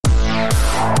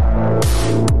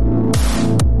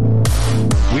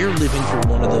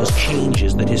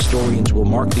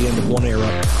mark the end of one era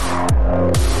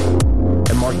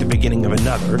and mark the beginning of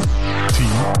another.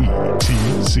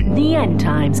 TETC. The end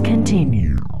times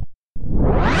continue.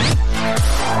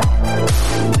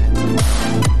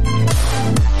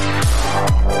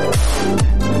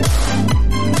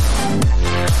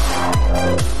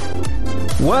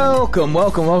 Welcome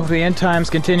to the End Times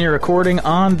Continue, recording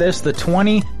on this, the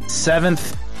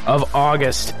 27th of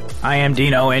August. I am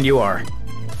Dino, and you are?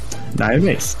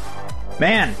 Nice.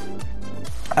 Man,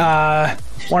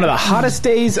 one of the hottest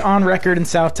days on record in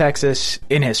South Texas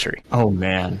in history. Oh,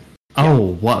 man.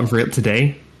 Oh, what, real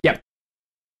today? Yep.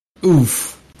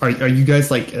 Oof. Are you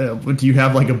guys like, do you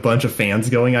have like a bunch of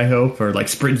fans going, I hope? Or like,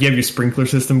 do you have your sprinkler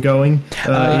system going?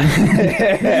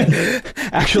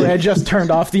 Actually, I just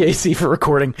turned off the AC for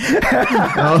recording.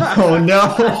 Oh,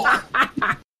 no.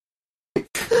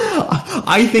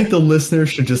 I think the listeners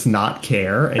should just not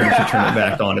care, and you should turn it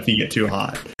back on if you get too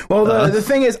hot. Well, the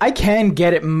thing is, I can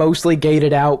get it mostly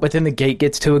gated out, but then the gate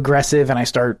gets too aggressive, and I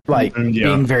start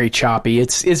being very choppy.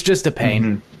 It's just a pain.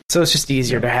 Mm-hmm. So it's just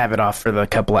easier to have it off for the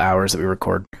couple of hours that we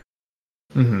record.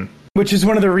 Mm-hmm. Which is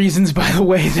one of the reasons, by the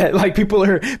way, that like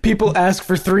people ask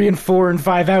for 3 and 4 and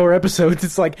 5 hour episodes.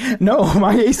 It's like, no,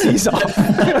 my AC's off.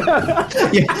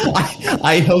 Yeah,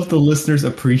 I hope the listeners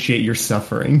appreciate your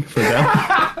suffering for them.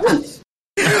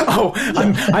 Oh,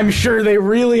 I'm sure they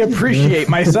really appreciate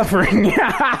my suffering.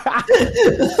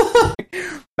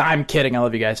 I'm kidding. I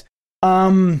love you guys.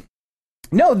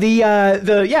 No,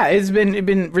 it's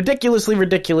been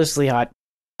ridiculously hot.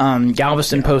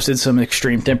 Galveston posted some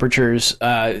extreme temperatures.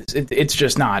 It's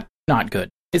just not good.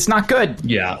 It's not good.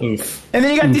 Yeah, oof. And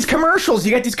then you got these commercials.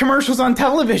 You got these commercials on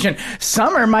television.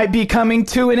 Summer might be coming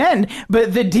to an end,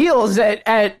 but the deals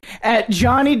at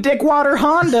Johnny Dickwater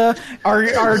Honda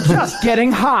are just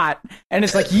getting hot. And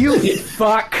it's like, you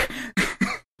fuck.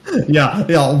 Yeah.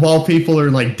 While people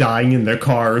are like dying in their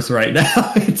cars right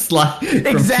now, it's like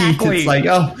exactly. It's like,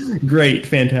 oh, great,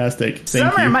 fantastic.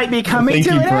 Summer might be coming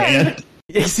to an end.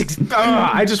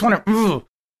 I just want to.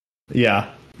 Yeah.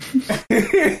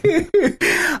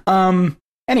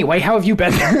 Anyway, how have you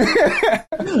been?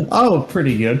 Oh,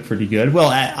 pretty good. Well,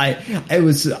 I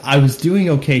was doing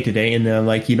okay today, and then I'm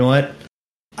like, you know what?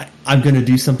 I'm going to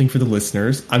do something for the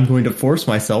listeners. I'm going to force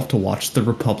myself to watch the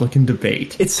Republican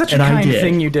debate. It's such a kind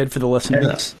thing you did for the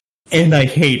listeners. And I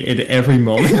hate it every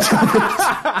moment.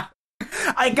 I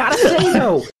gotta say,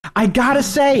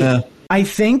 though, I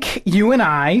think you and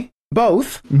I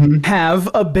both have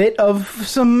a bit of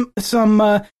some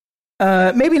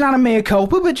maybe not a mea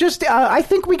culpa, but just I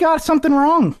think we got something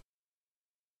wrong.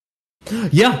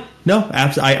 Yeah, no,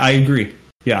 I agree.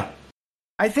 Yeah.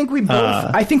 I think we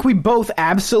both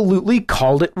absolutely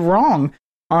called it wrong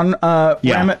on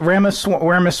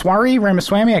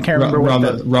Ramaswamy. I can't remember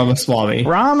Ramaswamy.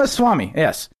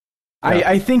 Yes, yeah.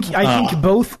 I think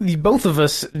both of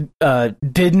us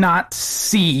did not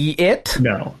see it.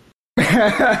 No.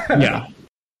 Yeah.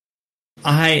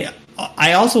 I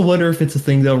also wonder if it's a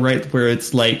thing though, right, where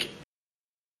it's like,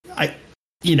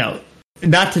 not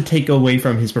to take away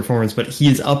from his performance, but he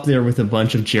is up there with a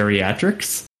bunch of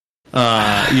geriatrics.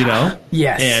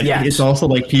 Yes, and yes. It's also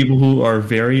like people who are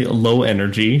very low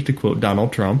energy, to quote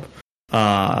Donald Trump,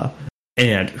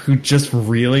 and who just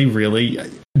really, really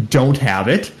don't have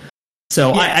it.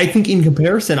 So yeah. I think in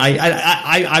comparison,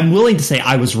 I'm willing to say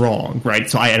I was wrong, right?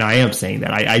 So I am saying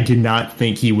that I did not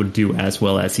think he would do as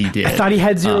well as he did. I thought he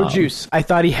had zero juice.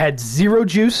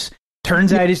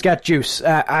 Turns out he's got juice.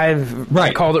 I've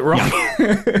called it wrong.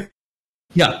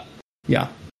 Yeah.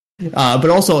 But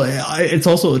also, it's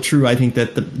also true, I think,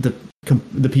 that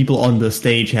the people on the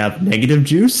stage have negative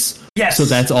juice. Yes. So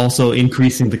that's also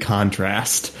increasing the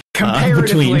contrast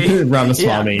between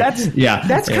Ramaswamy. That's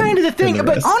kind of the thing.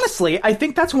 But honestly, I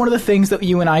think that's one of the things that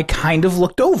you and I kind of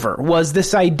looked over, was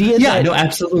this idea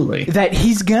absolutely. that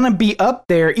he's going to be up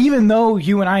there, even though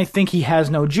you and I think he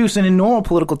has no juice. And in normal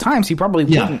political times, he probably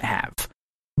wouldn't have.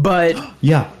 But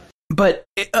yeah. But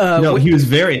he was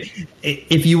very.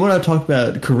 If you want to talk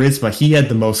about charisma, he had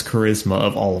the most charisma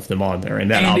of all of them on there,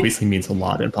 and that obviously means a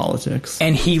lot in politics.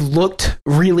 And he looked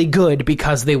really good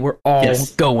because they were all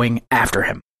going after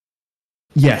him.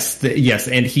 Yes,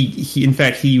 and he in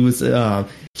fact he was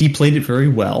he played it very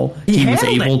well. He was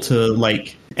able to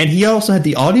and he also had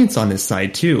the audience on his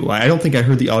side too. I don't think I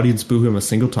heard the audience boo him a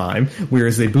single time,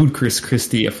 whereas they booed Chris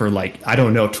Christie for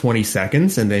 20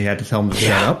 seconds, and they had to tell him to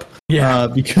shut up. Yeah,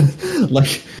 because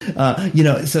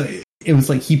so it was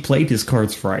like he played his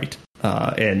cards right.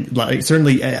 And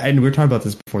certainly, and we were talking about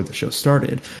this before the show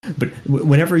started, but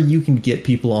whenever you can get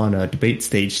people on a debate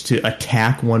stage to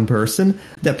attack one person,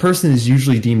 that person is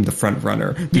usually deemed the front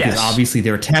runner, because obviously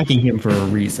they're attacking him for a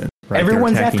reason. Right?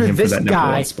 Everyone's after this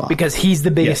guy because he's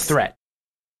the biggest threat.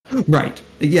 Right.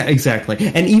 Yeah, exactly.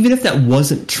 And even if that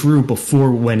wasn't true before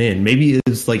it went in, maybe it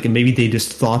was like, maybe they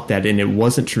just thought that and it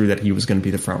wasn't true that he was going to be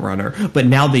the front runner. But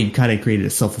now they kind of created a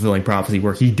self-fulfilling prophecy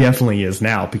where he definitely is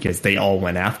now because they all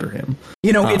went after him.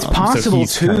 You know, it's possible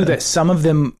too that some of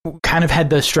them kind of had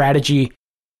the strategy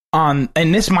on,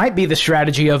 and this might be the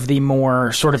strategy of the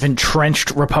more sort of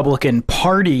entrenched Republican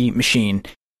Party machine,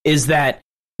 is that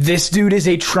this dude is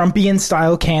a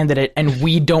Trumpian-style candidate, and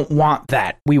we don't want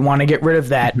that. We want to get rid of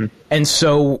that. Mm-hmm. And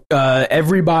so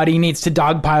everybody needs to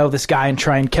dogpile this guy and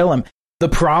try and kill him. The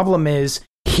problem is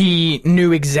he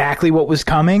knew exactly what was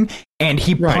coming, and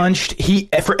he punched.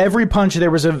 For every punch, there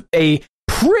was a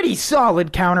pretty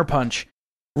solid counterpunch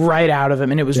right out of him,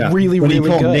 and it was really, really good.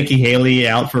 When he called Nikki Haley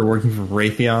out for working for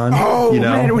Raytheon. Oh, you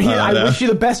know? Man, I wish you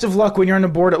the best of luck when you're on the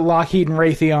board at Lockheed and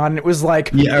Raytheon. It was like...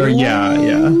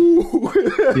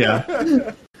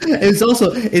 Yeah. It's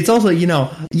also, you know,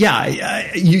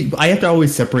 I have to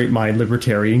always separate my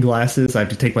libertarian glasses. I have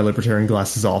to take my libertarian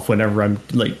glasses off whenever I'm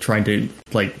like trying to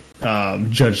like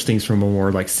judge things from a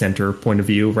more like center point of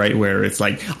view, right? Where it's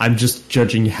like I'm just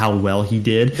judging how well he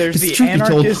did. There's the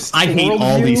anarchist I hate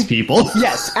all these people.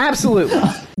 Yes, absolutely.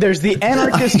 There's the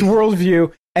anarchist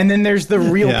worldview, and then there's the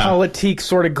real politique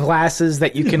sort of glasses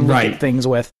that you can look at things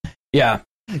with. Yeah.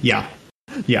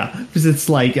 Yeah, because it's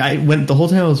like when the whole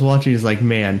time I was watching, it's like,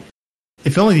 man,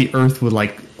 if only the Earth would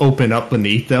like open up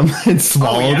beneath them and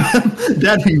swallow them,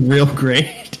 that'd be real great.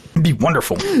 It'd be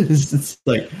wonderful. It's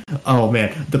like, oh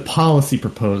man, the policy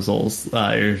proposals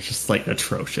are just like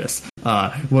atrocious.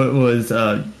 What was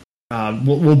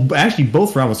well, actually,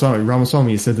 both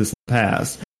Ramaswamy said this in the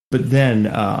past, but then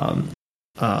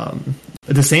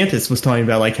DeSantis was talking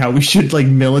about like how we should like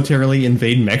militarily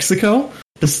invade Mexico.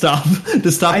 To stop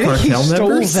cartel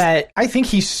members. I think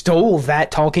he stole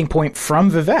that talking point from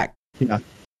Vivek. Yeah,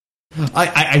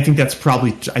 I think that's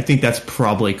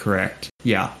probably correct.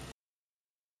 Yeah,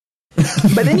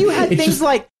 but then you had things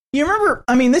like, you remember?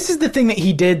 I mean, this is the thing that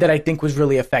he did that I think was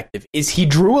really effective. Is he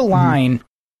drew a line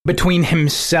between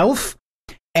himself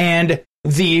and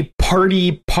the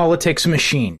party politics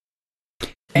machine.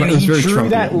 And he drew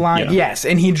that line, yes,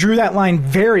 and he drew that line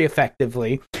very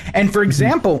effectively. And for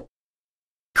example,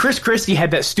 Chris Christie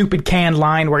had that stupid canned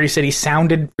line where he said he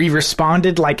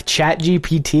responded like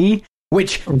ChatGPT,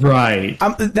 which I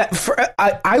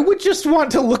would just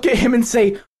want to look at him and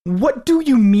say, what do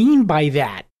you mean by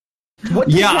that?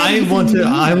 I want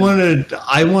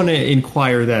to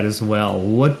inquire that as well.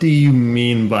 What do you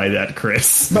mean by that,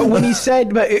 Chris? But when he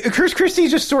said, Chris Christie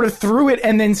just sort of threw it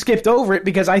and then skipped over it,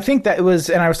 because I think that was,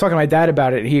 and I was talking to my dad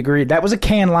about it, he agreed, that was a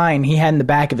canned line he had in the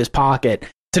back of his pocket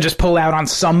to just pull out on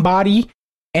somebody.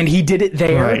 And he did it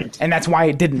there, and that's why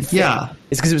it didn't fit. Yeah.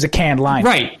 It's because it was a canned line.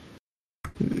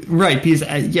 Right, because,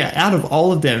 out of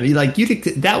all of them, like, you think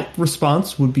that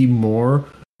response would be more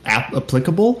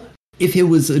applicable if it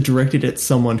was directed at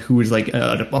someone who is like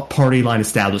a party line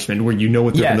establishment, where you know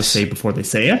what they're going to say before they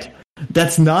say it.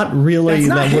 That's not really...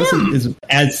 That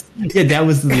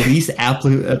was the least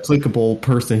applicable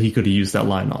person he could have used that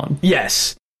line on.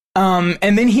 Yes.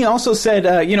 And then he also said,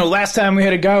 last time we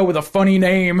had a guy with a funny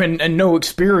name and no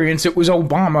experience, it was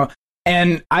Obama.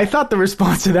 And I thought the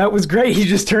response to that was great. He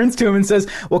just turns to him and says,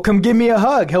 well, come give me a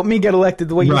hug. Help me get elected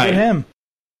the way you did him.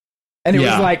 And it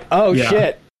was like, oh,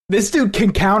 shit. This dude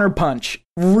can counterpunch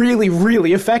really,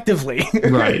 really effectively.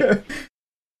 Right.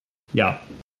 Yeah.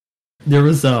 There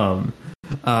was...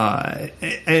 I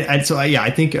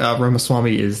think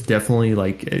Ramaswamy is definitely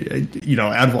like,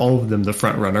 out of all of them, the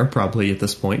front runner probably at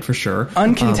this point for sure.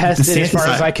 Uncontested, DeSantis, as far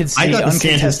as I could see. I thought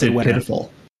DeSantis did pitiful.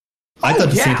 I thought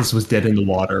DeSantis was dead in the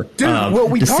water. Dude, well,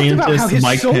 we talked about how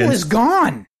his soul is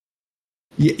gone.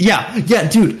 Yeah,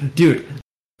 dude.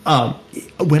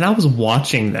 When I was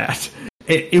watching that,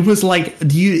 it was like,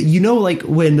 do you know like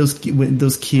when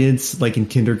those kids like in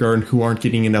kindergarten who aren't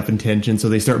getting enough attention, so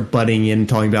they start butting in and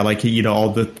talking about like all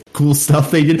the cool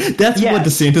stuff they did. That's what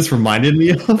DeSantis reminded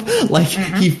me of. Like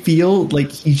he feel like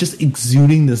he's just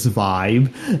exuding this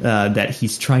vibe that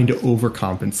he's trying to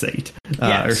overcompensate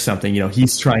or something.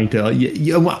 He's trying to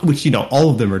which all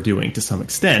of them are doing to some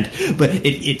extent, but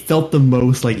it felt the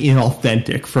most like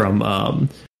inauthentic from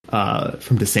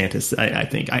DeSantis. I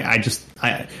think I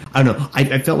don't know.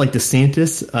 I felt like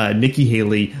DeSantis, Nikki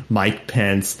Haley, Mike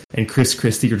Pence, and Chris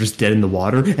Christie are just dead in the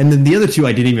water, and then the other two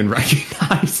I didn't even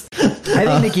recognize. I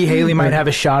think Nikki Haley might have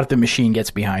a shot if the machine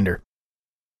gets behind her.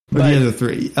 But the other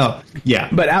three,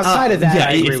 But outside of that,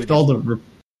 I agree with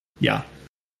you.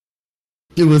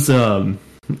 It was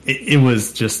it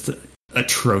was just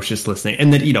atrocious listening.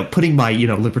 And then, putting my,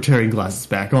 libertarian glasses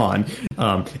back on,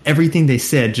 everything they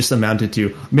said just amounted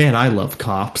to, man, I love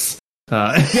cops.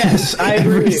 Yes, I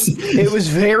agree. It was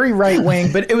very right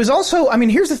wing, but it was also, I mean,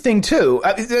 here's the thing too,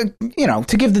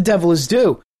 to give the devil his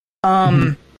due.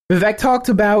 Vivek talked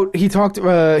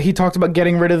about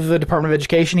getting rid of the Department of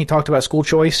Education. He talked about school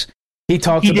choice. He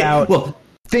talked about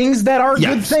things that are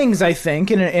good things, I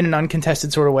think, in an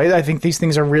uncontested sort of way. I think these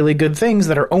things are really good things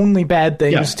that are only bad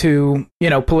things to,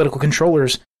 political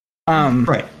controllers.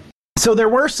 Right. So there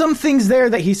were some things there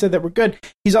that he said that were good.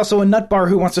 He's also a nutbar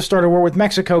who wants to start a war with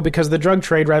Mexico because of the drug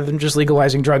trade rather than just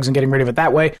legalizing drugs and getting rid of it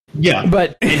that way. Yeah.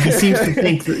 But and he seems to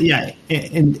think that,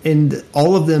 and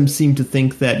all of them seem to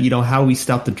think that, how we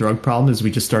stop the drug problem is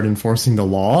we just start enforcing the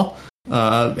law.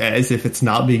 As if it's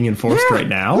not being enforced right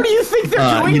now. What do you think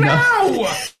they're doing now?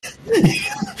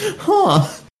 Huh.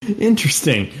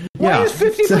 Interesting. Why is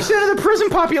 50% of the prison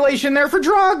population there for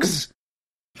drugs?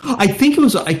 I think it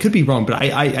was, I could be wrong, but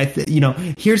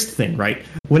here's the thing, right?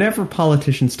 Whenever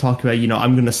politicians talk about,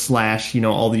 I'm going to slash,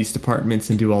 all these departments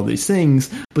and do all these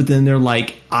things, but then they're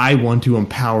like, I want to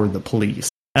empower the police.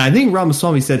 And I think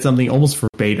Ramaswamy said something almost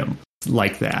verbatim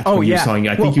like that. Oh, yeah.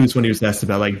 I think it was when he was asked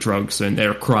about like drugs and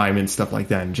their crime and stuff like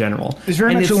that in general. It's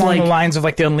very much along the lines of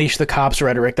like the Unleash the Cops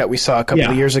rhetoric that we saw a couple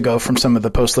of years ago from some of the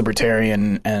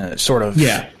post-libertarian sort of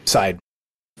side.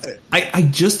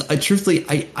 I truthfully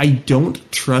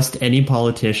don't trust any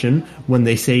politician when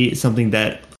they say something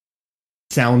that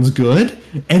sounds good,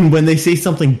 and when they say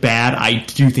something bad, I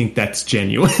do think that's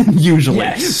genuine, usually,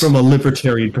 from a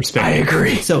libertarian perspective. I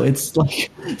agree. So it's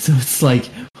like,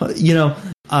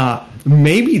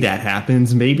 maybe that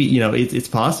happens, maybe, it's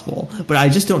possible, but I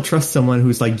just don't trust someone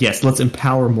who's like, yes, let's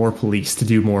empower more police to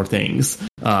do more things.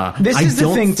 This is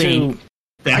the thing, too.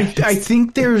 I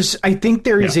think there is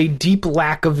a deep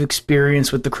lack of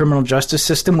experience with the criminal justice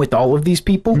system with all of these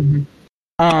people.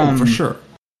 For sure.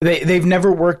 They've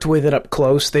never worked with it up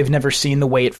close. They've never seen the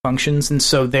way it functions, and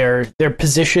so their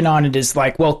position on it is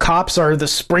like, well, cops are the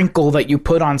sprinkle that you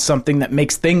put on something that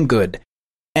makes thing good.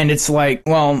 And it's like,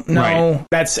 well, no,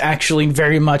 that's actually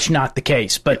very much not the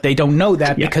case. But they don't know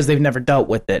that because they've never dealt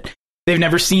with it. They've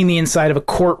never seen the inside of a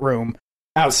courtroom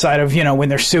outside of, when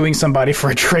they're suing somebody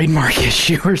for a trademark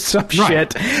issue or some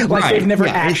shit. Like, they've never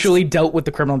actually dealt with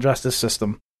the criminal justice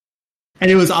system. And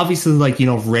it was obviously like,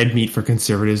 red meat for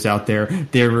conservatives out there.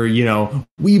 They were,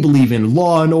 we believe in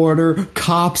law and order,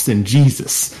 cops, and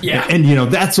Jesus. Yeah. And,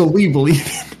 that's what we believe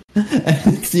in.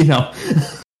 And it's,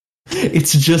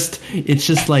 it's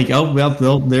just like, oh,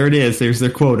 well, there it is. There's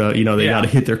their quota. They got to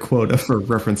hit their quota for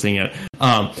referencing it.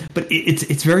 But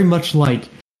it's very much like,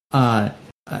 when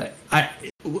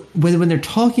they're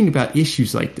talking about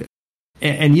issues like this,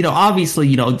 and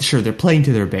obviously, sure, they're playing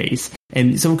to their base,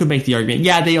 and someone could make the argument,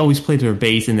 they always play to their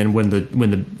base, and then when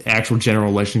the actual general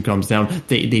election comes down,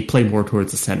 they play more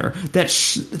towards the center.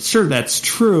 That's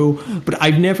true, but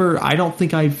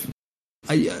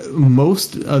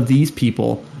most of these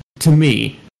people, to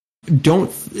me,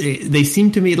 they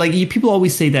seem to me like, people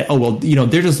always say that,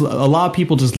 they're just, a lot of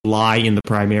people just lie in the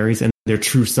primaries, and their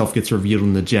true self gets revealed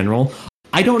in the general.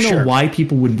 I don't know why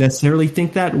people would necessarily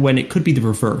think that, when it could be the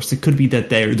reverse. It could be that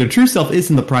their true self is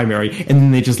in the primary, and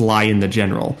then they just lie in the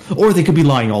general. Or they could be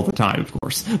lying all the time, of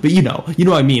course. But you know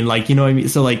what I mean? Like,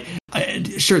 So like,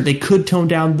 sure, they could tone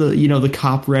down the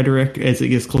cop rhetoric as it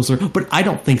gets closer, but I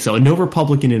don't think so. And no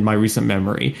Republican in my recent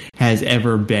memory has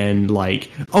ever been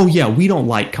like, oh yeah, we don't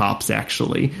like cops,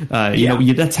 actually.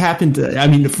 That's happened,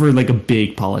 for like a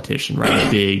big politician, right?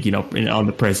 A big, on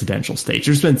the presidential stage.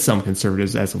 There's been some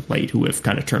conservatives as of late who have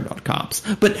kind of turned on cops.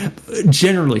 But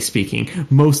generally speaking,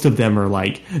 most of them are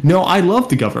like, no, I love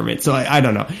the government. So I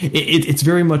don't know. It's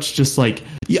very much just like,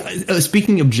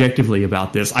 speaking objectively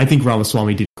about this, I think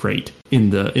Ramaswamy did great in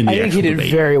the I think he did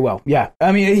debate. Very well. Yeah.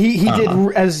 I mean, he did,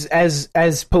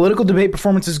 as political debate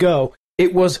performances go,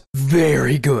 it was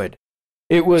very good.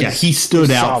 It was he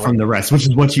stood out from the rest, which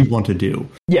is what you want to do.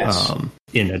 Yes.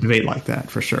 In a debate like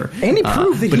that, for sure. And he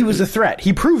proved that he was a threat.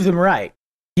 He proved them right.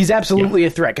 He's absolutely a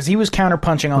threat, because he was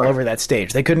counterpunching all over that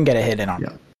stage. They couldn't get a hit in on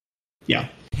him. Yeah.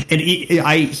 And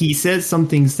he says some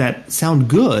things that sound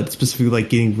good, specifically like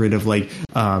getting rid of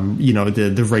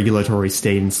the regulatory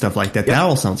state and stuff like that. That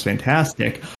all sounds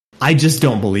fantastic. I just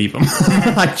don't believe him.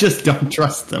 I just don't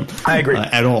trust them. I agree.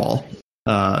 At all.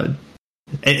 And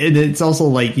it's also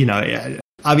like,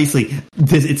 obviously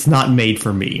it's not made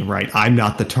for me, right? I'm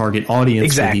not the target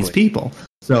audience for these people.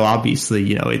 So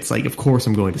obviously, it's like, of course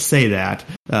I'm going to say that,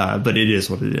 but it is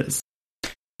what it is.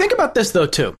 Think about this, though,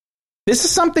 too. This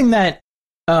is something that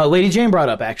Lady Jane brought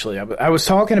up, actually. I was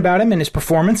talking about him and his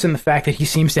performance and the fact that he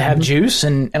seems to have juice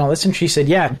and all this, and she said,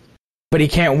 but he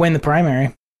can't win the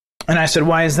primary. And I said,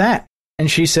 why is that?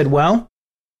 And she said, well,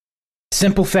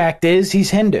 simple fact is he's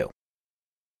Hindu.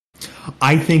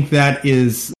 I think that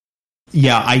is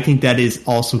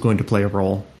also going to play a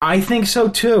role. I think so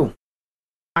too.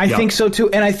 I think so too.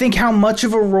 And I think how much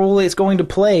of a role it's going to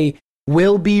play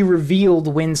will be revealed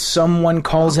when someone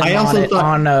calls him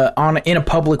in a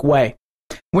public way.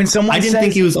 When someone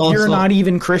says you're not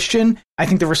even Christian, I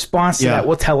think the response to that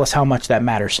will tell us how much that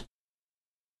matters.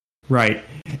 Right.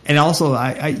 And also,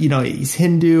 I he's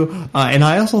Hindu. And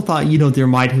I also thought, there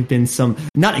might have been some,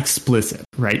 not explicit,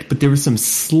 right, but there was some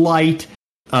slight,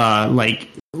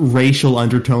 racial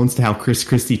undertones to how Chris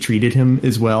Christie treated him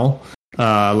as well.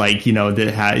 Having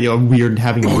a weird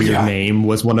name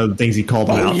was one of the things he called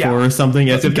him out for or something,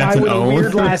 as if that's an own. The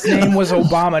weird last name was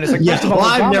Obama. And it's like, first of all,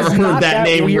 I've never heard that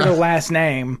name. Weird last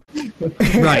name.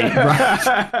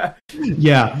 Right.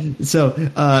 Yeah. So,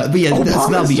 but yeah,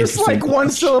 that'll be just like one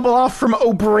syllable off from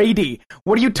O'Brady.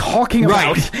 What are you talking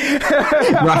about?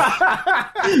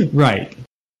 Right.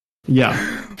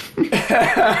 Yeah.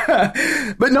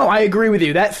 But no, I agree with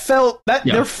you. There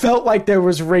felt like there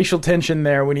was racial tension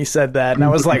there when he said that, and I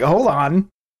was like, hold on.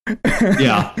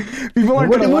 Yeah. People aren't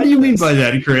what do you mean by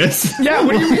that, Chris? Yeah,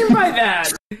 what do you mean by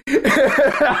that?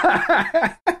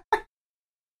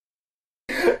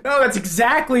 No, that's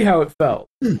exactly how it felt.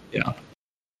 Yeah.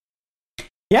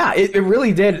 Yeah, it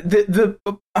really did.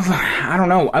 I don't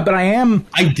know, but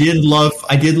I did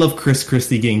love Chris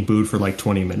Christie getting booed for like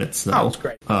 20 minutes. Though. That was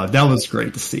great. That was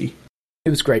great to see. It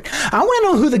was great. I want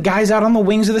to know who the guys out on the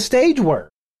wings of the stage were.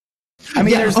 I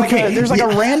mean, there's a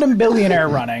random billionaire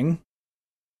running.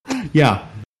 Yeah.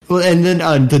 Well, and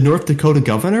then the North Dakota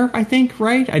governor, I think,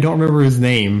 right? I don't remember his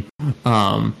name.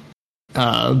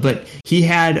 But he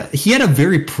had a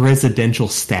very presidential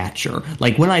stature.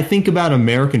 Like when I think about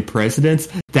American presidents,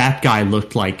 that guy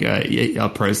looked like a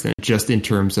president just in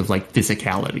terms of like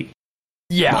physicality.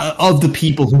 Yeah. Of the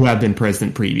people who have been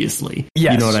president previously.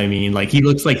 Yes. You know what I mean? Like he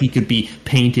looks like he could be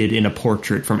painted in a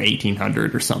portrait from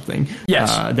 1800 or something.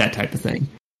 Yes. That type of thing.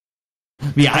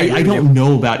 Yeah, I don't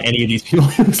know about any of these people.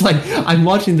 It's like I'm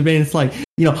watching the debate. And it's like,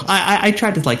 I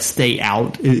try to like stay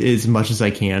out as much as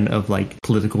I can of like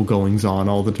political goings on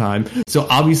all the time. So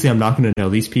obviously I'm not going to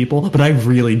know these people, but I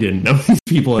really didn't know these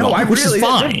people at all, which is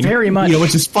fine. Very much,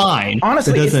 which is fine.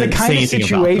 Honestly, it's the kind of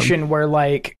situation where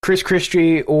like Chris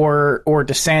Christie or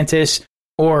DeSantis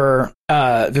or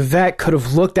Vivek could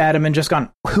have looked at him and just gone,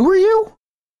 "Who are you?"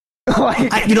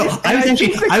 Like,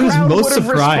 I was most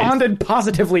surprised. Responded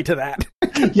positively to that.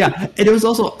 Yeah, and it was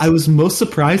also I was most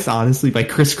surprised, honestly, by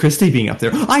Chris Christie being up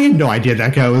there. I had no idea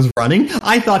that guy was running.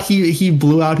 I thought he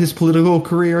blew out his political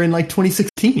career in like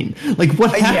 2016. Like,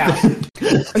 what happened?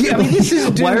 Yeah, I mean, this is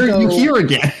a dude, why are you here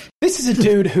again? This is a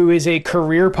dude who is a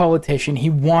career politician. He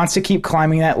wants to keep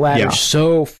climbing that ladder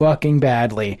so fucking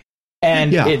badly.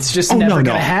 And it's just never going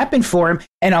to happen for him.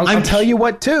 And I'll tell you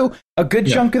what, too. A good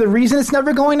chunk of the reason it's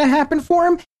never going to happen for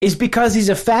him is because he's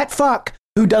a fat fuck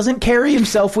who doesn't carry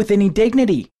himself with any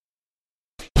dignity.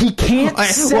 He can't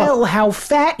sell how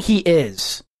fat he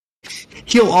is.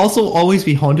 He'll also always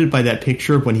be haunted by that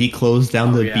picture of when he closed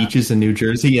down the beaches in New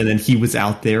Jersey and then he was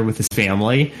out there with his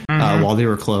family while they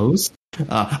were closed.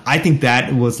 I think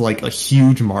that was like a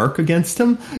huge mark against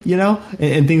him,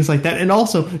 and things like that. And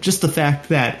also just the fact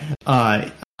that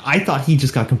I thought he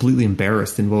just got completely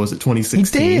embarrassed in,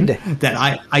 2016? He did. That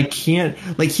I can't,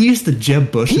 like, he's the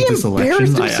Jeb Bush of this election. He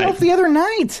embarrassed himself the other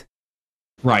night.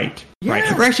 Right. Or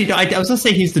actually, no, I was going to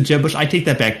say he's the Jeb Bush. I take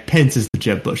that back. Pence is the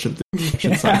Jeb Bush of the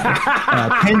election cycle.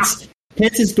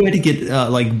 Pence is going to get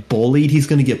bullied. He's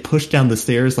going to get pushed down the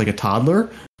stairs like a toddler.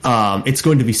 It's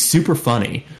going to be super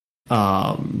funny.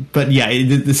 But yeah,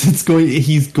 he's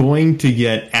going to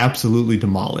get absolutely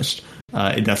demolished.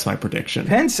 That's my prediction.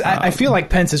 Pence, I feel like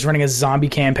Pence is running a zombie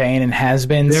campaign and has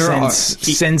been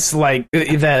since like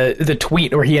the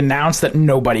tweet where he announced that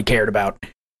nobody cared about.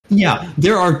 Yeah,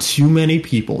 there are too many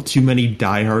people, too many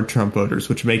diehard Trump voters,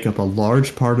 which make up a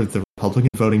large part of the Republican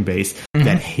voting base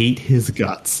that hate his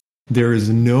guts. There is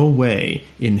no way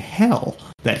in hell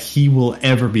that he will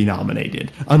ever be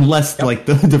nominated unless like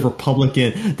the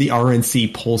Republican, the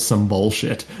RNC pulls some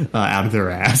bullshit out of their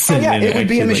ass. It would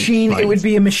be a machine. It would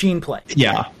be a machine play.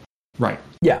 Yeah. Right.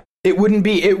 Yeah. It wouldn't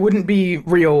be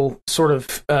real sort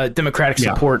of democratic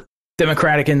support,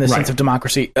 democratic in the sense of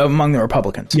democracy among the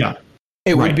Republicans. Yeah.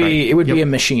 It would be a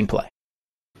machine play.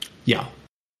 Yeah.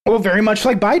 Well, very much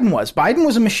like Biden was. Biden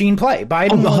was a machine play.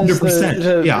 Biden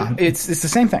 100%. It's the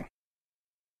same thing.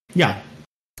 Yeah.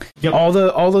 Yep.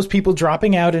 All those people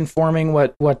dropping out and forming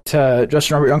what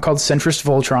Justin Robert Young called centrist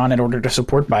Voltron in order to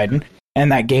support Biden.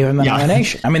 and that gave him the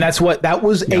nomination. I mean, that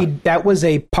was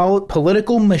a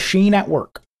political machine at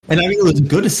work. And I mean, it was a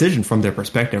good decision from their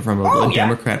perspective, from a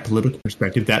Democrat political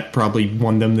perspective. That probably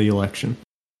won them the election.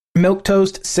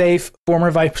 Milquetoast, safe,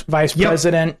 former vice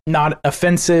president, not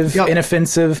offensive,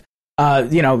 inoffensive.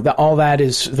 All that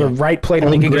is the right play to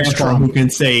make against Trump. Who can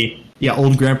say,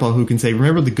 old grandpa who can say,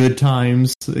 remember the good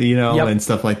times, and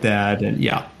stuff like that. And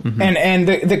and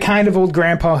the kind of old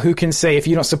grandpa who can say, if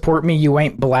you don't support me, you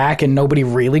ain't black, and nobody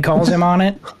really calls him on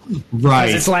it.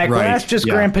 Right. It's like, well, that's just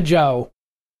Grandpa Joe.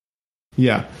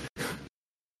 Yeah.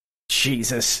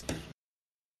 Jesus.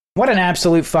 What an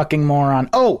absolute fucking moron.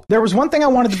 Oh, there was one thing I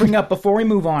wanted to bring up before we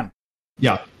move on.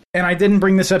 Yeah. And I didn't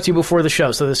bring this up to you before the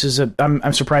show, so this is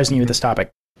I'm surprising you with this topic.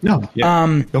 No,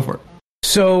 yeah. Go for it.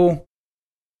 So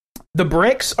the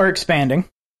BRICS are expanding.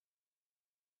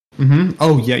 Mm-hmm.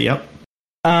 Oh, yeah, yep.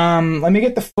 Let me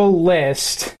get the full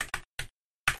list.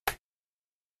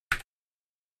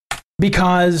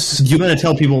 Because you're going to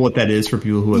tell people what that is for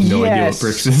people who have no idea what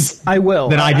BRICS is. I will.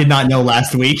 That I did not know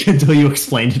last week until you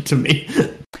explained it to me.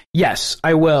 Yes,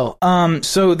 I will.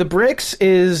 So the BRICS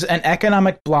is an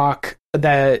economic bloc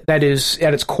that is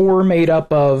at its core made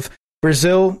up of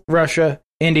Brazil, Russia,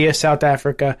 India, South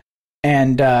Africa,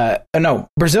 and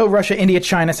Brazil, Russia, India,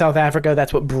 China, South Africa.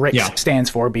 That's what BRICS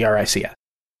stands for, BRICS.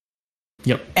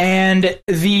 Yep. And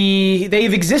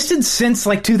they've existed since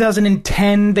like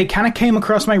 2010. They kind of came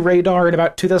across my radar in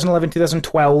about 2011,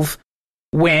 2012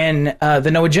 when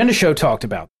the No Agenda show talked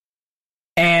about them.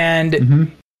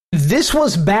 And this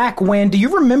was back when, do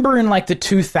you remember in like the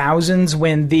 2000s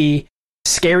when the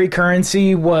scary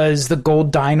currency was the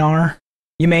gold dinar?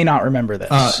 You may not remember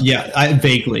this. I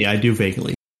do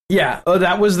vaguely. Yeah,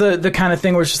 that was the kind of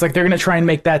thing where it's just like they're going to try and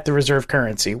make that the reserve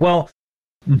currency. Well,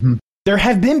 there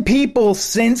have been people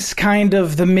since kind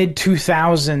of the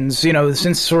mid-2000s,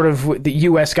 since sort of the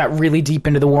U.S. got really deep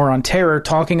into the war on terror,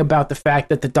 talking about the fact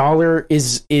that the dollar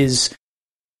is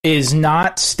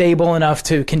not stable enough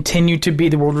to continue to be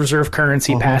the world reserve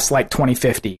currency past like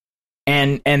 2050.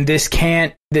 And this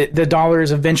can't, the dollar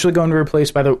is eventually going to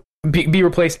be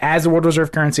replaced as the world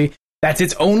reserve currency. That's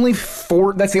the only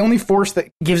force that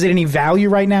gives it any value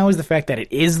right now, is the fact that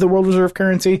it is the world reserve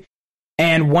currency.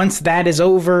 And once that is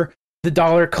over, the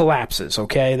dollar collapses.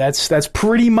 Okay, that's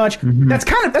pretty much that's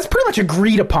pretty much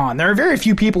agreed upon. There are very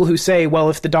few people who say,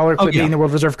 well, if the dollar quit being the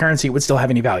world reserve currency, it would still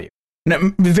have any value.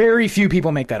 No, very few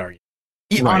people make that argument.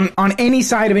 Right. On any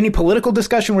side of any political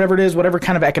discussion, whatever it is, whatever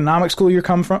kind of economic school you're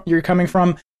coming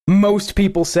from, most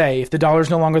people say if the dollar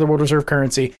is no longer the world reserve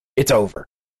currency, it's over.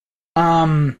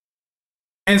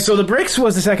 And so the BRICS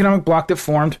was this economic bloc that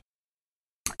formed,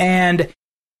 and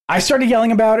I started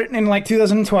yelling about it in like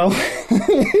 2012.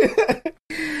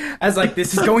 I was like,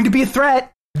 this is going to be a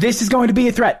threat. This is going to be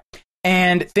a threat.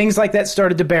 And things like that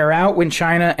started to bear out when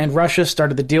China and Russia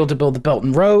started the deal to build the Belt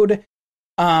and Road.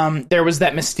 There was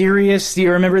that mysterious, do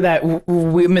you remember that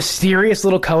mysterious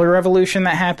little color revolution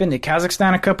that happened in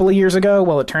Kazakhstan a couple of years ago?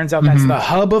 Well, it turns out that's the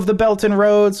hub of the Belt and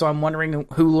Road, so I'm wondering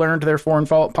who learned their foreign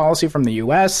policy from the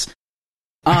U.S.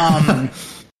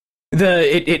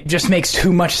 It just makes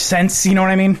too much sense, you know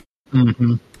what I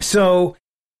mean? So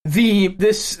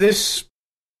this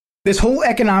whole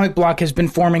economic bloc has been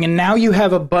forming, and now you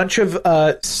have a bunch of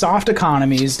soft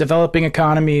economies, developing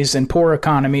economies, and poor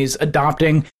economies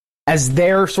adopting as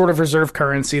their sort of reserve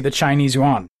currency the Chinese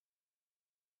yuan.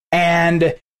 And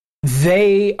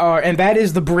that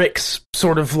is the BRICS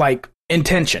sort of like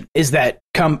intention, is that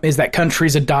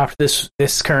countries adopt this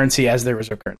currency as their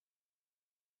reserve currency.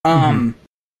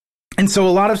 And so a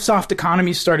lot of soft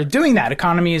economies started doing that.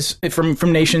 Economies from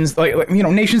nations like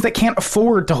nations that can't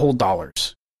afford to hold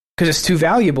dollars because it's too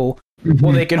valuable.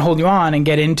 Well, they can hold yuan and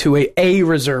get into a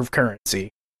reserve currency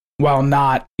while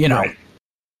not, Right.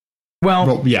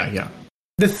 Well, yeah.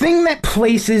 The thing that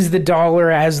places the dollar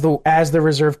as the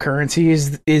reserve currency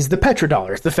is the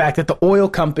petrodollar. It's the fact that the oil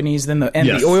companies and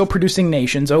the oil producing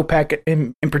nations, OPEC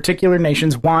in particular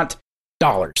nations, want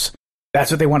dollars. That's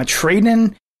what they want to trade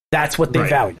in. That's what they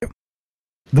value.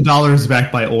 The dollar is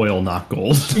backed by oil, not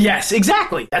gold. Yes,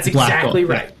 exactly. That's exactly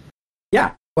right.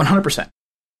 Yeah, 100%.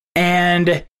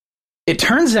 And it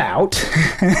turns out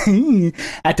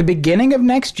at the beginning of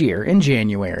next year, in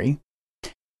January,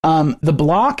 the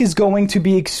bloc is going to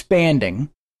be expanding.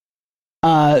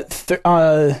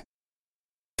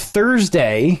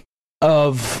 Thursday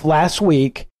of last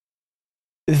week,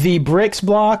 the BRICS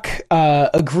bloc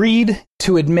agreed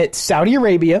to admit Saudi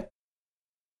Arabia,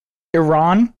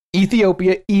 Iran,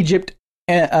 Ethiopia, Egypt,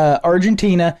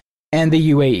 Argentina, and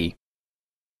the UAE.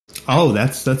 Oh,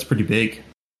 that's pretty big.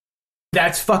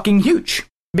 That's fucking huge.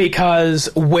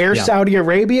 because where Saudi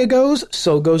Arabia goes,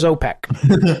 so goes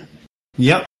OPEC.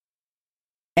 Yep.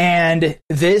 And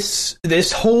this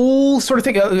whole sort of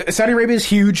thing, Saudi Arabia is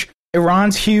huge,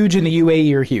 Iran's huge, and the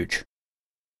UAE are huge.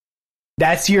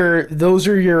 Those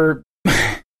are your.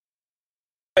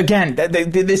 Again,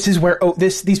 this is where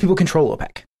these people control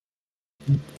OPEC.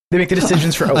 They make the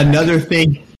decisions for OPEC.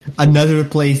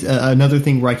 Another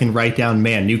thing where I can write down,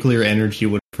 man, nuclear energy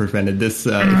would have prevented this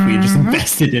if we had just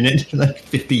invested in it like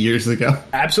 50 years ago.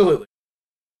 Absolutely.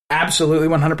 Absolutely,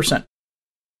 100%.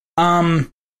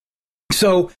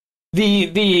 So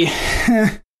the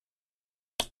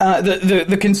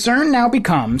concern now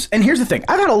becomes, and here's the thing,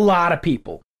 I've had a lot of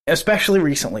people, especially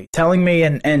recently, telling me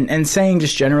and saying,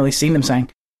 just generally seeing them saying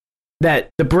that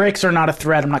the BRICS are not a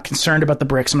threat. I'm not concerned about the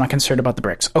BRICS. I'm not concerned about the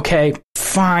BRICS. Okay,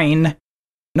 fine.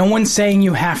 No one's saying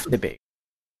you have to be.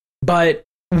 But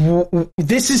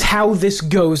this is how this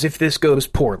goes if this goes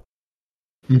poorly.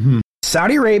 Mm-hmm.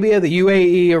 Saudi Arabia, the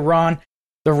UAE, Iran,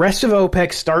 the rest of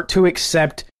OPEC start to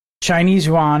accept Chinese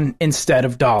yuan instead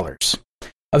of dollars.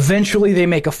 Eventually, they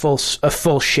make a full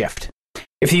shift.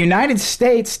 If the United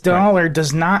States dollar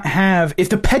does not have, if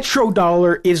the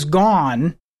petrodollar is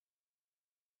gone,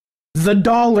 the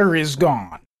dollar is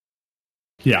gone.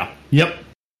 Yeah. Yep.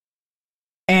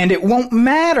 And it won't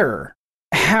matter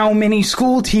how many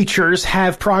school teachers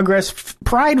have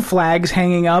pride flags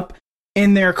hanging up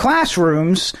in their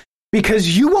classrooms,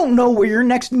 because you won't know where your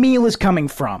next meal is coming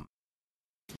from.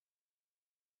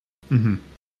 Mm-hmm.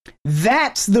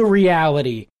 That's the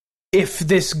reality if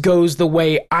this goes the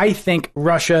way I think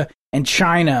Russia and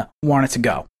China want it to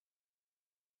go.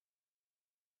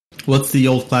 What's the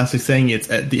old classic saying? It's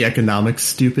the economics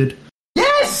stupid.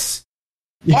 Yes!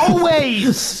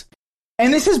 Always!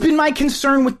 And this has been my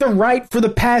concern with the right for the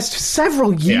past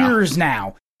several years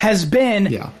now, has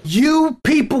been, you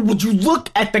people, would you look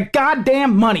at the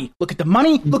goddamn money? Look at the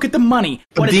money, look at the money.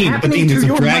 What is happening to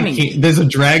your money? There's a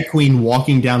drag queen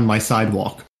walking down my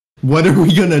sidewalk. What are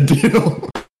we gonna do?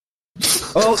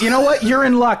 Well, you know what? You're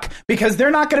in luck, because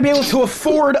they're not going to be able to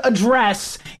afford a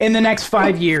dress in the next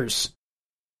 5 years.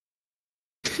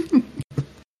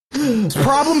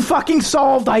 Problem fucking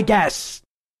solved, I guess.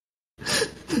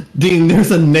 Dean,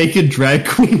 there's a naked drag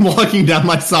queen walking down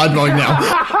my sidewalk now.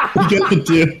 What are you gonna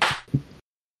do?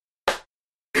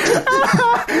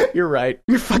 You're right.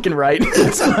 You're fucking right.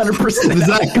 That's 100%. Is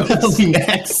that gonna be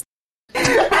next?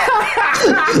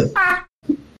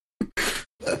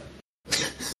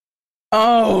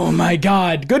 Oh my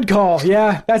god, good call.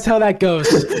 Yeah, that's how that goes.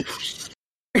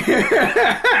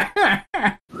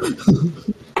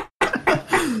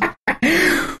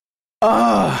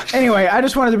 Anyway, I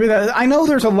just wanted to bring that. I know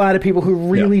there's a lot of people who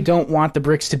really don't want the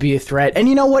BRICS to be a threat, and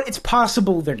you know what? It's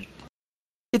possible they're.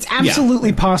 It's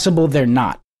absolutely possible they're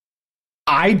not.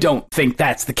 I don't think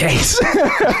that's the case.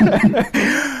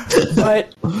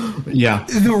 But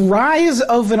the rise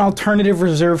of an alternative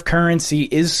reserve currency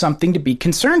is something to be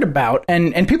concerned about.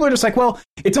 And people are just like, well,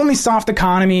 it's only soft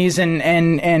economies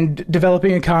and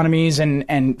developing economies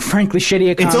and frankly shitty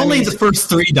economies. It's only the first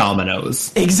 3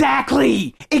 dominoes.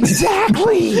 Exactly. It's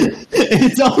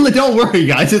only, don't worry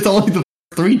guys, it's only the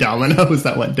 3 dominoes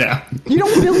that went down. You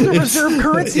don't build a reserve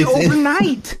currency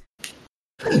overnight.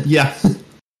 Yeah.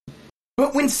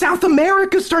 But when South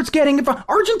America starts getting, if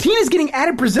Argentina's getting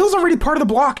added, Brazil's already part of the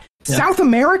bloc. Yeah. South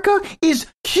America is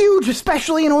huge,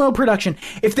 especially in oil production.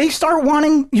 If they start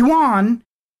wanting yuan,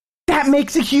 that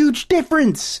makes a huge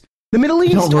difference. The Middle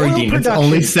East, don't worry, oil Dean,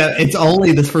 production. It's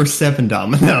only the first 7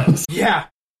 dominoes. Yeah.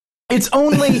 It's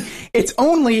only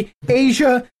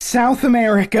Asia, South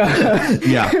America,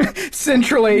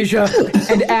 Central Asia,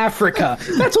 and Africa.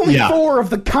 That's only 4 of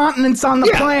the continents on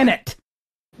the planet.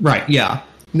 Right, yeah.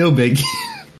 No big.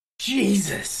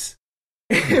 Jesus.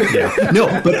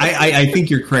 No, but I think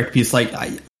you're correct, because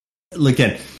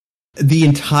again, the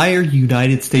entire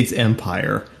United States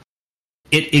empire,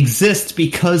 it exists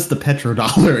because the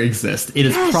petrodollar exists. It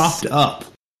is propped up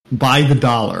by the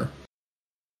dollar.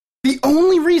 The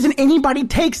only reason anybody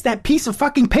takes that piece of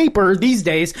fucking paper these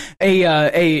days,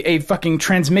 a fucking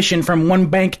transmission from one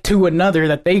bank to another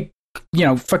that they,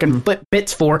 fucking flip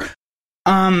bits for,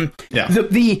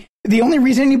 the only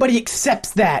reason anybody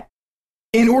accepts that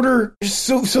in order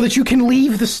so that you can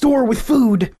leave the store with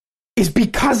food is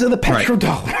because of the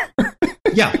petrodollar.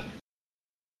 Yeah.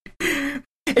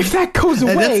 If that goes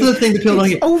away, that's the thing that people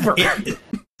it's over.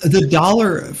 The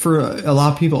dollar, for a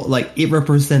lot of people, it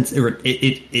represents,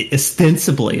 it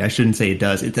ostensibly, I shouldn't say it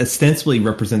does, it ostensibly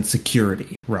represents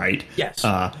security, right? Yes.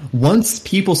 Once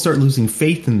people start losing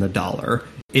faith in the dollar,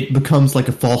 it becomes like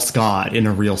a false god in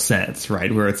a real sense,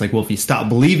 right? Where it's like, well, if you stop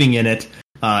believing in it,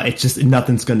 It's just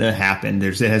nothing's going to happen.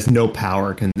 It has no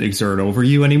power can exert over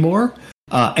you anymore.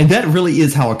 And that really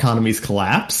is how economies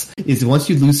collapse, is once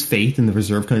you lose faith in the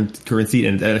reserve currency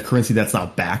and a currency that's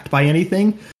not backed by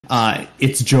anything,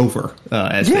 it's Jover,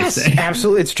 as they say.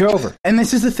 Absolutely, it's Jover. And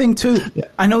this is the thing, too. Yeah.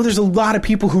 I know there's a lot of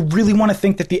people who really want to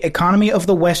think that the economy of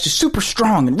the West is super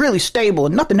strong and really stable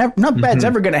and nothing bad's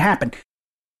ever going to happen.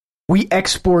 We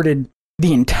exported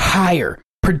the entire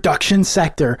production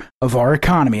sector of our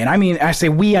economy. And I say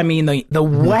we, I mean the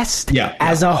West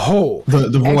as a whole.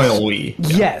 The royal we.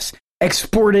 Yeah. Yes.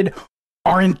 Exported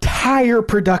our entire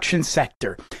production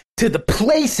sector to the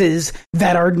places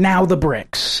that are now the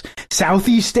BRICS.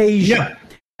 Southeast Asia,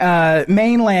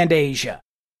 mainland Asia,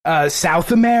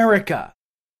 South America.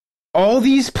 All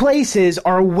these places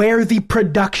are where the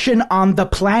production on the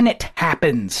planet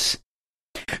happens.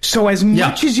 So as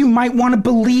much as you might want to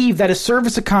believe that a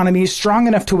service economy is strong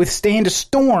enough to withstand a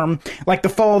storm like the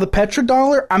fall of the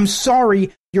petrodollar, I'm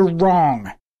sorry, you're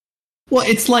wrong. Well,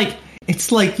 it's like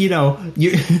you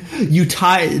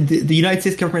tie the United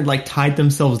States government tied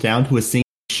themselves down to a single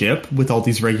ship with all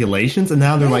these regulations, and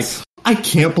now they're like, I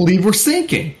can't believe we're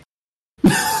sinking.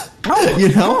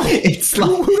 It's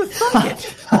like,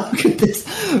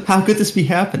 how could this be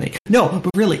happening? No,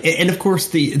 but really, and of course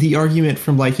the argument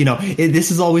from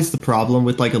this is always the problem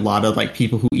with a lot of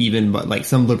people who even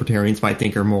some libertarians might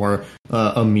think are more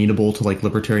amenable to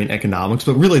libertarian economics,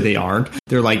 but really they aren't.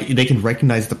 They're they can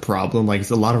recognize the problem.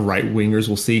 A lot of right wingers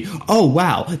will see, oh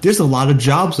wow, there's a lot of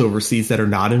jobs overseas that are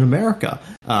not in America.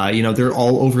 They're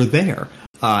all over there.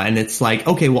 And it's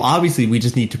okay, well, obviously we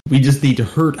just need to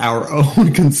hurt our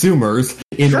own consumers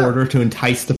in order to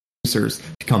entice the producers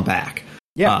to come back.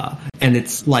 Yeah. And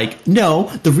it's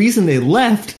no, the reason they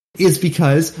left is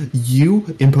because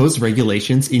you imposed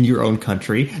regulations in your own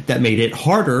country that made it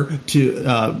harder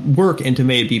to work and to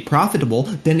make it be profitable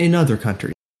than in other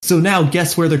countries. So now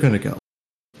guess where they're going to go?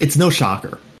 It's no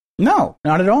shocker. No,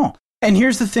 not at all. And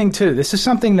here's the thing, too. This is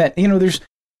something that,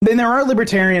 there are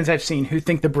libertarians I've seen who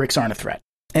think the BRICS aren't a threat.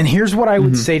 And here's what I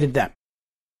would say to them.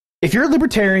 If you're a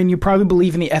libertarian, you probably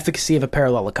believe in the efficacy of a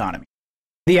parallel economy.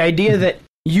 The idea that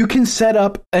you can set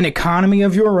up an economy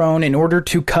of your own in order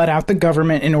to cut out the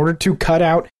government, in order to cut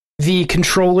out the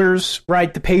controllers,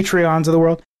 right, the Patreons of the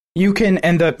world. You can,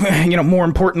 and the, more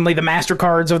importantly, the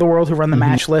MasterCards of the world who run the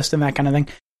match list and that kind of thing.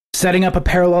 Setting up a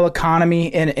parallel economy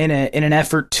in an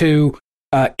effort to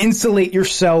insulate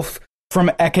yourself from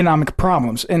economic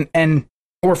problems and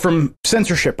or from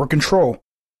censorship or control.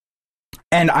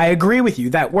 And I agree with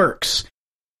you, that works.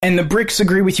 And the BRICS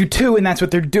agree with you too, and that's what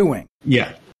they're doing.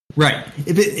 Yeah, right.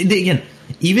 Again,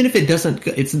 even if it doesn't,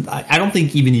 I don't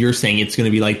think even you're saying it's going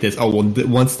to be like this. Oh, well,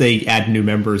 once they add new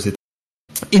members, it's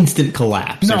instant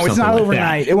collapse. No, it's not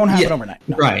overnight. It won't happen overnight.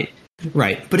 No.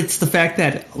 Right. But it's the fact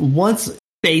that once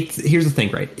faith, here's the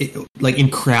thing, right? In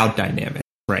crowd dynamics,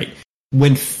 right?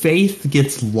 When faith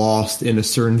gets lost in a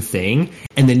certain thing,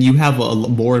 and then you have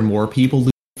more and more people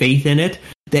lose faith in it,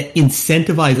 that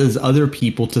incentivizes other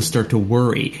people to start to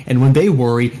worry. And when they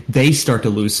worry, they start to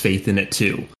lose faith in it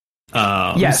too.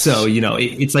 Yes. So,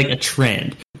 it's like a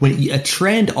trend. When a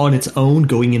trend on its own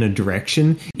going in a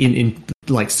direction in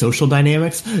social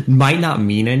dynamics might not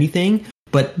mean anything,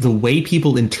 but the way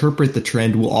people interpret the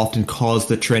trend will often cause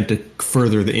the trend to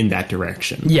further in that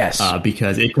direction. Yes.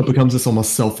 Because it becomes this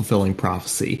almost self-fulfilling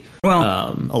prophecy. Well,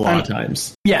 a lot of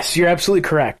times. Yes, you're absolutely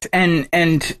correct.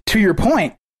 And to your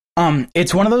point,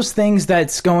 it's one of those things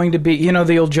that's going to be,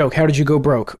 the old joke, how did you go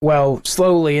broke? Well,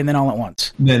 slowly and then all at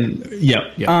once. Then,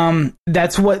 yeah.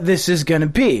 That's what this is going to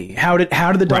be. How did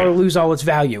the dollar lose all its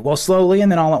value? Well, slowly and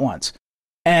then all at once.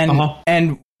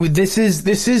 And this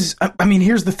is, I mean,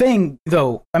 here's the thing,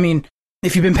 though. I mean,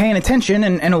 if you've been paying attention,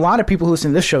 and a lot of people who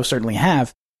listen to this show certainly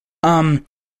have,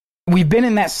 we've been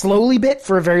in that slowly bit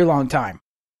for a very long time.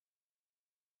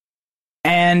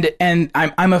 And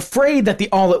I'm afraid that the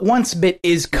all at once bit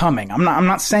is coming. I'm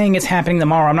not saying it's happening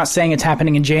tomorrow. I'm not saying it's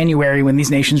happening in January when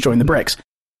these nations join the BRICS.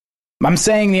 I'm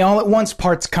saying the all at once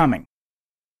part's coming.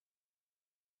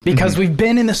 Because we've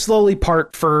been in the slowly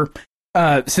part for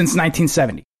since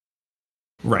 1970.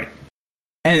 Right.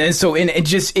 And so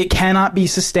it cannot be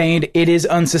sustained. It is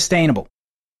unsustainable.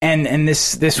 And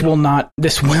this will not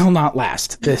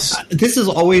last. This is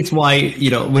always why,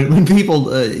 when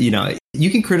people, you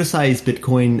can criticize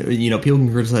Bitcoin, people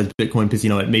can criticize Bitcoin because,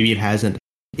 maybe it hasn't,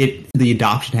 the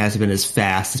adoption hasn't been as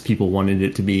fast as people wanted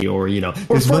it to be, or,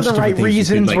 or for the right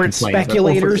reasons, where it's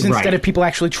speculators instead of people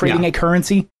actually trading a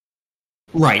currency.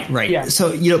 Right. Yeah.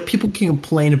 So, people can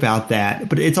complain about that,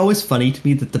 but it's always funny to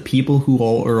me that the people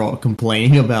who are all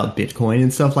complaining about Bitcoin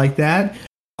and stuff like that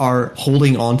are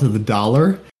holding on to the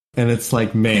dollar And it's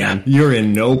like, man, you're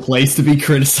in no place to be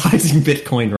criticizing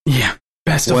Bitcoin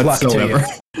best of whatsoever.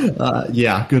 luck to you.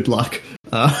 Yeah, good luck.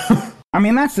 I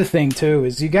mean, that's the thing, too,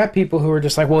 is you got people who are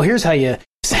just like, well, here's how you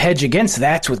hedge against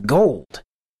that with gold.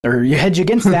 Or you hedge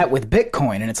against that with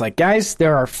Bitcoin. And it's like, guys,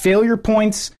 there are failure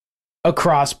points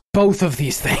across both of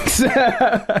these things.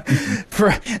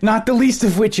 For not the least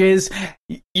of which is,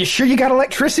 you sure you got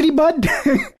electricity, bud?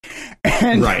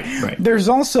 And right. There's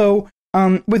also,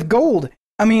 with gold,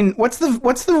 I mean, what's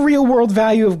the real world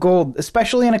value of gold,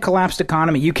 especially in a collapsed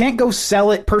economy? You can't go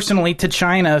sell it personally to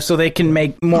China so they can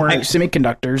make more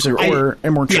semiconductors or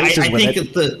more traces with it. I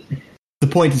think the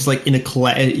point is, like,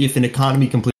 if an economy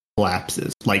completely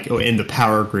collapses, like, and the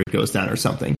power grid goes down or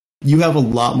something, you have a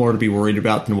lot more to be worried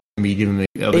about than what the medium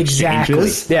of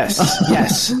exchanges. Yes,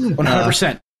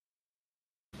 100%.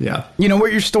 Yeah. You know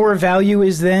what your store of value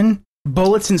is then?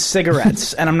 Bullets and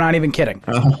cigarettes, and I'm not even kidding.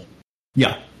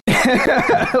 Yeah.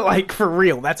 Like, for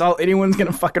real, that's all anyone's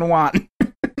gonna fucking want.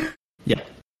 Yeah.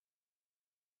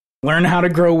 Learn how to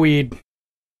grow weed.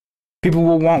 People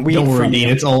will want weed. Don't worry, from Dean.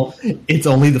 you. It's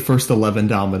only the first 11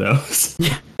 dominoes.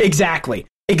 Yeah, exactly.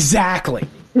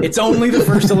 It's only the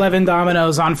first 11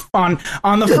 dominoes on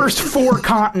the first 4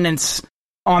 continents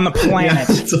on the planet.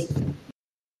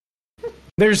 Yeah,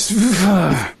 There's.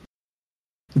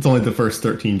 It's only the first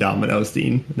 13 dominoes,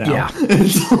 Dean. Now. Yeah.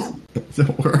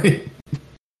 Don't worry.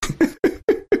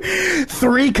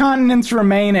 3 continents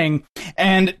remaining,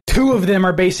 and 2 of them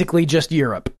are basically just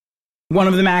Europe. One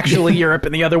of them actually Europe,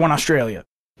 and the other one Australia.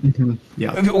 Mm-hmm.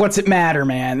 Yeah. What's it matter,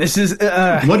 man? This is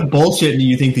what bullshit do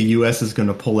you think the U.S. is going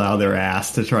to pull out of their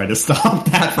ass to try to stop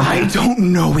that? I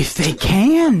don't know if they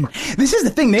can. This is the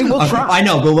thing; they will try. I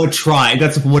know, but we'll try.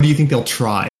 What do you think they'll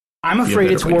try? I'm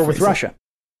afraid it's war with Russia.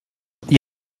 Yeah.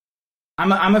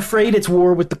 I'm afraid it's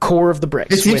war with the core of the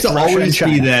BRICS. It seems to always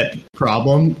be that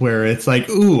problem where it's like,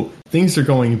 ooh, things are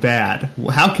going bad.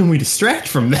 How can we distract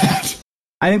from that?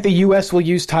 I think the U.S. will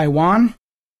use Taiwan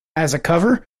as a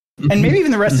cover, and maybe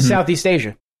even the rest of Southeast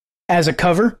Asia as a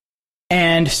cover,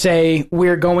 and say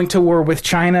we're going to war with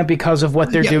China because of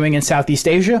what they're doing in Southeast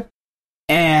Asia,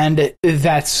 and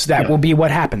that will be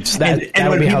what happens. That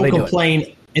will be how they do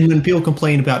it. And when people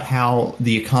complain about how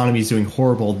the economy is doing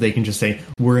horrible, they can just say,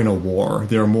 we're in a war.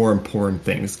 There are more important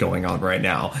things going on right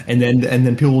now. And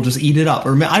then people will just eat it up.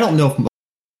 Or I don't know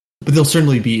but there'll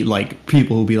certainly be like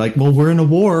people who'll be like, well, we're in a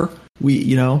war.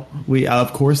 We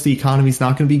of course the economy's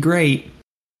not going to be great.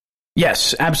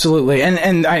 Yes, absolutely.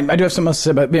 And I do have something else to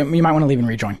say, but you might want to leave and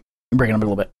rejoin and break it up a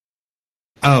little bit.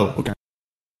 Oh, okay.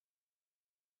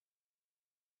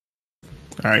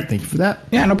 All right, thank you for that.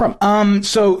 Yeah, no problem.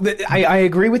 So I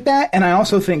agree with that, and I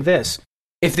also think this: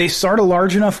 if they start a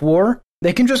large enough war,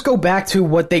 they can just go back to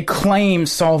what they claim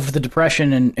solved the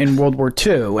Depression in World War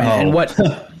II, and what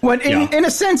in a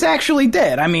sense actually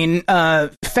did. I mean,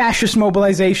 fascist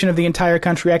mobilization of the entire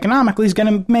country economically is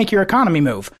going to make your economy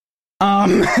move. So I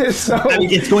mean,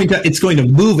 it's going to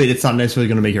move it. It's not necessarily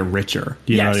going to make it richer.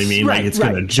 Do you know what I mean? Like it's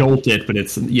going to jolt it, but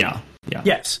it's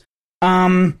Yes.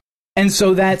 And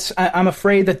so I'm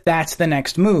afraid that's the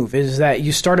next move, is that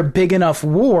you start a big enough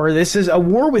war. This is a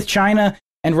war with China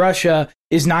and Russia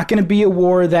is not going to be a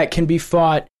war that can be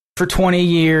fought for 20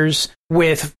 years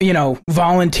with,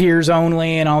 volunteers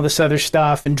only and all this other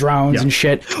stuff and drones and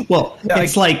shit. Well,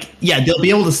 it's they'll be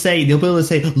able to say,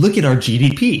 look at our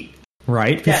GDP.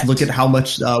 Right? Just look at how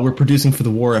much we're producing for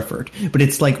the war effort. But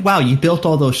it's like, wow, you built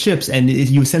all those ships and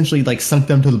you essentially sunk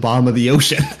them to the bottom of the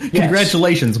ocean.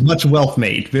 Congratulations, much wealth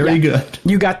made. Very good.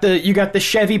 You got the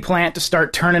Chevy plant to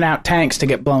start turning out tanks to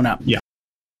get blown up. Yeah.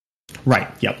 Right.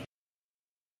 Yep.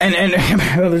 And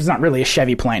well, there's not really a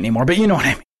Chevy plant anymore, but you know what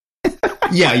I mean.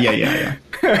 Yeah.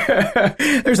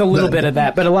 There's a little bit of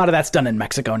that, but a lot of that's done in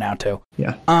Mexico now too.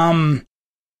 Yeah.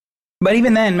 But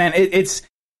even then, man,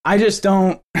 I just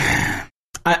don't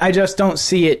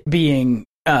see it being.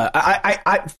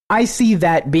 I see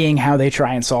that being how they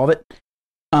try and solve it,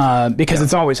 because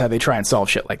it's always how they try and solve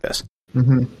shit like this.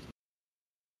 Mm-hmm.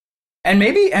 And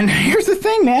here's the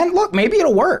thing, man. Look, maybe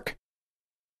it'll work.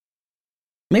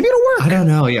 I don't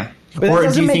know. Yeah. Or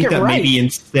do you think that right. maybe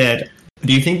instead?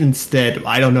 Do you think instead?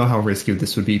 I don't know how risky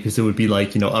this would be, because it would be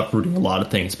uprooting a lot of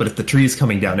things. But if the tree is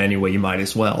coming down anyway, you might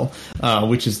as well.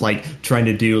 Which is like trying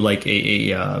to do like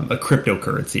a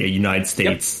cryptocurrency, a United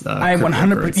States. I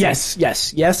 100%.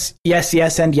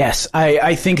 Yes, and yes.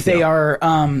 I think they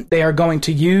are going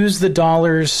to use the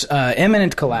dollar's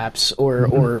imminent collapse or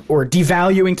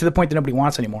devaluing to the point that nobody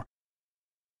wants anymore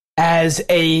as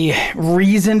a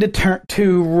reason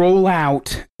to roll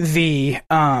out the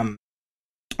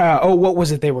what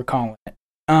was it they were calling it?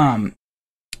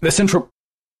 Central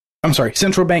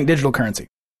bank digital currency.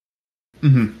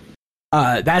 Mm-hmm.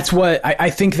 That's what I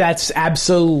think that's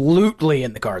absolutely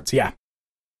in the cards. Yeah.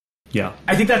 Yeah.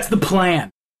 I think that's the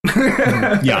plan.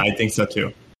 Yeah, I think so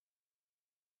too.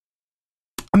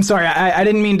 I'm sorry, I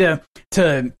didn't mean to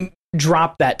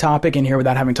drop that topic in here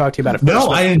without having talked to you about it first.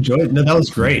 No, I enjoyed. No, that was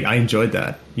great. I enjoyed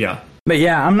that. Yeah. But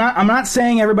yeah, I'm not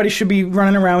saying everybody should be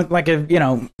running around with like a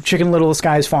Chicken Little, the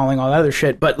sky's falling, all that other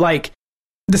shit. But like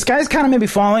the sky's kind of maybe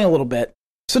falling a little bit,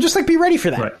 so just like be ready for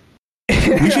that. Right.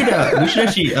 We should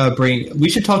actually we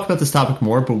should talk about this topic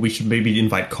more, but we should maybe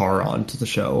invite Carr on to the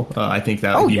show. I think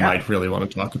that he might really want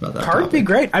to talk about that. Carr would be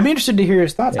great. I'd be interested to hear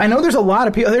his thoughts. Yeah. I know there's a lot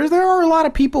of people. There are a lot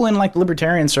of people in like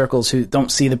libertarian circles who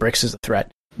don't see the BRICS as a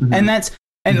threat, and that's.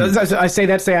 And I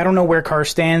say I don't know where Carr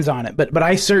stands on it, but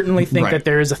I certainly think that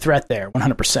there is a threat there,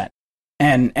 100%.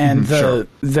 And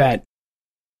that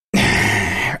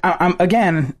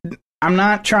I'm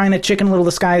not trying to Chicken Little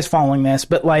the sky is falling this,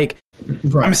 but like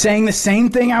I'm saying the same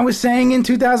thing I was saying in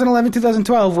 2011,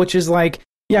 2012, which is like,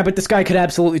 yeah, but the sky could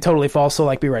absolutely totally fall, so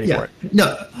like be ready for it.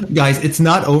 No, guys, it's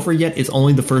not over yet. It's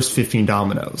only the first 15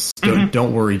 dominoes.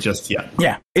 Don't worry just yet.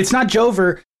 Yeah, it's not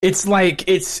Jover. It's like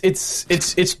it's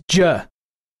J.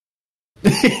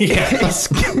 Yeah.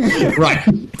 Right.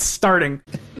 It's starting.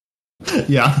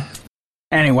 Yeah.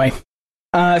 Anyway,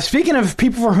 speaking of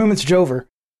people for whom it's Jover,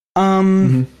 I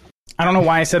don't know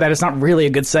why I said that. It's not really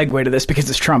a good segue to this because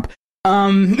it's Trump.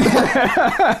 Trump's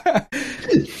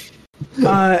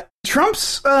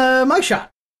mugshot.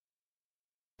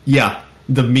 Yeah.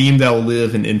 The meme that will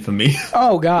live in infamy.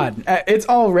 Oh, God. It's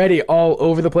already all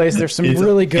over the place. There's some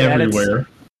really good everywhere.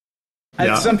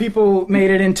 edits. Some people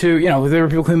made it into, there were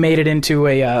people who made it into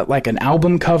a like an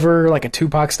album cover, like a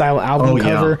Tupac style album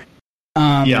cover.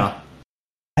 Yeah.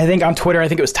 I think on Twitter, I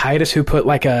think it was Titus who put or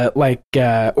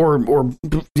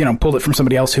pulled it from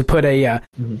somebody else who put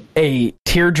a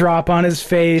teardrop on his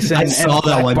face and I saw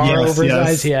that one. Bar over his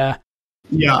eyes. Yeah.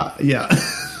 Yeah.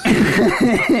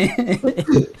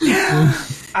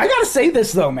 I gotta say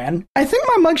this though, man. I think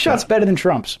my mugshot's better than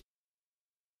Trump's.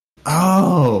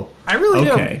 Oh, I really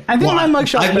do. I think my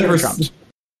mugshot's better than Trump's.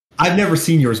 I've never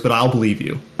seen yours, but I'll believe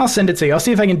you. I'll send it to you. I'll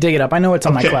see if I can dig it up. I know it's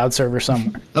on my cloud server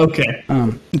somewhere. Okay.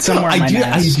 It's somewhere in my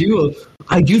NAS.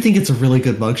 I do think it's a really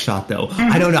good mugshot, though.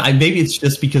 I don't know. Maybe it's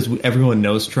just because everyone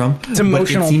knows Trump. It's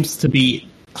emotional. But it seems to be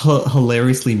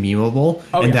hilariously memeable,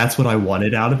 and that's what I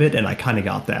wanted out of it, and I kind of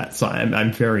got that, so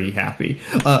I'm very happy.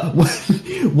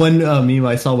 One meme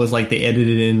I saw was like they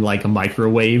edited in like a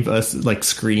microwave like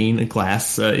screen, a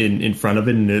glass in front of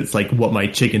it, and it's like what my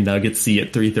chicken nuggets see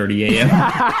at 3:30 a.m.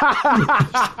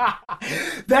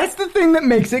 That's the thing that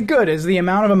makes it good, is the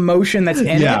amount of emotion that's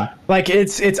in it. Like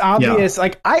it's obvious.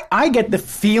 Like I get the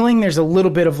feeling there's a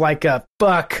little bit of like a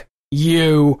fuck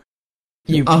you.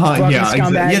 You fucking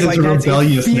scumbags. There's a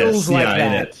rebelliousness like in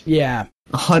that. it. Yeah.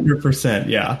 100%,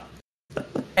 yeah.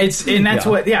 That's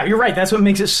what you're right. That's what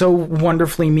makes it so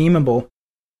wonderfully memeable.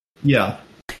 Yeah.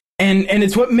 And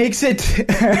it's what makes it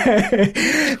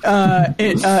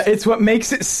it's what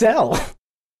makes it sell.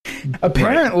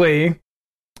 Apparently,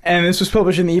 and this was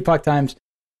published in the Epoch Times,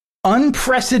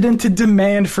 unprecedented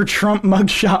demand for Trump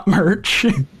mugshot merch.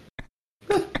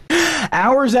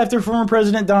 Hours after former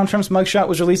President Donald Trump's mugshot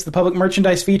was released, the public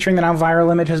merchandise featuring the now viral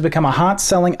image has become a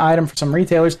hot-selling item for some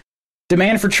retailers.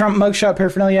 Demand for Trump mugshot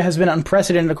paraphernalia has been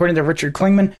unprecedented, according to Richard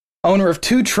Klingman, owner of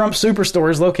 2 Trump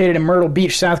superstores located in Myrtle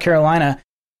Beach, South Carolina.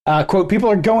 Quote, people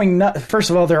are going nuts. First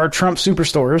of all, there are Trump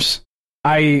superstores.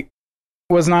 I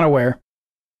was not aware.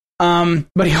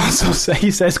 But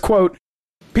he says, quote,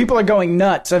 people are going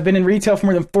nuts. I've been in retail for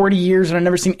more than 40 years and I've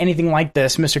never seen anything like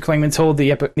this, Mr. Klingman told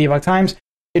the Epoch Times.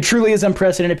 It truly is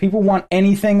unprecedented. People want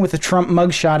anything with a Trump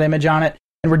mugshot image on it,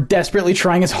 and we're desperately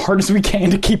trying as hard as we can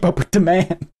to keep up with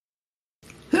demand.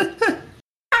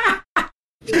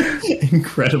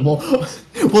 Incredible.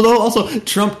 Well, no, also,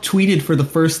 Trump tweeted for the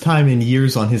first time in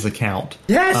years on his account.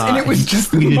 Yes, and it was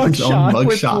just the mugshot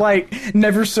with, like,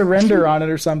 never surrender on it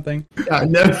or something. Yeah,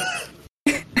 no.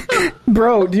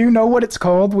 Bro, do you know what it's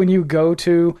called when you go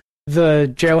to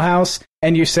the jailhouse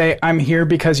and you say, I'm here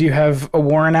because you have a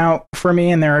warrant out for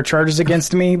me and there are charges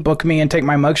against me, book me and take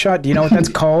my mugshot? Do you know what that's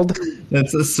called?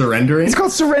 That's a surrendering? It's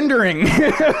called surrendering.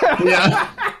 Yeah.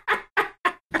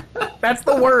 That's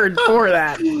the word for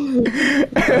that.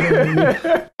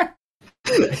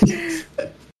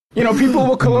 You know, people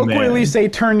will colloquially say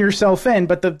turn yourself in,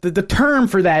 but the term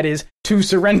for that is to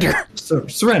surrender.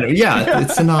 Surrender, yeah.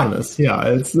 It's synonymous. Yeah,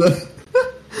 it's...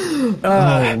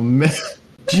 oh, man.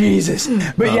 Jesus.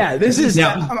 But yeah, this is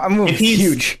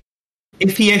huge.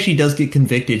 If he actually does get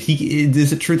convicted,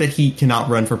 is it true that he cannot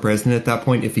run for president at that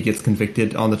point if he gets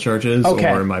convicted on the charges, or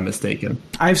am I mistaken?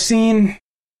 I've seen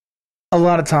a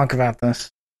lot of talk about this.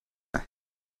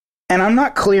 And I'm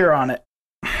not clear on it.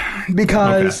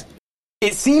 Because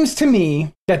it seems to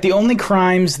me that the only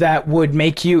crimes that would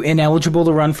make you ineligible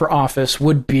to run for office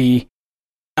would be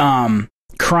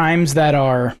crimes that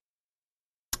are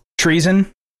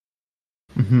treason.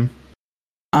 Mm-hmm.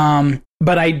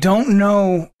 But I don't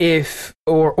know if,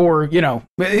 or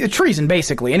treason,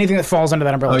 basically. Anything that falls under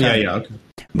that umbrella. Okay.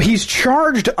 He's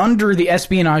charged under the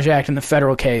Espionage Act in the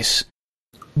federal case.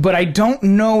 But I don't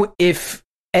know if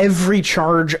every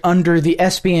charge under the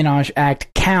Espionage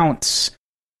Act counts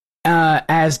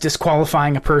as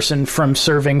disqualifying a person from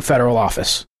serving federal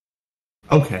office.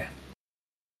 Okay.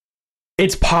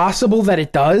 It's possible that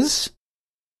it does,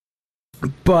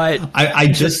 but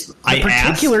the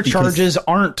particular charges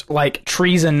aren't like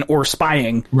treason or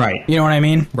spying. Right. You know what I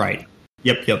mean? Right.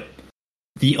 Yep.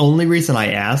 The only reason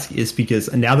I ask is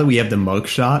because now that we have the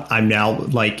mugshot, I'm now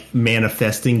like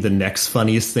manifesting the next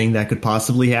funniest thing that could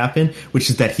possibly happen, which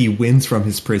is that he wins from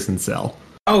his prison cell.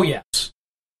 Oh, yes.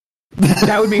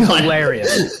 That would be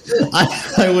hilarious.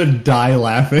 I would die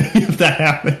laughing if that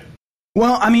happened.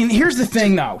 Well, I mean, here's the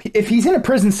thing, though. If he's in a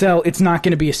prison cell, it's not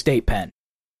going to be a state pen.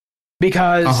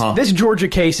 Because this Georgia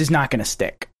case is not going to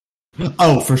stick.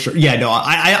 Oh, for sure. Yeah, no,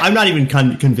 I'm not even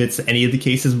convinced any of the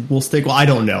cases will stick. Well, I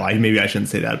don't know. Maybe I shouldn't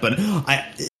say that, but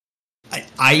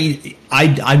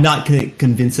I'm not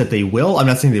convinced that they will. I'm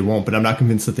not saying they won't, but I'm not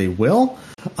convinced that they will.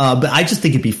 But I just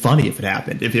think it'd be funny if it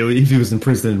happened. If he was in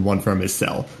prison and won from his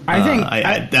cell.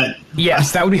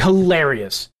 Yes, that would be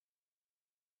hilarious.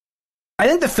 I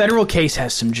think the federal case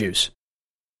has some juice.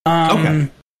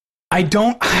 Okay. I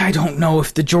don't know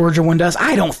if the Georgia one does.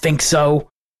 I don't think so.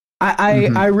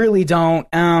 I really don't.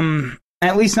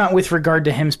 At least not with regard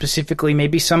to him specifically.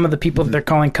 Maybe some of the people that they're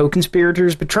calling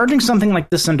co-conspirators, but charging something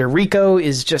like this under RICO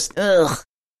is just ugh.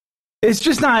 It's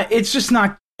just not as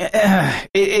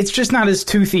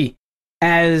toothy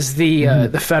as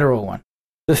the federal one.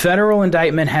 The federal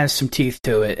indictment has some teeth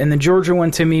to it, and the Georgia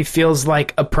one to me feels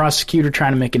like a prosecutor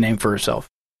trying to make a name for herself.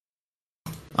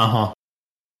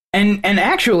 And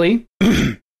actually,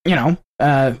 accidentally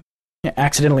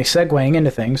segueing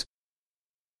into things,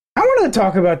 I wanted to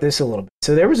talk about this a little bit.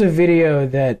 So there was a video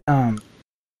that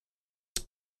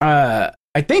I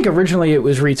think originally it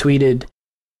was retweeted.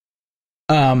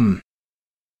 It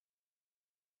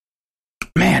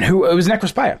was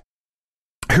Necrospia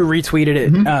who retweeted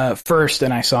it first,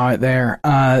 and I saw it there.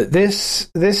 This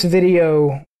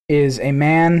video is a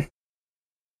man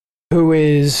who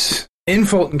is in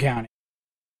Fulton County,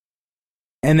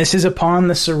 and this is upon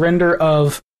the surrender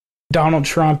of Donald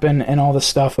Trump and all the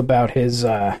stuff about his,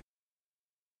 the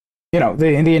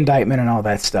indictment and all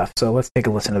that stuff. So let's take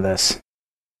a listen to this.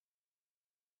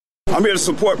 I'm here to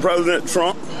support President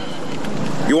Trump.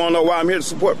 You want to know why I'm here to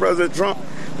support President Trump?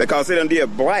 Because they done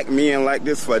did black men like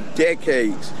this for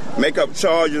decades. Make up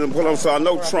charges and put them, so I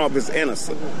know Trump is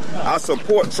innocent. I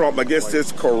support Trump against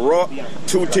this corrupt,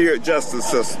 two-tiered justice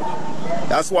system.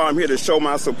 That's why I'm here to show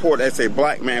my support as a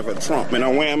black man for Trump. And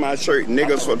I'm wearing my shirt,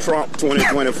 Niggas for Trump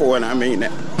 2024, and I mean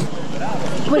that.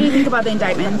 What do you think about the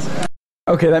indictments?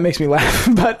 Okay, that makes me laugh,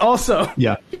 but also...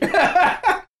 Yeah.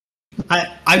 I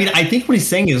mean, I think what he's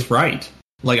saying is right.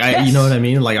 Like, you know what I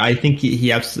mean? Like, I think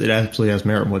it absolutely has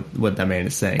merit what that man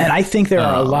is saying. And I think there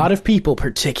are a lot of people,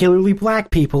 particularly black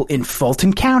people, in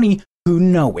Fulton County who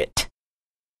know it.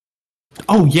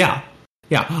 Oh, yeah.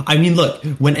 Yeah. I mean, look,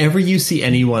 whenever you see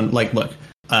anyone, like, look,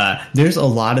 there's a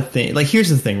lot of things. Like, here's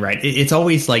the thing, right? It's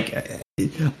always like,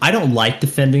 I don't like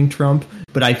defending Trump,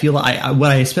 but I feel what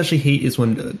I especially hate is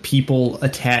when people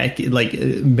attack, like,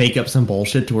 make up some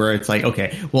bullshit to where it's like,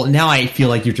 okay, well, now I feel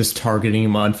like you're just targeting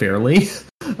him unfairly.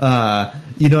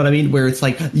 You know what I mean? Where it's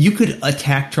like, you could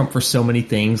attack Trump for so many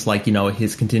things, like,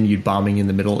 his continued bombing in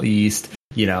the Middle East,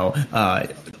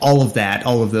 all of that,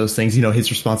 all of those things, his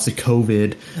response to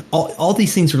COVID, all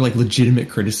these things are like legitimate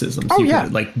criticisms. Oh, you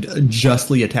could like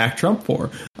justly attack Trump for,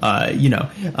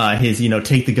 his,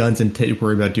 take the guns and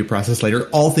worry about due process later.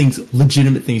 All things,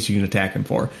 legitimate things you can attack him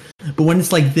for. But when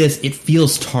it's like this, it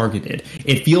feels targeted.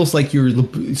 It feels like you're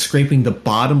scraping the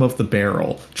bottom of the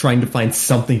barrel, trying to find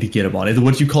something to get him on.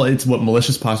 What you call it? It's what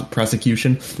malicious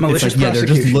prosecution. Malicious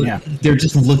prosecution. They're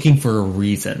just looking for a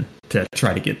reason to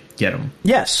try to get him.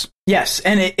 Yes,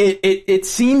 and it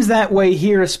seems that way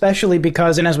here, especially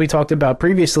because, and as we talked about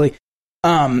previously,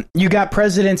 you got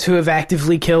presidents who have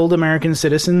actively killed American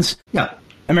citizens. Yeah.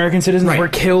 American citizens were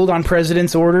killed on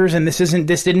president's orders, and this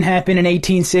didn't happen in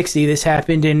 1860. This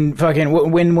happened in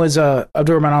when was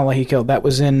Abdurrahman Allah killed? That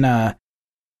was in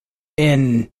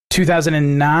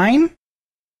 2009?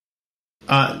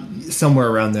 Somewhere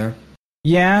around there.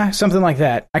 Yeah, something like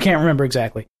that. I can't remember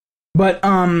exactly. But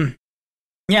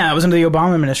Yeah, it was under the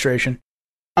Obama administration.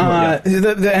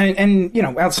 And you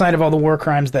know, outside of all the war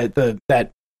crimes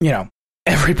that you know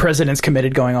every president's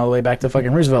committed, going all the way back to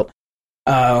fucking Roosevelt,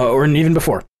 or even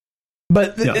before.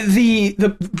 But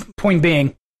the point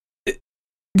being,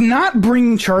 not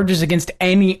bringing charges against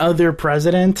any other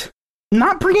president,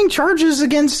 not bringing charges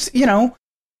against, you know,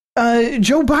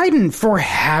 Joe Biden for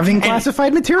having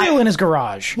classified material in his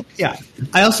garage. Yeah.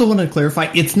 I also want to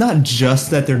clarify, it's not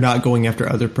just that they're not going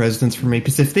after other presidents for me,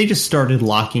 because if they just started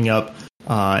locking up,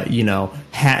 you know,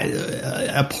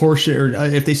 a portion, or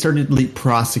if they started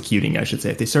prosecuting, I should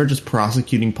say, if they started just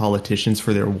prosecuting politicians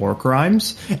for their war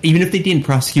crimes, even if they didn't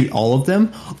prosecute all of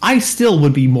them, I still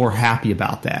would be more happy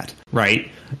about that, right?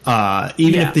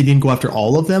 Even if they didn't go after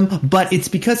all of them, but it's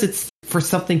because it's for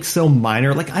something so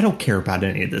minor. Like, I don't care about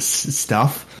any of this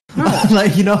stuff. No.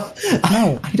 Like, you know,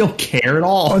 no. I don't care at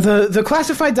all. The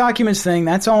classified documents thing,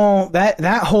 that's all,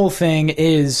 that whole thing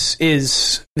is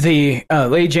the,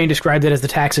 Lady Jane described it as the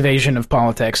tax evasion of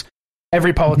politics.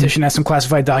 Every politician has some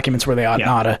classified documents where they ought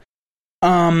not to.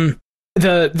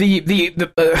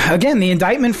 Again, the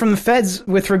indictment from the feds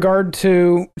with regard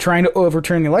to trying to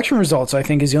overturn the election results, I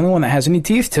think, is the only one that has any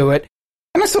teeth to it.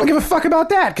 And I still don't give a fuck about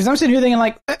that, because I'm sitting here thinking,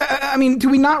 like, I mean, do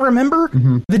we not remember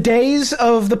the days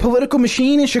of the political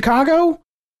machine in Chicago?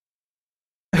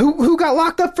 Who got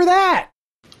locked up for that?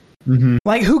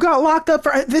 Like, who got locked up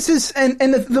for this? Is and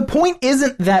the point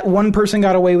isn't that one person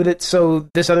got away with it, so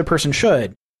this other person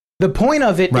should. The point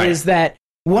of it is that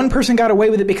one person got away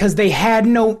with it because they had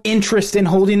no interest in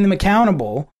holding them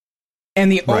accountable.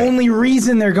 And the only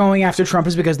reason they're going after Trump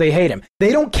is because they hate him.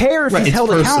 They don't care if he's held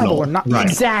accountable or not.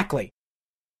 Exactly.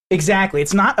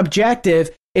 It's not objective.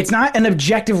 It's not an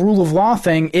objective rule of law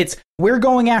thing. It's we're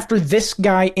going after this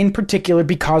guy in particular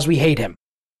because we hate him.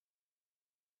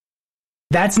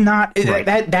 That's not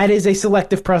that is a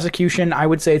selective prosecution. I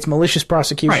would say it's malicious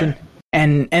prosecution.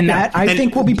 And that I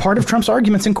think will be part of Trump's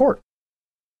arguments in court.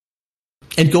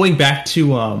 And going back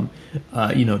to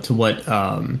you know, to what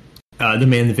the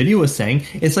man in the video was saying,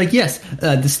 it's like, yes,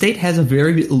 the state has a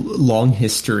very long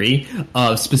history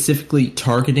of specifically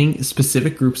targeting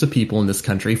specific groups of people in this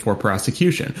country for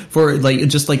prosecution. For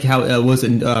just like how it was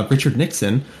in Richard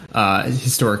Nixon,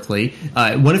 historically,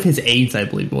 one of his aides, I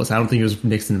believe it was, I don't think it was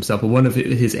Nixon himself, but one of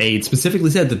his aides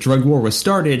specifically said the drug war was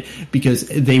started because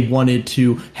they wanted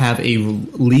to have a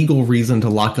legal reason to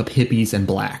lock up hippies and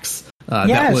blacks.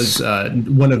 That was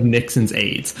one of Nixon's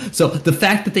aides. So the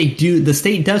fact that the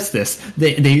state does this,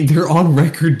 they're on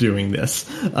record doing this.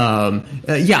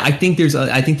 I think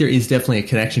there is definitely a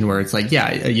connection where it's like,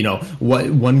 you know, what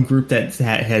one group that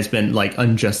has been like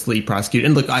unjustly prosecuted.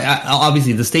 And look, I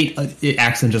obviously the state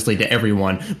acts unjustly to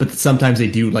everyone, but sometimes they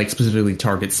do like specifically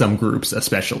target some groups,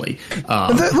 especially.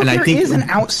 There is an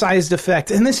outsized effect,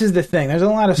 and this is the thing. There's a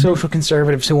lot of social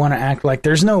conservatives who want to act like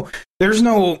there's no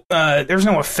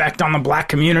effect on the black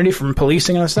community from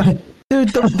policing and stuff. Dude,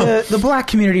 the black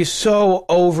community is so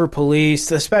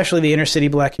over-policed, especially the inner-city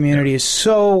black community is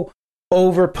so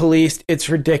over-policed, it's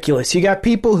ridiculous. You got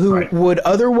people who would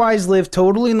otherwise live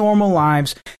totally normal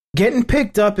lives, getting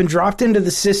picked up and dropped into the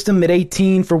system at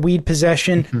 18 for weed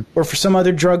possession, or for some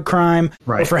other drug crime,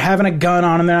 or for having a gun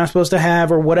on them they're not supposed to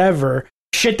have, or whatever.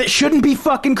 Shit that shouldn't be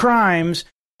fucking crimes.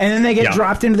 And then they get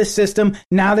dropped into the system.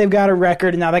 Now they've got a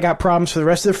record, and now they got problems for the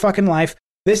rest of their fucking life.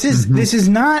 This is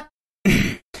not.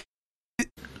 And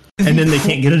then they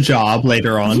can't get a job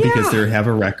later on because they have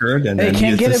a record, and they then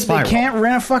can't get they can't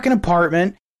rent a fucking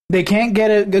apartment. They can't get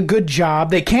a good job.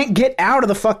 They can't get out of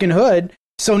the fucking hood.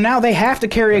 So now they have to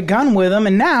carry a gun with them.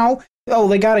 And now,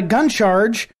 they got a gun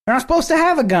charge. They're not supposed to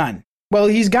have a gun. Well,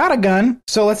 he's got a gun,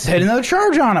 so let's hit another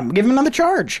charge on him. Give him another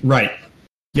charge. Right.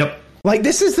 Yep. Like,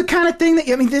 this is the kind of thing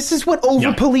this is what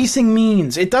over-policing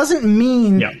means. It doesn't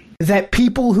mean that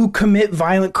people who commit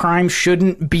violent crimes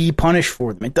shouldn't be punished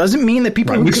for them. It doesn't mean that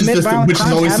people who commit violent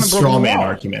crimes haven't broken the law. Which is always the straw man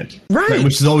argument. Right.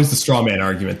 Which is always the straw man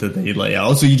argument that they lay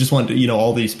out. So you just want,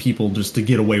 all these people just to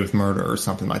get away with murder or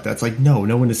something like that. It's like, no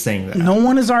one is saying that. No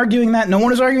one is arguing that. No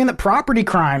one is arguing that property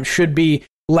crimes should be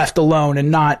left alone and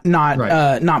not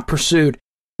pursued.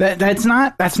 That's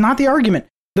not the argument.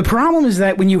 The problem is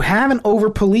that when you have an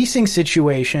over-policing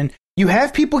situation, you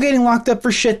have people getting locked up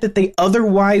for shit that they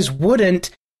otherwise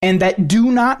wouldn't, and that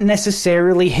do not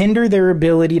necessarily hinder their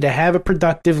ability to have a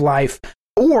productive life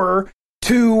or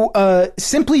to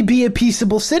simply be a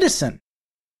peaceable citizen.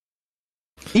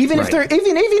 Even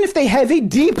if they have a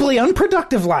deeply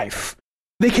unproductive life,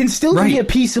 they can still be a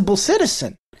peaceable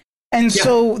citizen. And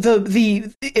so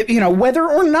whether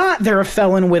or not they're a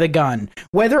felon with a gun,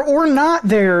 whether or not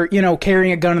they're,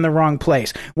 carrying a gun in the wrong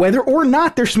place, whether or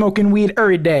not they're smoking weed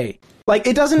every day, Like,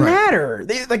 it doesn't matter.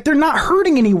 They're not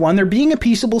hurting anyone. They're being a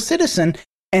peaceable citizen.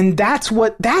 And that's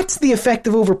the effect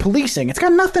of over-policing. It's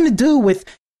got nothing to do with,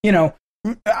 I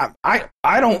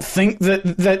don't think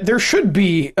that there should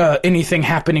be anything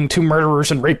happening to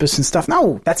murderers and rapists and stuff.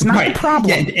 No, that's not the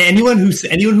problem. Yeah, anyone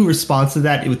who responds to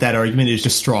that with that argument is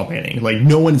just straw manning. Like,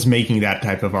 no one's making that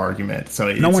type of argument. So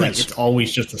it's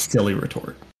always just a silly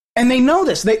retort. And they know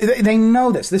this. They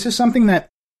know this. This is something that,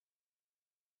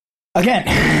 again,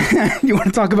 you want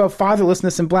to talk about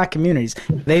fatherlessness in black communities.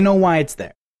 They know why it's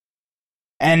there.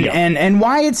 And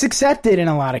why it's accepted in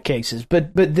a lot of cases.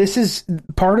 But this is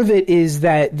part of it is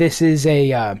that this is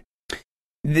a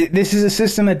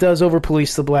system that does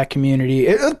over-police the black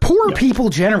community. Poor people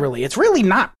generally. It's really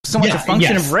not so much a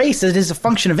function of race as it is a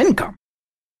function of income.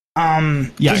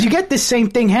 Because you get this same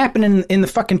thing happening in the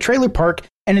fucking trailer park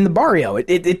and in the barrio.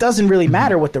 It doesn't really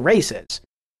matter what the race is.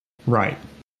 Right.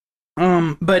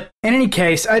 But in any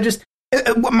case,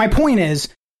 my point is,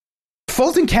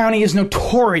 Fulton County is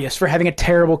notorious for having a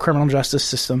terrible criminal justice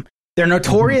system. They're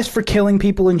notorious for killing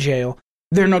people in jail.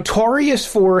 They're notorious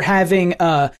for having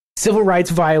civil rights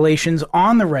violations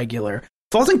on the regular.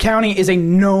 Fulton County is a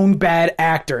known bad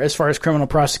actor as far as criminal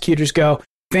prosecutors go.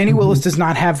 Fani Willis does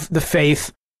not have the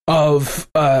faith of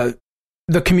the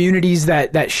communities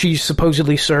that she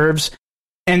supposedly serves.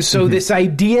 And so this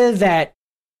idea that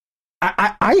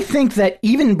I think that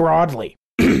even broadly,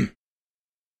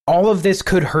 all of this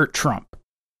could hurt Trump.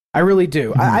 I really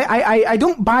do. I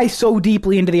don't buy so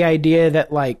deeply into the idea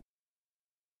that, like,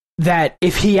 that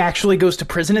if he actually goes to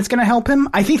prison, it's going to help him.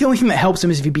 I think the only thing that helps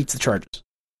him is if he beats the charges.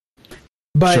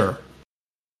 But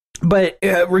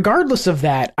regardless of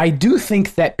that, I do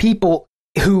think that people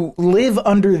who live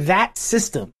under that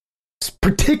system,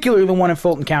 particularly the one in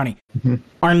Fulton County,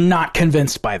 are not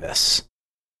convinced by this.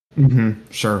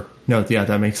 Sure. No, yeah,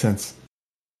 that makes sense.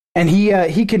 And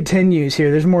he continues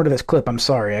here. There's more to this clip. I'm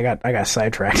sorry, I got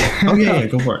sidetracked. Okay,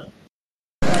 go for it.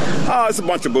 Oh, it's a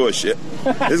bunch of bullshit.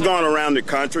 It's going around the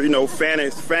country.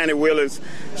 Fani Willis,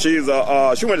 she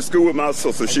went to school with my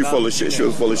sister. She's full of shit. She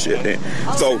was full of shit then.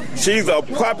 So she's a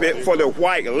puppet for the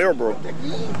white liberal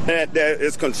that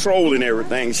is controlling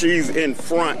everything. She's in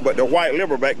front, but the white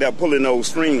liberal back there pulling those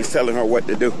strings, telling her what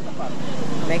to do.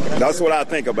 That's what I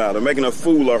think about her, making a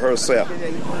fool of herself.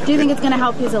 Do you think it's going to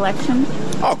help his election?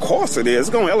 Of course it is. It's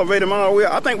going to elevate him all the way.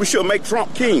 I think we should make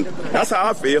Trump king. That's how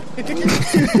I feel.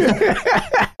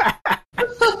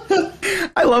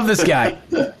 I love this guy.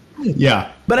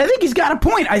 Yeah. But I think he's got a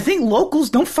point. I think locals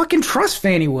don't fucking trust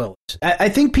Fani Willis. I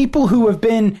think people who have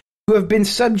been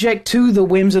subject to the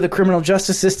whims of the criminal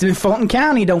justice system in Fulton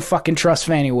County don't fucking trust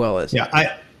Fani Willis. Yeah,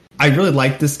 I really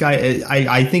like this guy.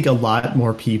 I think a lot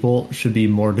more people should be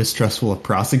more distrustful of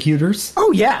prosecutors.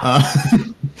 Oh, yeah.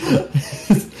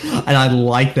 And I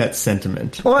like that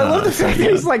sentiment. Well, I love the fact that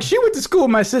he's like, she went to school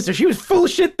with my sister. She was full of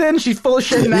shit then. She's full of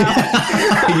shit now.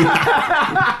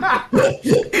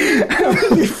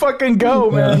 You fucking go,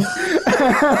 man.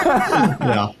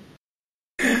 Yeah.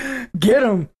 Get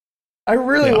him. I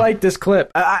really like this clip.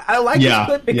 I like this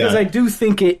clip because I do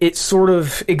think it sort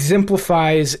of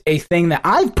exemplifies a thing that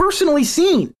I've personally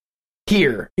seen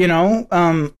here,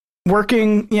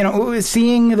 working,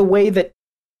 seeing the way that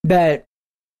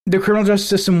the criminal justice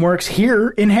system works here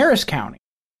in Harris County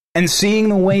and seeing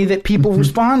the way that people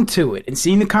respond to it and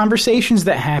seeing the conversations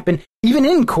that happen even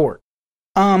in court.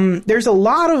 There's a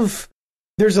lot of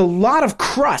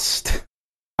crust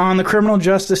on the criminal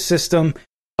justice system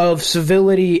of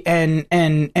civility and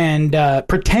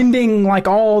pretending like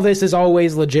all this is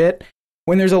always legit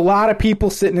when there's a lot of people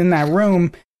sitting in that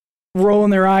room rolling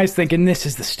their eyes thinking this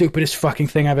is the stupidest fucking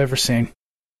thing I've ever seen.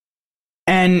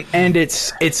 And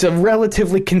it's a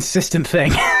relatively consistent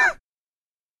thing. I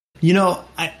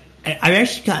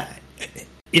actually got,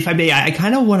 if I may, I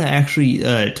kind of want to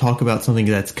actually talk about something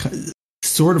that's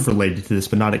sort of related to this,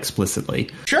 but not explicitly.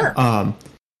 Sure.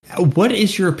 What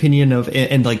is your opinion of,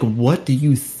 and like, what do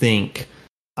you think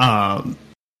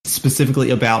specifically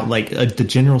about like the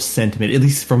general sentiment, at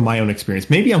least from my own experience?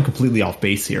 Maybe I'm completely off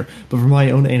base here, but from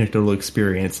my own anecdotal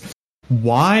experience,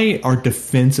 why are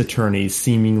defense attorneys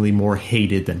seemingly more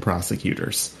hated than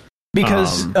prosecutors?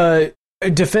 Because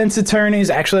defense attorneys,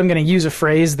 actually, I'm going to use a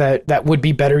phrase that would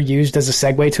be better used as a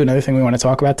segue to another thing we want to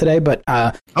talk about today, but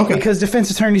because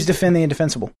defense attorneys defend the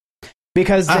indefensible.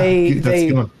 Because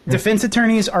defense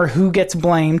attorneys are who gets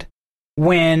blamed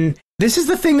when this is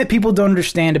the thing that people don't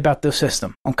understand about the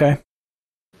system. Okay.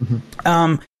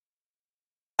 I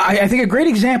think a great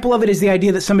example of it is the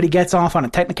idea that somebody gets off on a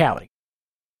technicality.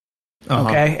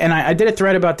 Okay. And I did a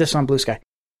thread about this on Blue Sky.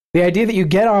 The idea that you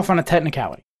get off on a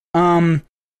technicality.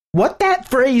 What that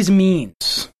phrase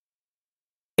means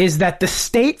is that the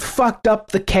state fucked up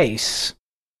the case.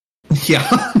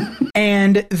 Yeah.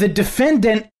 And the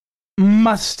defendant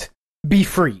must be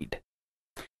freed.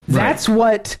 That's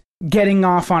what getting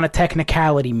off on a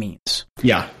technicality means.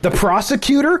 Yeah. The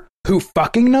prosecutor, who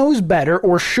fucking knows better,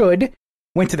 or should,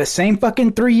 went to the same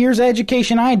fucking 3 years of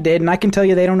education I did, and I can tell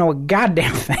you they don't know a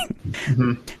goddamn thing.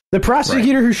 Mm-hmm. The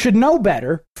prosecutor, who should know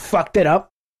better, fucked it up.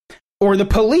 Or the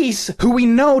police, who we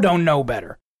know don't know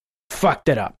better, fucked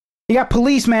it up. You got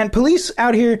police, man. Police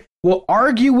out here will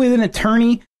argue with an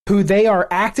attorney who they are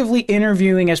actively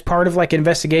interviewing as part of like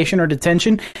investigation or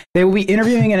detention. They will be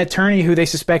interviewing an attorney who they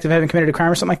suspect of having committed a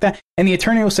crime or something like that. And the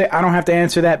attorney will say, I don't have to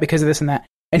answer that because of this and that.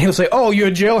 And he'll say, oh, you're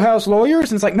a jailhouse lawyer?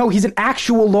 And it's like, no, he's an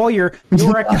actual lawyer.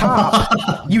 You're a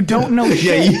cop. You don't know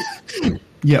shit.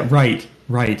 Yeah, right.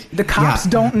 The cops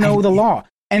don't know the law.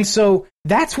 And so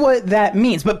that's what that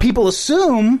means. But people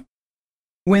assume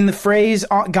when the phrase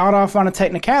got off on a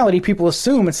technicality, people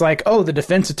assume it's like, oh, the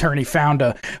defense attorney found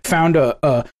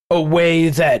a way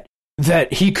that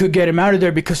he could get him out of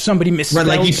there because somebody misspelled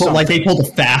something. Like they pulled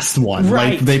a fast one.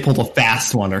 Right. Like they pulled a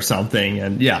fast one or something.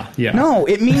 And yeah. No,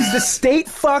 it means the state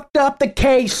fucked up the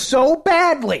case so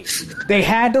badly they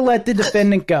had to let the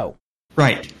defendant go.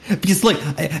 Right. Because look,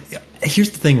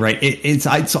 here's the thing, right?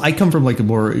 I come from like a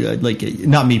more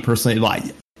not me personally,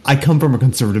 but I come from a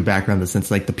conservative background in the sense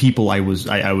like the people I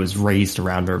was raised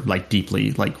around are like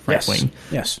deeply like right wing.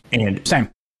 Yes. And same.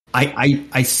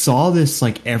 I saw this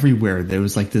like everywhere. There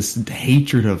was like this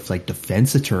hatred of like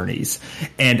defense attorneys,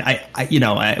 and I when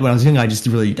I was young, I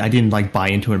didn't like buy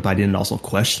into it, but I didn't also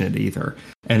question it either.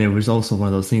 And it was also one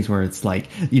of those things where it's like,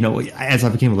 as I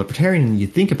became a libertarian and you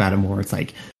think about it more, it's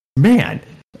like, man,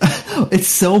 it's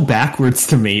so backwards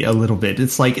to me a little bit.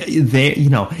 It's like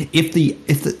if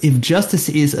justice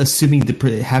is assuming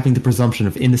having the presumption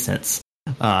of innocence,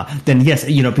 then yes,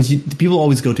 because people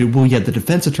always go to, well, yeah, the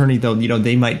defense attorney though,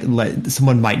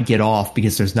 someone might get off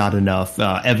because there's not enough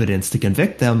evidence to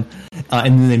convict them,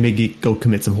 and then they may go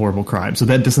commit some horrible crime. So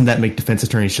doesn't that make defense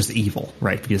attorneys just evil,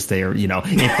 right? Because they are,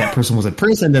 if that person was in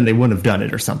prison, then they wouldn't have done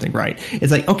it or something, right?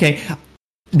 It's like, okay.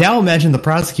 Now imagine the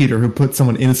prosecutor who put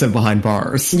someone innocent behind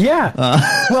bars. Yeah.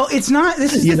 Well, it's not.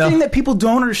 This is the thing that people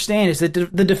don't understand is that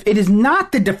it is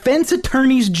not the defense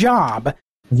attorney's job,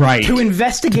 right, to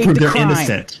investigate to prove the crime. They're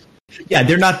innocent. Yeah,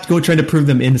 they're not trying to prove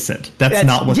them innocent. That's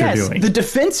not what they're doing. The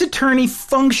defense attorney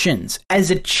functions as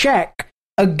a check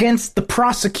against the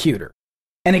prosecutor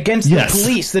and against the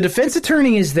police. The defense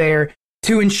attorney is there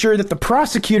to ensure that the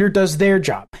prosecutor does their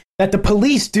job, that the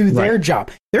police do their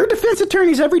job. There are defense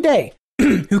attorneys every day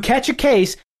who catch a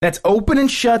case that's open and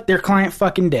shut, their client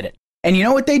fucking did it. And you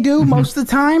know what they do most of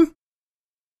the time?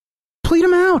 Plead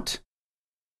them out.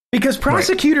 Because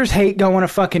prosecutors hate going to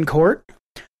fucking court.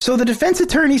 So the defense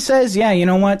attorney says, yeah, you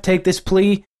know what? Take this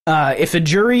plea. If a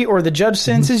jury or the judge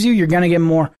sentences you, you're going to get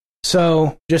more.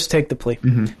 So just take the plea.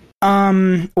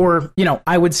 Or,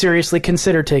 I would seriously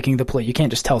consider taking the plea. You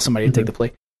can't just tell somebody to take the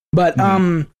plea. But,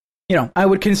 I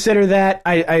would consider that.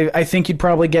 I think you'd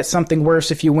probably get something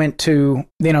worse if you went to,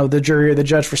 the jury or the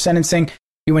judge for sentencing.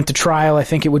 You went to trial. I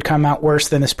think it would come out worse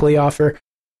than this plea offer.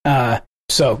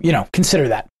 So, consider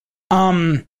that.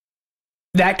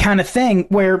 That kind of thing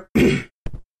where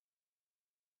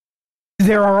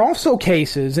there are also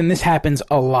cases, and this happens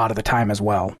a lot of the time as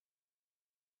well,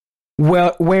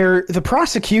 where the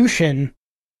prosecution,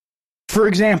 for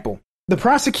example, the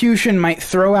prosecution might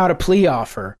throw out a plea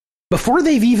offer before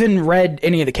they've even read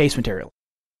any of the case material.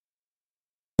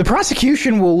 The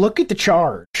prosecution will look at the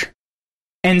charge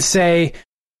and say,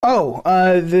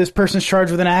 this person's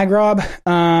charged with an ag rob,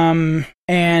 and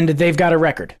they've got a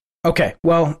record. Okay,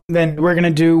 well, then we're going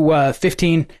to do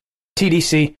 15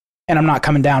 TDC, and I'm not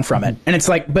coming down from it. And it's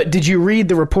like, but did you read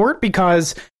the report?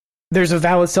 Because there's a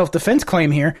valid self-defense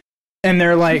claim here. And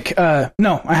they're like,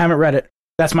 no, I haven't read it.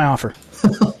 That's my offer.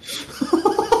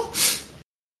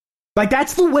 Like,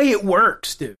 that's the way it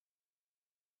works, dude.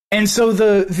 And so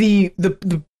the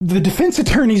defense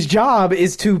attorney's job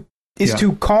is to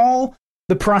call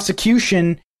the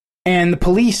prosecution and the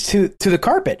police to the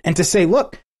carpet and to say,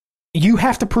 look, you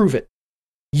have to prove it.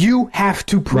 You have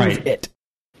to prove it.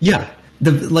 Yeah.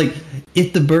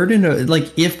 If the burden of,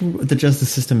 if the justice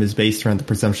system is based around the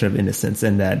presumption of innocence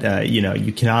and that,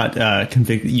 you cannot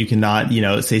convict, you cannot,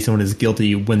 say someone is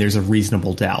guilty when there's a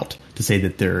reasonable doubt to say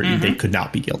that they could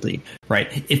not be guilty,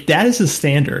 right? If that is the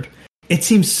standard, it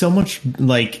seems so much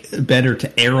better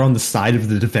to err on the side of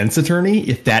the defense attorney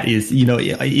if that is,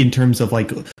 in terms of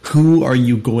who are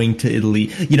you going to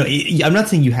elite, I'm not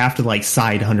saying you have to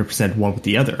side 100% one with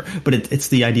the other, but it's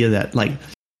the idea that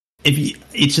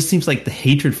it just seems like the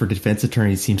hatred for defense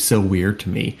attorneys seems so weird to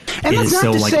me. And it that's is not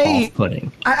so to like say,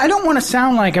 off-putting. I don't want to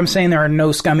sound like I'm saying there are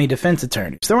no scummy defense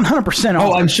attorneys. There 100% are.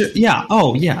 Oh, I'm sure. Yeah.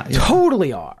 Oh, yeah.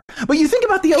 Totally are. But you think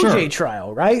about the OJ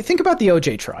trial, right? Think about the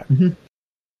OJ trial. Mm-hmm.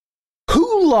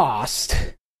 Who lost?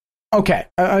 Okay,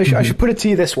 I should put it to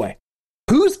you this way.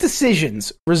 Whose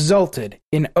decisions resulted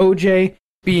in OJ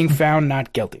being found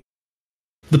not guilty?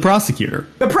 The prosecutor.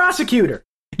 The prosecutor.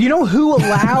 You know who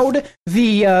allowed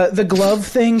the glove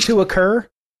thing to occur?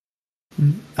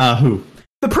 Who?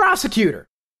 The prosecutor.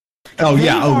 Oh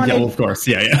yeah, well, of course,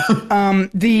 yeah.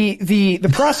 The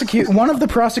prosecutor, one of the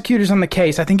prosecutors on the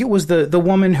case, I think it was the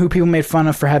woman who people made fun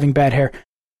of for having bad hair.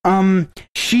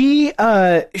 She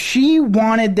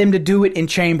wanted them to do it in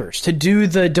chambers, to do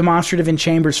the demonstrative in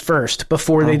chambers first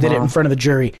before they did it in front of the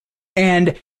jury,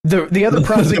 and the other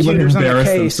prosecutors on the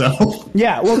case,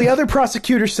 the other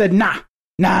prosecutor said, nah,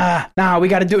 we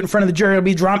got to do it in front of the jury. It'll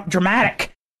be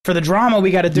dramatic. For the drama,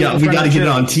 we got to do it in front of the jury. We got to get it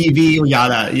on TV. We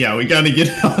got to get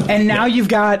it on. And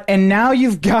now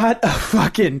you've got a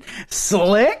fucking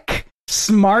slick,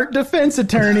 smart defense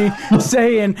attorney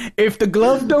saying, if the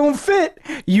glove don't fit,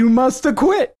 you must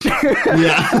acquit.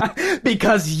 Yeah.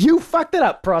 Because you fucked it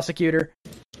up, prosecutor.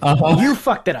 You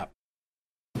fucked it up.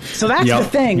 So that's the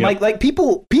thing. Yep. Like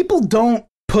people don't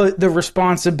put the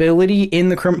responsibility in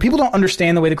the criminal. People don't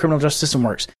understand the way the criminal justice system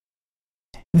works.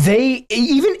 They,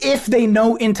 even if they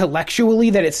know intellectually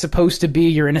that it's supposed to be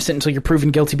you're innocent until you're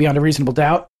proven guilty beyond a reasonable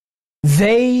doubt,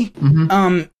 they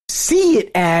see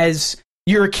it as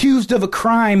you're accused of a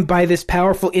crime by this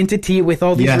powerful entity with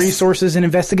all these resources and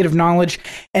investigative knowledge,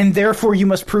 and therefore you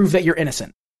must prove that you're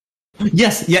innocent.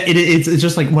 Yes, yeah, it's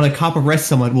just like when a cop arrests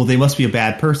someone, well, they must be a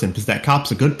bad person because that cop's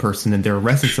a good person and they're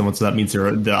arresting someone, so that means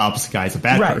the opposite guy is a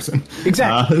bad person.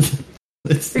 Exactly.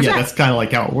 Yeah, that's kind of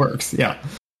like how it works. Yeah.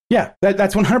 Yeah,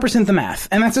 that's 100% the math,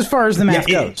 and that's as far as the math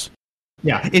goes.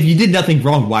 Yeah, if you did nothing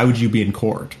wrong, why would you be in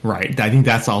court, right? I think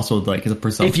that's also like a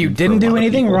presumption. If you didn't do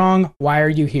anything wrong, why are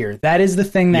you here? That is the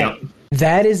thing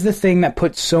that is the thing that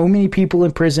puts so many people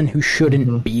in prison who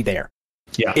shouldn't be there.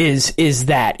 Yeah, is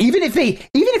that even if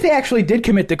they actually did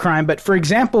commit the crime, but for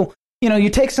example, you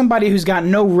take somebody who's got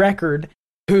no record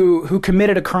who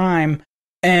committed a crime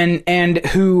and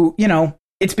who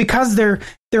it's because they're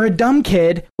a dumb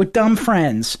kid with dumb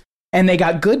friends, and they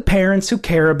got good parents who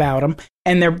care about them,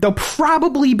 and they'll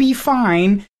probably be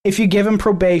fine if you give them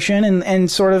probation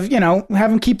and sort of, have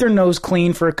them keep their nose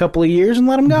clean for a couple of years and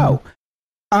let them go.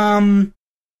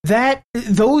 That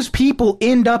those people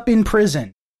end up in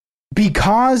prison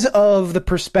because of the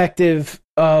perspective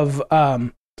of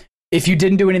if you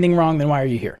didn't do anything wrong, then why are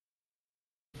you here?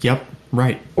 Yep.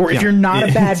 Right. Or if you're not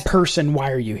a bad person,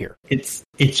 why are you here? It's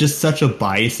just such a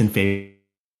bias in favor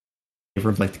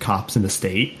of like the cops in the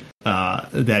state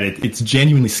that it's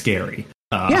genuinely scary.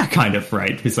 Kind of,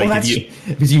 right? Because like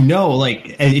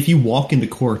if you walk into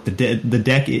court, the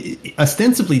deck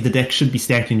ostensibly the deck should be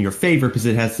stacked in your favor because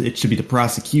it should be the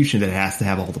prosecution that has to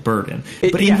have all the burden.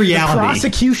 But in reality, the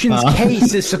prosecution's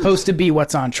case is supposed to be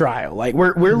what's on trial. Like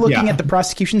we're looking at the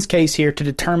prosecution's case here to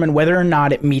determine whether or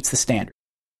not it meets the standard.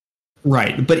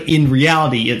 Right, but in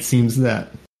reality, it seems that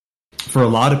for a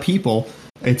lot of people,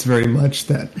 it's very much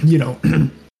that,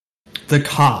 the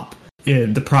cop,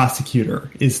 the prosecutor,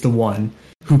 is the one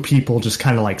who people just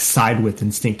kind of like side with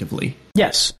instinctively.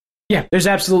 Yes. Yeah, there's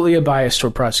absolutely a bias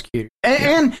toward prosecutor.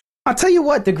 And I'll tell you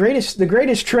what, the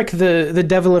greatest trick the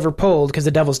devil ever pulled, because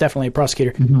the devil's definitely a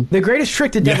prosecutor, the greatest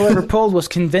trick the devil ever pulled was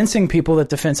convincing people that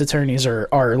defense attorneys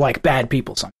are like bad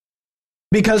people.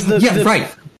 Because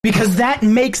because that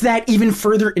makes that even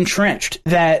further entrenched.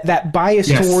 That bias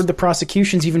toward the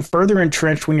prosecution's even further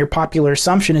entrenched when your popular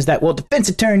assumption is that, well, defense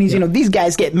attorneys, these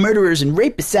guys get murderers and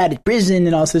rapists out of prison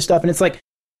and all this stuff. And it's like,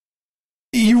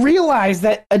 you realize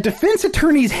that a defense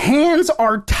attorney's hands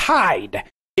are tied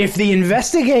if the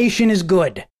investigation is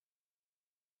good.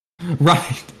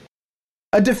 Right.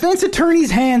 A defense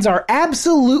attorney's hands are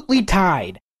absolutely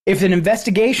tied. If an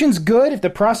investigation's good, if the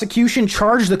prosecution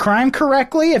charged the crime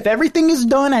correctly, if everything is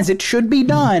done as it should be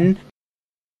done,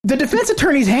 the defense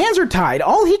attorney's hands are tied.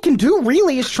 All he can do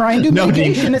really is try and do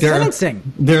mitigation at sentencing.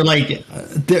 They're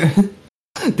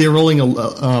rolling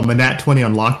a nat 20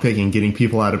 on lockpicking, getting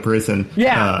people out of prison.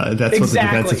 Yeah, that's what the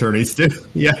defense attorneys do.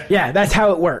 Yeah, that's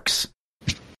how it works.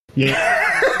 Yeah,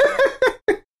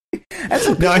 that's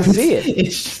how people see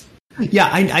it. Yeah,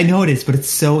 I know it is, but it's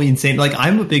so insane. Like,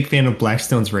 I'm a big fan of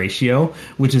Blackstone's ratio,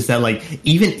 which is that, like,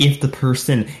 even if the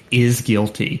person is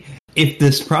guilty, if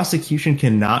this prosecution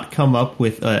cannot come up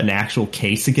with an actual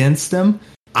case against them,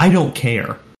 I don't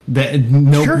care.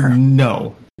 You're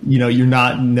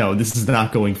not. No, this is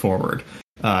not going forward.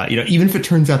 Even if it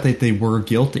turns out that they were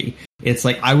guilty, it's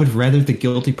like I would rather the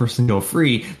guilty person go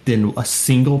free than a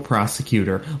single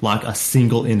prosecutor lock a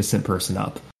single innocent person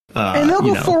up. And they'll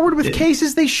go forward with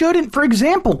cases they shouldn't. For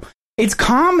example, it's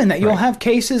common that you'll have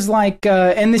cases like,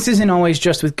 and this isn't always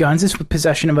just with guns, it's with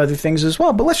possession of other things as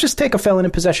well. But let's just take a felon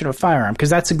in possession of a firearm,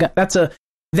 because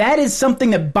that is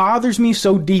something that bothers me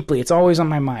so deeply. It's always on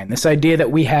my mind. This idea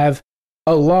that we have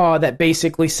a law that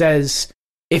basically says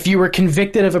if you were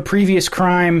convicted of a previous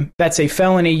crime that's a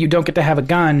felony, you don't get to have a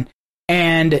gun,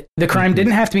 and the crime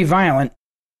didn't have to be violent,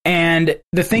 and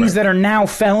the things that are now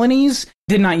felonies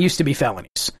did not used to be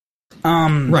felonies.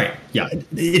 Right. Yeah.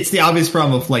 It's the obvious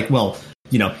problem of like, well,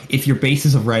 if your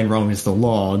basis of right and wrong is the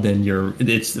law, then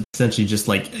it's essentially just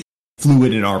like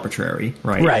fluid and arbitrary,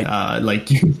 right? Right.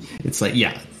 It's like,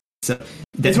 yeah. So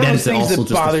that is also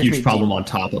just a huge problem on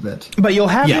top of it. But you'll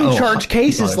have them charge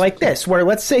cases like this, where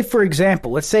let's say, for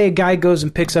example, a guy goes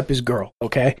and picks up his girl,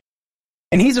 okay?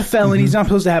 And he's a felon, he's not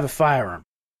supposed to have a firearm.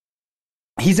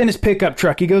 He's in his pickup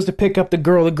truck. He goes to pick up the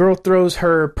girl. The girl throws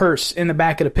her purse in the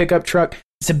back of the pickup truck.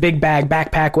 It's a big bag,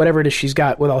 backpack, whatever it is she's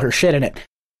got with all her shit in it.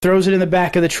 Throws it in the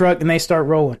back of the truck, and they start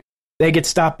rolling. They get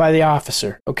stopped by the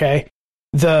officer, okay?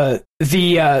 The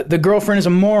girlfriend is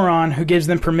a moron who gives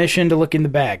them permission to look in the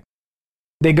bag.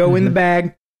 They go in the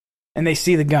bag, and they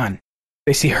see the gun.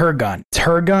 They see her gun. It's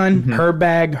her gun, her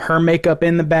bag, her makeup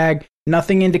in the bag,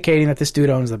 nothing indicating that this dude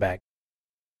owns the bag.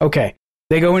 Okay.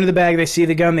 They go into the bag, they see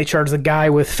the gun, they charge the guy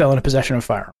with felon in possession of a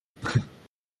firearm.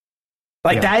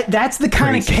 That's the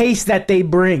kind of case that they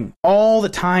bring all the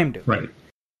time, dude. Right.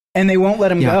 And they won't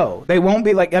let him go. They won't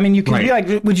be like, I mean, you can be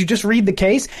like, would you just read the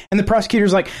case? And the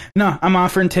prosecutor's like, no, I'm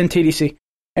offering 10 TDC.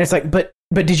 And it's like, but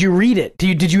did you read it?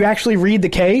 Did you actually read the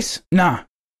case? Nah,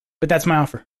 but that's my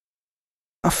offer.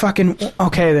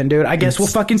 Okay then, dude. I guess we'll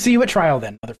fucking see you at trial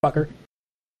then, motherfucker.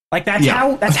 Like that's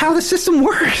how the system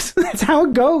works. That's how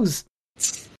it goes.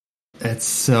 That's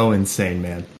so insane,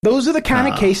 man. Those are the kind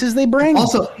of cases they bring.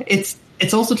 Also, it's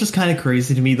also just kind of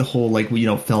crazy to me, the whole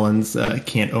felons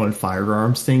can't own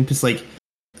firearms thing, because like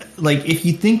if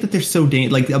you think that they're so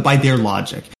by their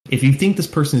logic, if you think this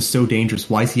person is so dangerous,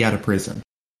 why is he out of prison?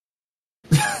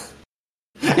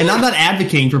 And I'm not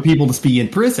advocating for people to be in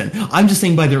prison. I'm just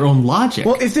saying by their own logic.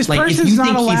 Well, if this person's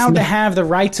not allowed to have the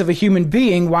rights of a human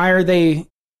being, why are they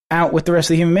out with the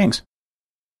rest of the human beings?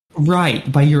 Right,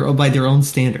 by their own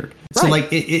standard. Right. So like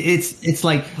it's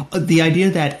like the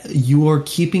idea that you are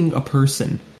keeping a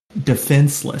person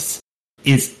defenseless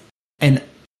is an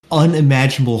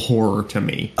unimaginable horror to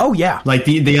me. Oh yeah. Like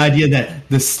the idea that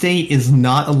the state is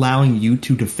not allowing you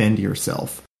to defend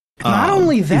yourself. Not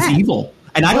only that, is evil.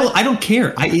 And I don't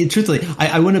care. Truthfully,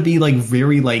 I want to be like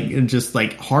very just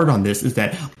hard on this. Is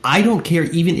that I don't care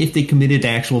even if they committed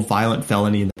actual violent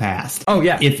felony in the past. Oh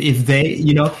yeah. If they,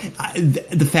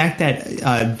 the fact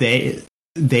that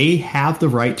they have the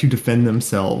right to defend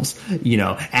themselves,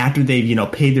 after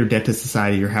they've paid their debt to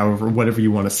society or whatever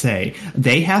you want to say,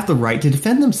 they have the right to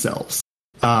defend themselves.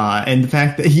 And the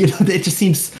fact that, it just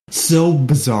seems so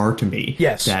bizarre to me.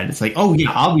 Yes. That it's like, oh, yeah,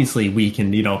 obviously we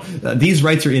can, these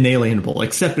rights are inalienable,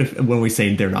 except when we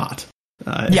say they're not.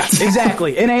 Yeah,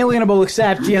 exactly. Inalienable,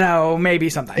 except, maybe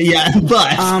sometimes. Yeah,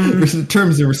 but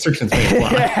terms and restrictions may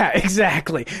apply. Yeah,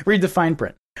 exactly. Read the fine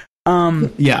print.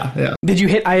 Yeah. Did you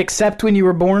hit I accept when you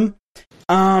were born?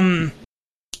 That's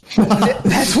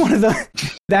one of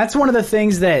the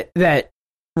things that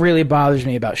really bothers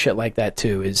me about shit like that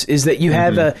too, is that you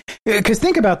have because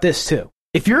think about this too.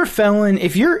 If you're a felon,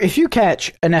 if you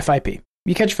catch an FIP,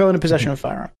 you catch a felon in possession of a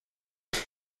firearm.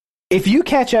 If you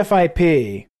catch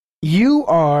FIP,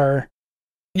 that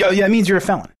means you're a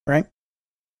felon, right?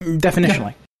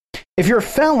 Definitionally. Yeah. If you're a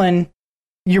felon,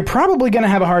 you're probably going to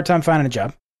have a hard time finding a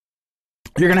job.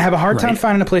 You're going to have a hard time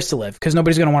finding a place to live because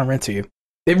nobody's going to want to rent to you.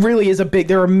 It really is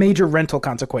there are major rental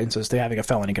consequences to having a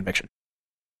felony conviction.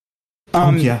 You're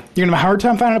going to have a hard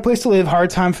time finding a place to live,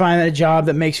 hard time finding a job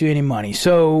that makes you any money.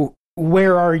 So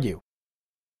where are you?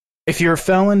 If you're a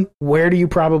felon, where do you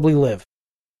probably live?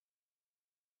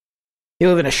 You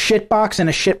live in a shit box in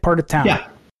a shit part of town.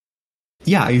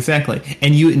 Yeah, exactly.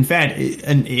 And in fact,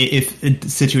 and if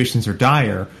situations are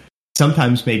dire,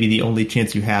 sometimes maybe the only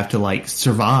chance you have to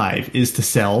survive is to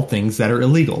sell things that are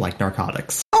illegal, like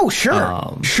narcotics. Oh,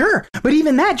 sure. Sure. But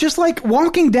even that, just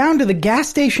walking down to the gas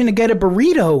station to get a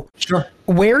burrito,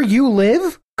 where you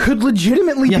live could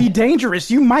legitimately be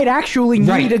dangerous. You might actually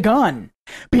need a gun.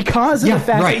 Because of the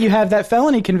fact that you have that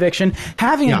felony conviction,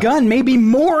 having a gun may be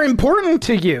more important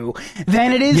to you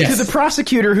than it is to the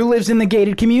prosecutor who lives in the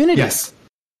gated community. Yes.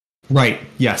 Right.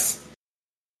 Yes.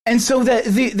 And so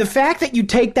the fact that you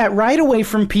take that right away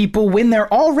from people when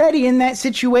they're already in that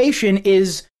situation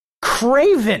is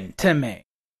craven to me.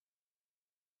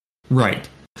 Right.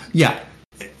 Yeah.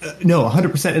 No,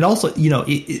 100%. And also,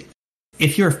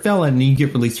 if you're a felon and you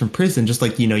get released from prison, just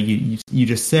like, you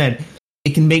just said,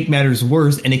 it can make matters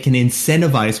worse, and it can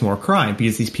incentivize more crime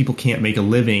because these people can't make a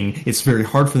living. It's very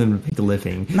hard for them to make a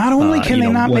living. Not only can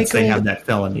they not once make they have that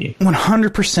felony.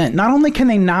 100%. Not only can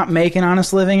they not make an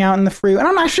honest living out in the free.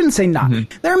 I shouldn't say not.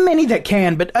 Mm-hmm. There are many that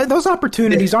can, but those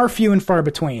opportunities are few and far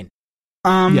between.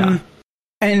 And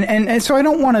so I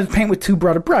don't want to paint with too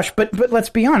broad a brush, but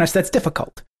let's be honest, that's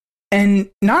difficult.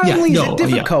 And not only is it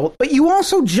difficult, but you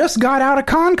also just got out of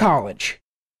college.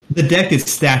 The deck is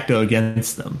stacked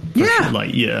against them. Yeah.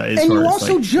 And you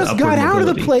also just got out of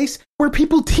the place where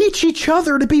people teach each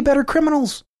other to be better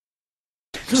criminals.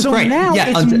 So now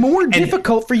it's more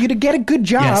difficult for you to get a good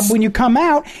job when you come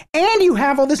out, and you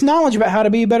have all this knowledge about how to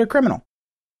be a better criminal.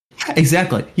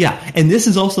 Exactly. Yeah. And this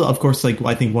is also, of course,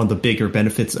 I think one of the bigger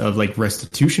benefits of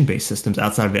restitution-based systems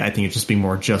outside of it, I think it's just being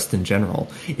more just in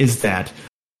general, is that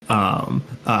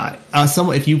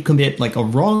if you commit a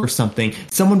wrong or something,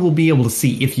 someone will be able to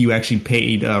see if you actually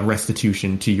paid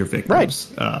restitution to your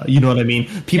victims. Right. You know what I mean?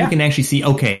 People can actually see,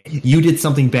 okay, you did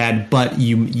something bad, but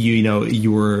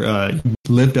you were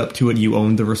lived up to it. You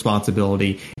owned the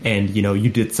responsibility, and you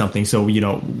did something. So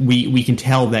we can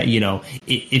tell that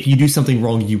if you do something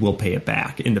wrong, you will pay it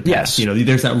back in the past. Yes.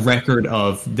 There's that record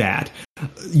of that.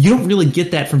 You don't really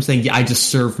get that from saying, I just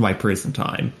served my prison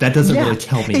time. That doesn't really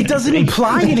tell me anything. It doesn't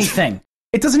imply anything.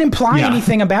 It doesn't imply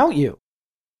anything about you.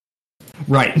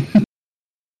 Right.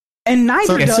 And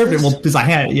neither does... I served it because I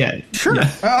had it, Sure.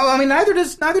 Yeah. Neither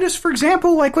does, for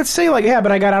example, let's say,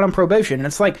 but I got out on probation. And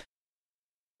it's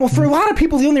well, for a lot of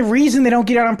people, the only reason they don't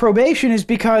get out on probation is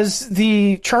because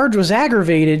the charge was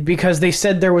aggravated because they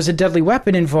said there was a deadly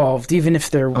weapon involved, even if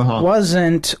there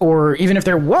wasn't, or even if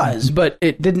there was, but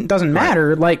it doesn't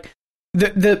matter. Right.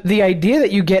 The idea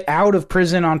that you get out of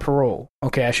prison on parole.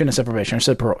 Okay, I shouldn't have said probation. I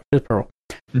said parole.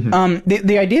 Mm-hmm.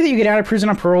 The idea that you get out of prison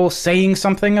on parole saying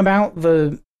something about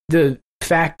the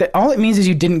fact that all it means is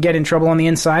you didn't get in trouble on the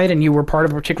inside and you were part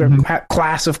of a particular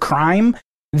class of crime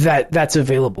that's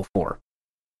available for.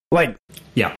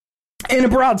 In a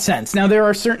broad sense. Now, there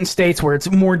are certain states where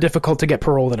it's more difficult to get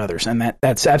parole than others, and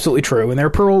that's absolutely true. And there are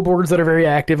parole boards that are very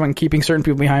active on keeping certain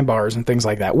people behind bars and things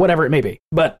like that, whatever it may be.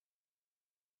 But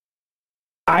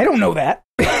I don't know that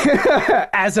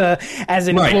as an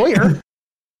employer.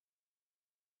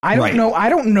 I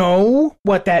don't know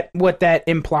what that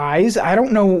implies. I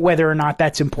don't know whether or not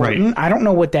that's important. Right. I don't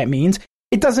know what that means.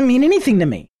 It doesn't mean anything to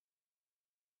me.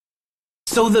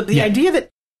 So the idea that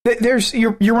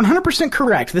you're 100%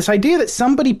 correct. This idea that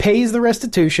somebody pays the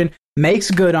restitution,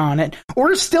 makes good on it,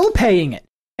 or is still paying it,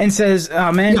 and says,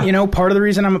 "Oh man, part of the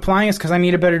reason I'm applying is because I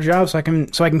need a better job, so I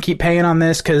can keep paying on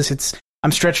this because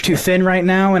I'm stretched too thin right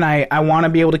now, and I want to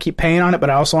be able to keep paying on it, but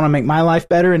I also want to make my life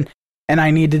better, and I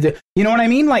need to do." You know what I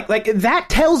mean? Like that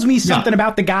tells me something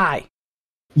about the guy.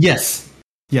 Yes.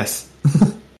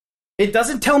 It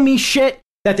doesn't tell me shit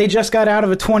that they just got out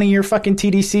of a 20-year fucking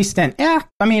TDC stint. Yeah,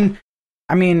 I mean,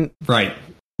 right.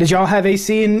 Did y'all have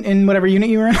AC in whatever unit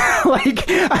you were in?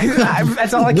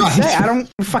 That's all I can say. I don't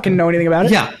fucking know anything about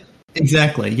it. Yeah,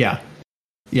 exactly. Yeah.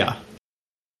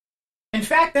 In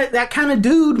fact, that kind of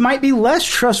dude might be less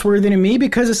trustworthy to me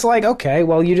because it's okay,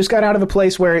 well, you just got out of a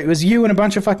place where it was you and a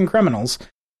bunch of fucking criminals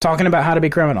talking about how to be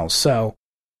criminals. So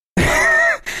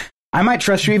I might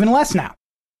trust you even less now.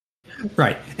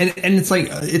 Right. And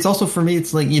it's also for me,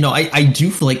 it's I do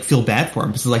feel bad for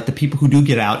them because the people who do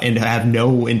get out and have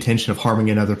no intention of harming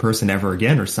another person ever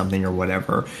again or something or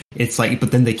whatever, it's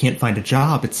but then they can't find a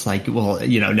job. It's well,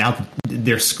 now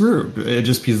they're screwed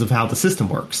just because of how the system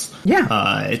works.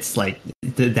 Yeah. It's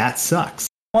that sucks.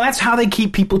 Well, that's how they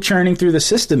keep people churning through the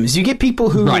systems. You get people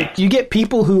who,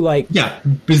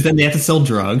 because then they have to sell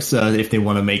drugs if they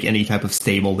want to make any type of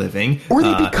stable living, or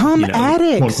they become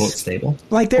addicts, quote unquote stable.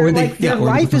 Their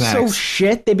life is so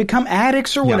shit, they become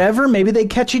addicts or whatever. Maybe they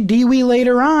catch a DWI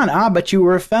later on. But you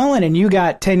were a felon and you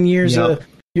got 10 years of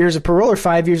parole or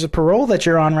 5 years of parole that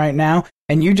you're on right now,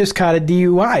 and you just caught a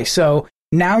DUI. So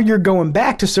now you're going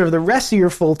back to serve the rest of your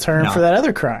full term for that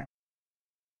other crime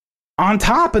on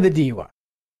top of the DUI.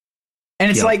 And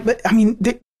it's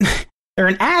they're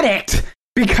an addict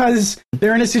because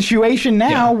they're in a situation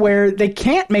now where they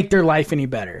can't make their life any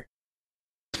better.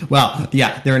 Well,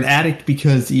 yeah, they're an addict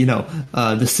because,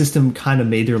 the system kind of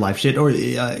made their life shit, or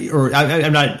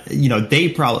I'm not, they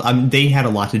probably, they had a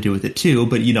lot to do with it too,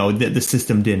 but, the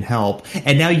system didn't help.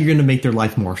 And now you're going to make their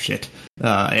life more shit.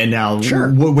 And now,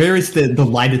 where is the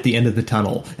light at the end of the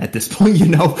tunnel at this point,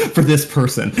 for this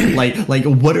person? Like,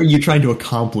 what are you trying to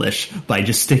accomplish by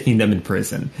just sticking them in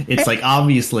prison? It's like,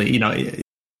 obviously, I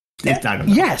don't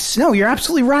know. Yes, no, you're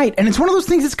absolutely right. And it's one of those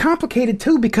things that's complicated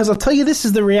too, because I'll tell you, this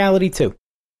is the reality too.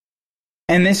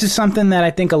 And this is something that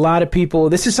I think a lot of people,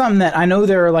 this is something that I know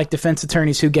there are like defense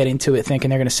attorneys who get into it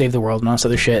thinking they're going to save the world and all this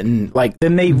other shit. And like,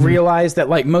 then they realize that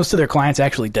like most of their clients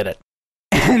actually did it.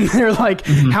 And they're like,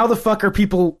 how the fuck are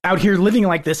people out here living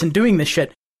like this and doing this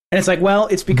shit? And it's like, well,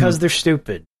 it's because they're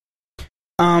stupid.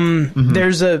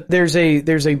 There's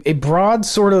a broad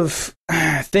sort of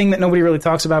thing that nobody really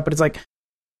talks about, but it's like,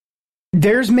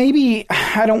 there's maybe,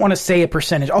 I don't want to say a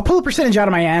percentage. I'll pull a percentage out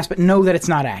of my ass, but know that it's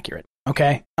not accurate.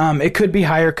 Okay. It could be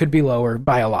higher, could be lower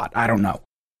by a lot. I don't know.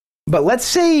 But let's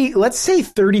say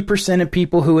 30% of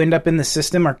people who end up in the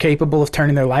system are capable of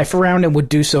turning their life around and would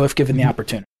do so if given the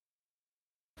opportunity.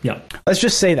 Yeah. Let's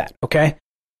just say that. Okay.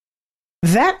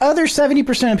 That other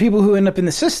 70% of people who end up in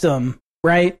the system,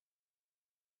 right?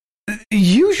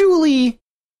 Usually,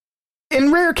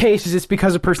 in rare cases, it's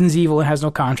because a person's evil and has no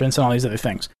conscience and all these other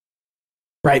things.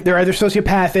 Right, they're either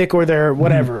sociopathic or they're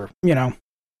whatever,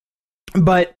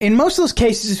 But in most of those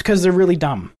cases, it's because they're really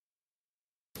dumb,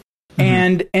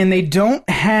 and they don't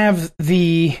have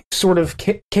the sort of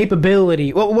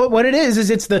capability. Well, what it is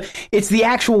it's the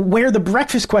actual where the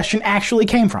breakfast question actually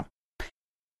came from.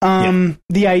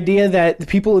 The idea that the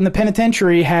people in the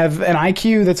penitentiary have an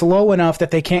IQ that's low enough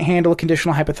that they can't handle a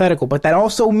conditional hypothetical, but that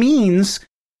also means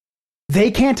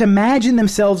they can't imagine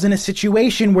themselves in a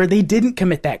situation where they didn't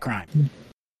commit that crime.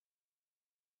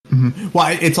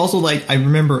 Well, it's also like, I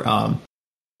remember,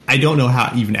 I don't know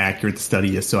how even accurate the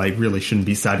study is, so I really shouldn't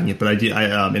be citing it, but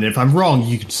and if I'm wrong,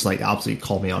 you can just like obviously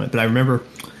call me on it. But I remember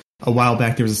a while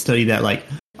back there was a study that like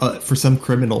for some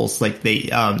criminals, like they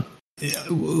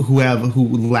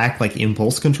who lack like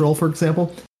impulse control, for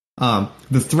example,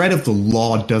 the threat of the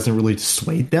law doesn't really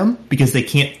dissuade them because they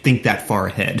can't think that far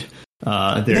ahead.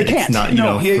 They can't.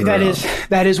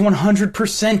 That is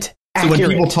 100%. So when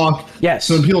people talk, yes.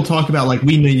 So when people talk about like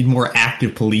we need more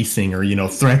active policing or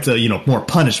threats, more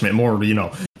punishment, more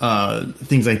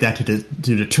things like that to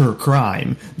deter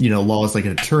crime, laws like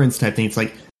a deterrence type thing. It's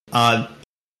like,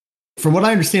 from what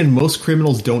I understand, most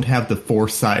criminals don't have the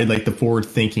foresight, like the forward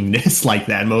thinkingness like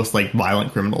that. Most like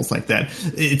violent criminals like that,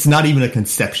 it's not even a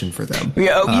conception for them.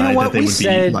 Yeah, you know what that they we would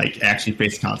said, be like actually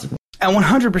face consequences.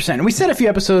 100%. We said a few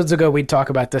episodes ago we'd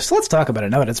talk about this. So let's talk about it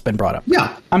now that it's been brought up.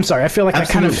 Yeah. I'm sorry. I feel like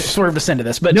Absolutely. I kind of swerved us into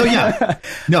this, but no, yeah,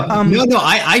 no.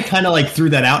 I kind of like threw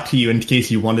that out to you in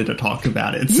case you wanted to talk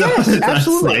about it. So yes,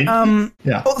 absolutely. Like,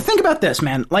 yeah. Well, think about this,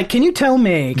 man. Like, can you tell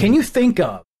me? Can you think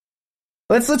of?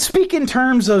 Let's speak in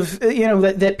terms of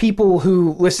that people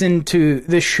who listen to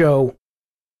this show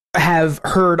have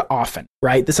heard often,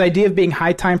 right? This idea of being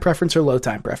high time preference or low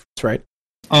time preference, right?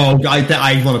 Oh,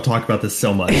 I want to talk about this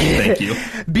so much. Thank you.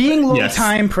 Being low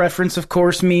time preference, of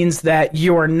course, means that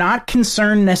you are not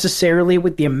concerned necessarily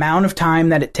with the amount of time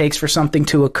that it takes for something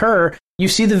to occur. You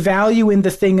see the value in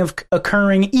the thing of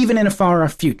occurring even in a far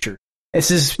off future.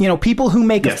 This is, people who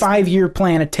make a 5-year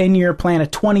plan, a 10-year plan, a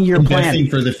 20-year plan. Investing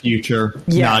for the future,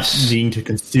 not needing to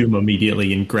consume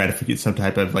immediately and some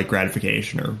type of like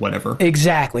gratification or whatever.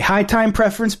 Exactly. High time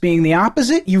preference being the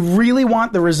opposite. You really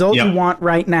want the result you want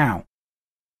right now.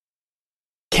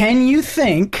 Can you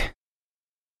think,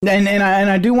 and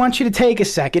I do want you to take a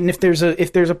second, and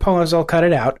if there's a pause, I'll cut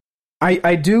it out.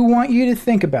 I do want you to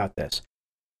think about this.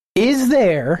 Is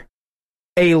there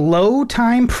a low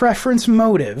time preference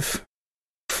motive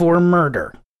for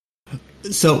murder?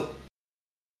 So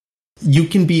you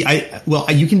can be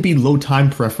you can be low time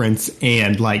preference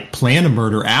and like plan a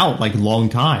murder out like long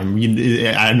time.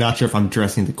 I'm not sure if I'm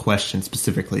addressing the question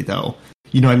specifically though.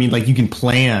 You know what I mean? Like you can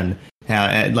plan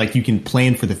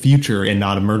for the future and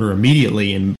not a murder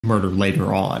immediately and murder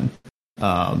later on.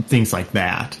 Things like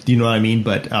that. Do you know what I mean?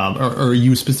 But or are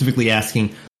you specifically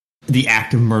asking the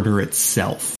act of murder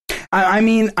itself? I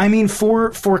mean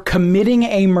for committing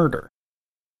a murder.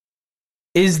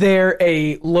 Is there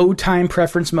a low time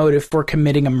preference motive for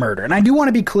committing a murder? And I do want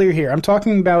to be clear here. I'm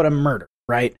talking about a murder,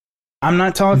 right? I'm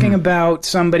not talking about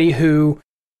somebody who,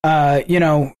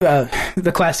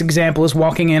 the classic example is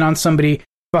walking in on somebody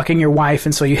fucking your wife,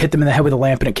 and so you hit them in the head with a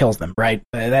lamp and it kills them, right?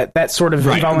 That sort of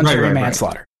involuntary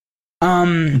manslaughter.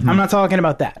 I'm not talking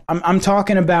about that. I'm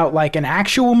talking about like an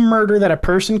actual murder that a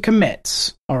person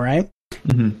commits, all right?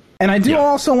 And I do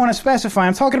also want to specify,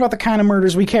 I'm talking about the kind of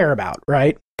murders we care about,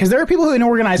 right? Because there are people who in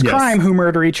organized crime who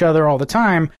murder each other all the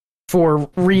time for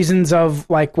reasons of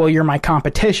like, well, you're my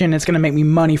competition. It's going to make me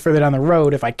money further down the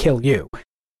road if I kill you.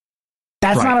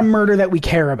 That's not a murder that we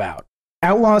care about.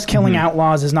 Outlaws killing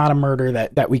outlaws is not a murder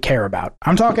that we care about.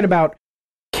 I'm talking about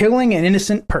killing an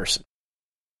innocent person.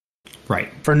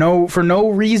 Right. For no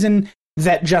reason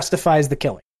that justifies the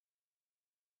killing.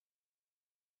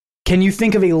 Can you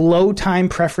think of a low time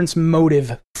preference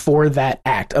motive for that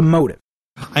act? A motive?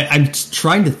 I'm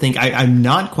trying to think. I'm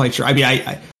not quite sure. I mean,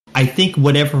 I think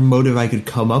whatever motive I could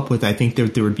come up with, I think there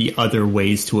would be other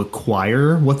ways to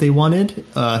acquire what they wanted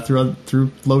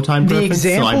through low time preference.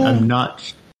 So I'm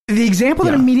not. The example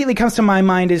that immediately comes to my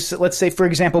mind is, let's say, for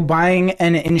example, buying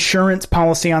an insurance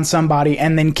policy on somebody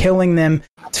and then killing them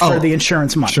for the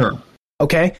insurance money. Sure.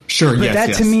 Okay? Sure, but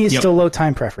that to me is still low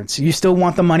time preference. You still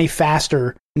want the money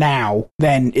faster now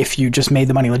than if you just made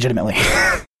the money legitimately.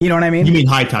 You know what I mean? You mean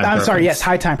high time preference. I'm sorry, yes,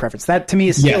 high time preference. That to me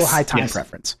is still high time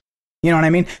preference. You know what I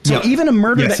mean? So even a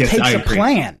murder that takes a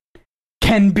plan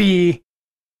can be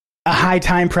a high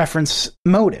time preference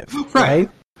motive, right?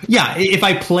 Yeah, if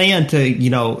I plan to,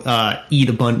 eat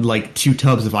a bunch, like 2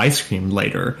 tubs of ice cream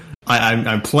later,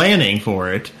 I'm planning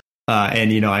for it,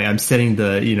 and I'm setting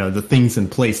the things in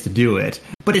place to do it.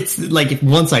 But it's like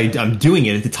once I'm doing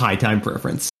it, it's high time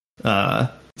preference,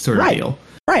 sort of deal.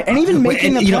 Right, and even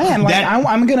making a plan,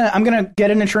 I'm gonna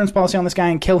get an insurance policy on this guy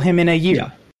and kill him in a year.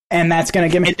 Yeah. And that's going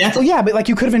to give me... but like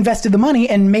you could have invested the money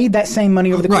and made that same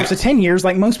money over the course of 10 years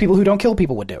like most people who don't kill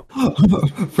people would do.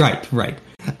 Right.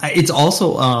 It's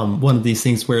also one of these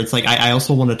things where it's like, I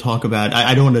also want to talk about...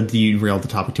 I don't want to derail the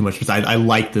topic too much because I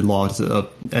like the law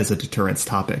as a deterrence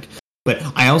topic. But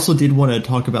I also did want to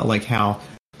talk about like how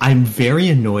I'm very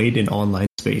annoyed in online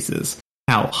spaces,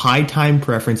 how high time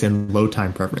preference and low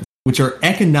time preference, which are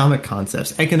economic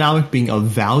concepts, economic being a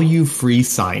value-free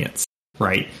science.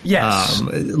 Right. Yes.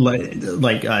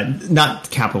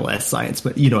 Not capital S science,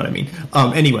 but you know what I mean.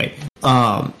 Anyway,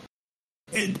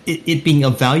 it being a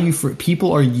value for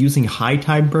people are using high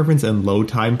time preference and low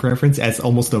time preference as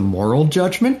almost a moral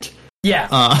judgment. Yeah.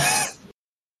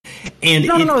 And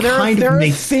no. There are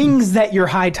things that you're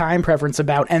high time preference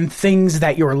about and things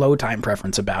that you're low time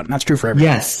preference about, and that's true for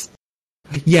everyone.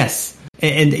 Yes.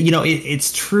 And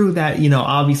it's true that,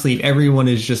 obviously if everyone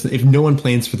is if no one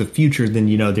plans for the future, then,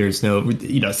 there's no,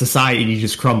 society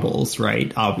just crumbles,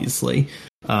 right? Obviously.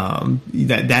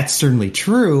 That's certainly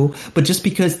true. But just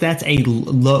because that's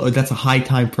a high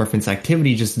time preference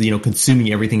activity, just,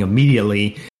 consuming everything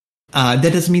immediately, that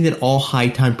doesn't mean that all high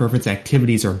time preference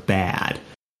activities are bad.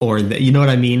 Or you know what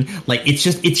I mean? Like it's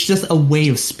just a way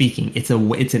of speaking. It's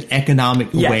an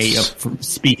economic way of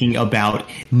speaking about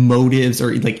motives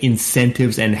or like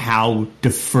incentives and how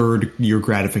deferred your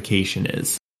gratification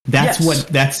is.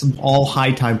 That's all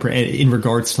high time in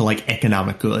regards to like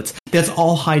economic goods. That's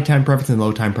all high time preference and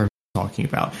low time preference talking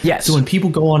about. Yes. So when people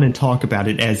go on and talk about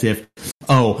it as if,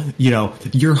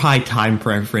 your high time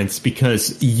preference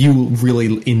because you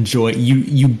really enjoy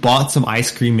you bought some ice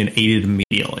cream and ate it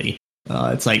immediately.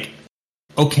 It's like,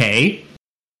 okay.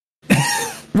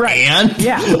 Right. And?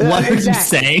 What are you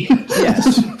saying?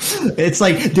 Yes. It's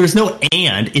like, there's no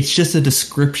and. It's just a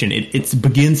description. It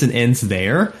begins and ends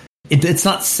there. It's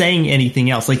not saying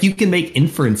anything else. Like, you can make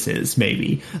inferences,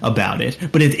 maybe, about it.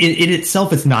 But it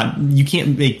itself is not... You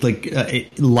can't make,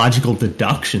 logical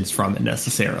deductions from it,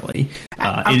 necessarily.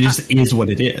 It just is what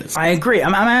it is. I agree.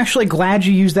 I'm actually glad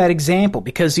you used that example,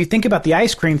 because you think about the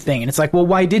ice cream thing, and it's like, well,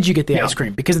 why did you get the ice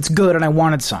cream? Because it's good, and I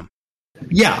wanted some.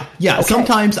 Yeah. Okay.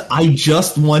 Sometimes I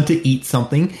just want to eat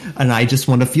something, and I just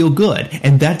want to feel good.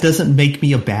 And that doesn't make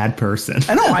me a bad person.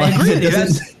 I know, I agree with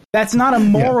you. That's not a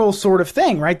moral sort of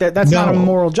thing, right? That's not a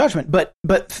moral judgment. But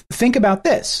think about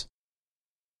this.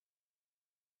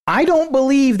 I don't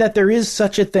believe that there is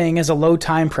such a thing as a low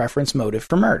time preference motive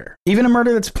for murder. Even a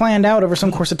murder that's planned out over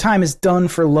some course of time is done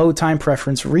for low time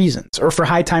preference reasons or for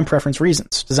high time preference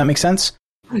reasons. Does that make sense?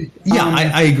 Yeah,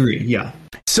 I agree. Yeah.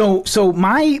 So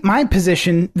my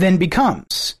position then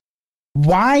becomes,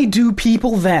 why do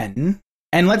people then,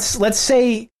 and let's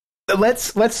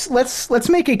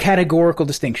make a categorical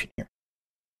distinction here.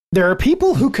 There are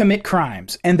people who commit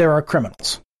crimes and there are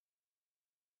criminals.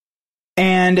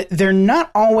 And they're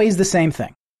not always the same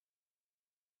thing.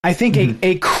 I think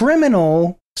a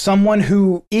criminal, someone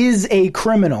who is a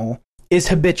criminal, is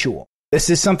habitual. This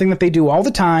is something that they do all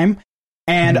the time.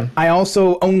 And I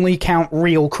also only count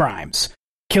real crimes.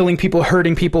 Killing people,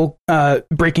 hurting people,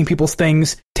 breaking people's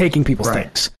things, taking people's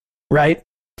things. Right?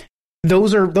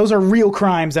 Those are real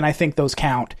crimes, and I think those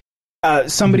count.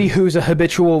 Somebody who's a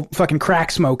habitual fucking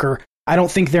crack smoker I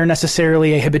don't think they're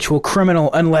necessarily a habitual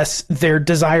criminal unless their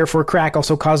desire for crack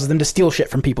also causes them to steal shit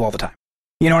from people all the time.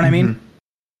 You know what I mean?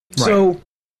 Right.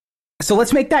 So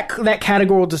let's make that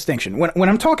categorical distinction. When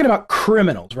I'm talking about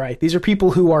criminals, right? These are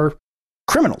people who are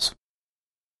criminals.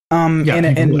 People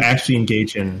who actually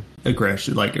engage in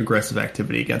aggressive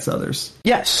activity against others.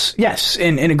 Yes,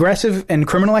 in aggressive and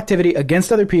criminal activity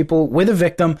against other people with a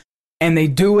victim, and they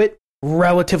do it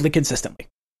relatively consistently.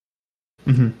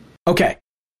 Mm-hmm. Okay,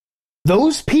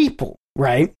 those people,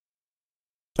 right?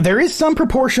 There is some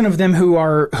proportion of them who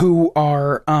are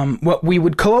what we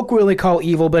would colloquially call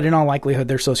evil, but in all likelihood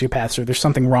they're sociopaths, or there's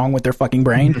something wrong with their fucking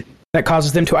brain that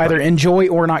causes them to either enjoy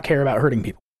or not care about hurting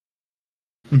people.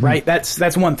 Mm-hmm. Right?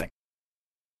 That's one thing.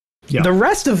 Yeah. The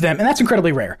rest of them, and that's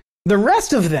incredibly rare, the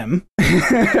rest of them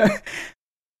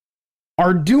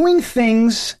are doing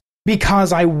things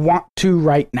because I want to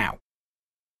right now.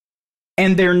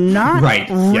 And they're not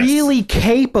really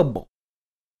capable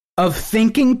of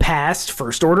thinking past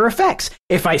first order effects.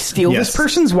 If I steal this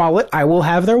person's wallet, I will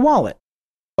have their wallet.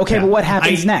 Okay, but what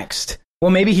happens next?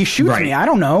 Well, maybe he shoots me. I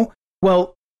don't know.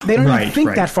 Well, they don't even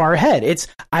think that far ahead. It's,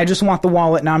 I just want the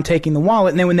wallet, now I'm taking the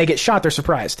wallet, and then when they get shot, they're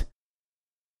surprised.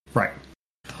 Right.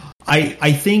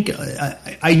 I think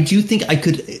I do think I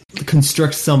could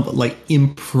construct some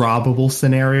improbable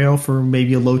scenario for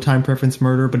maybe a low time preference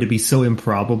murder, but it'd be so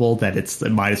improbable that it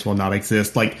might as well not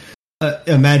exist.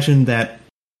 Imagine that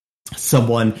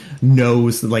someone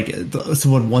knows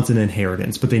someone wants an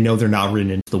inheritance, but they know they're not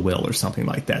written into the will or something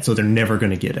like that, so they're never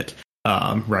going to get it.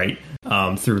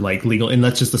 Through legal, and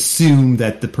let's just assume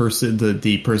that the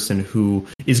person who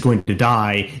is going to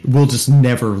die will just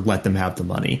never let them have the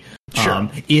money. Sure.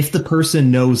 If the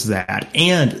person knows that,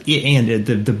 and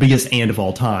the biggest and of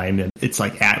all time, and it's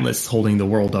like Atlas holding the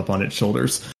world up on its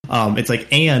shoulders. It's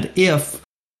and if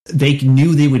they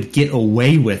knew they would get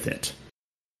away with it,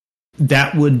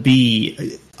 that would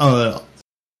be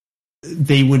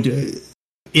they would.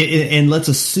 And let's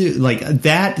assume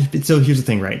that. So here's the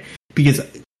thing, right?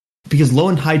 Because low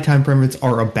and high time preference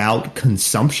are about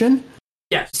consumption.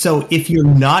 Yes. So if you're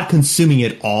not consuming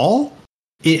it all,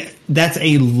 that's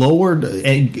a lower,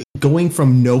 going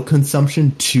from no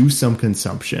consumption to some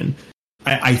consumption,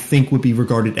 I think would be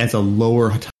regarded as a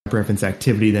lower time preference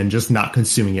activity than just not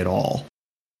consuming it all.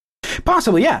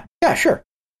 Possibly, yeah. Yeah, sure.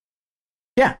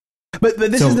 Yeah. But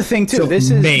this is the thing too. This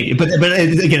is maybe, but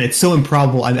again, it's so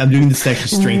improbable. I'm doing this to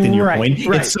actually strengthen your point.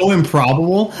 Right. It's so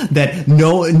improbable that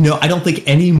no, I don't think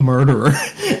any murderer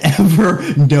ever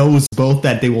knows both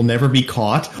that they will never be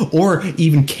caught, or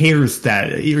even cares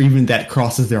that, or even that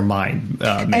crosses their mind.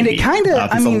 Maybe. And it kind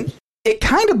of, it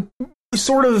kind of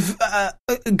sort of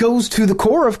goes to the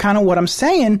core of kind of what I'm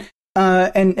saying.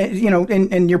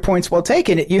 And your point's well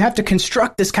taken. You have to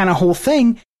construct this kind of whole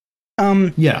thing.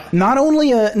 Not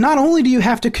only do you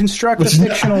have to construct a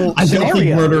fictional I scenario. don't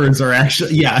think murderers are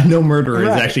actually. Yeah, no murderer is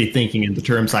actually thinking in the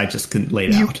terms I just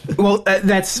laid out. Well,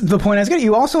 that's the point I was getting.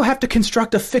 You also have to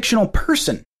construct a fictional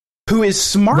person who is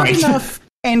smart enough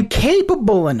and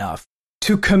capable enough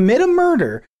to commit a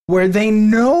murder where they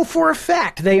know for a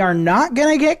fact they are not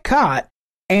going to get caught,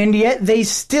 and yet they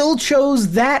still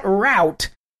chose that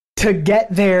route to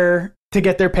get their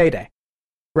payday.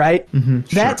 Right?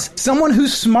 Mm-hmm, that's someone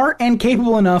who's smart and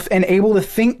capable enough and able to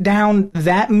think down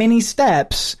that many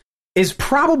steps is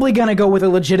probably going to go with a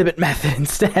legitimate method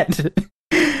instead.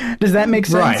 Does that make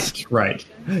sense? Right.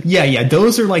 Yeah.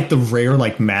 Those are the rare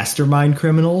mastermind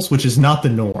criminals, which is not the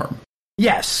norm.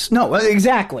 Yes. No,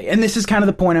 exactly. And this is kind of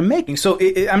the point I'm making. So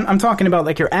I'm talking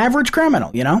about your average criminal,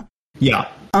 you know? Yeah.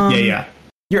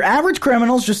 Your average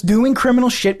criminal's just doing criminal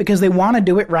shit because they want to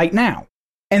do it right now.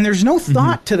 And there's no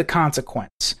thought to the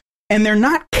consequence, and they're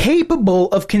not capable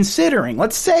of considering.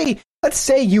 Let's say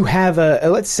you have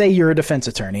let's say you're a defense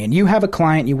attorney and you have a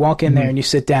client. You walk in there and you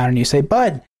sit down and you say,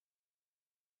 "Bud,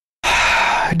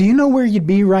 do you know where you'd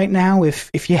be right now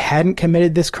if you hadn't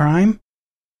committed this crime?"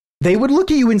 They would look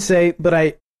at you and say, "But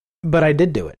I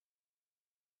did do it."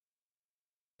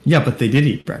 Yeah, but they did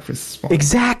eat breakfast.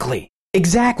 Exactly.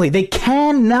 They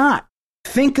cannot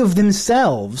think of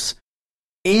themselves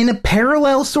in a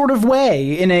parallel sort of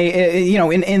way, in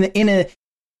a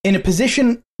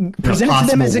position presented to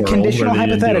them as a conditional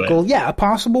hypothetical, a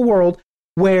possible world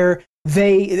where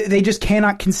they just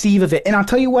cannot conceive of it. And I'll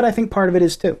tell you what I think part of it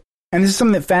is too. And this is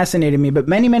something that fascinated me, but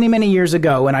many, many, many years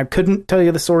ago, and I couldn't tell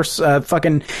you the source,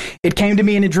 it came to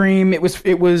me in a dream. It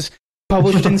was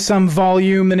published in some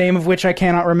volume, the name of which I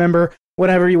cannot remember,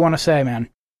 whatever you want to say, man.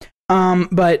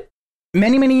 But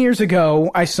many, many years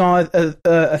ago, I saw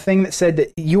a thing that said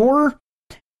that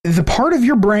the part of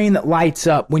your brain that lights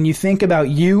up when you think about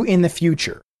you in the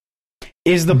future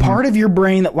is the part of your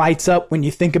brain that lights up when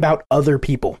you think about other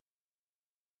people.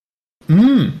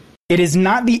 It is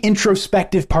not the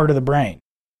introspective part of the brain.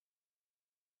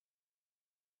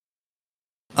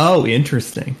 Oh,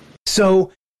 interesting.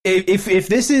 So if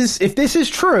this is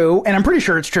true, and I'm pretty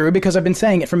sure it's true because I've been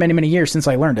saying it for many, many years since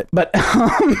I learned it. But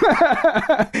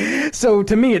so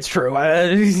to me, it's true.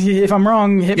 If I'm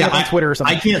wrong, hit me up on Twitter or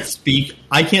something. I can't speak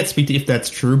to if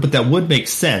that's true, but that would make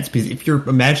sense because if you're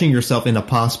imagining yourself in a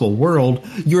possible world,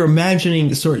 you're imagining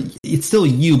it's still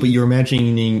you, but you're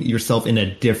imagining yourself in a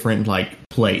different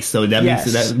place. So that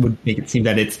that would make it seem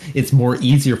that it's more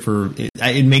easier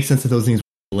it makes sense that those things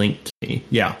are linked to me.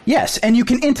 Yeah. Yes, and you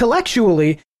can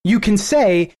intellectually. You can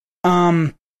say,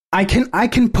 I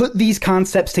can put these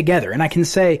concepts together, and I can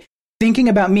say, thinking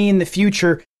about me in the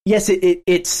future, yes,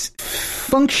 it's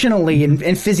functionally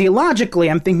and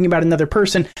physiologically, I'm thinking about another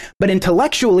person, but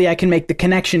intellectually, I can make the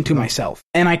connection to myself,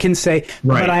 and I can say,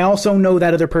 but I also know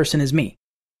that other person is me,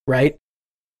 right?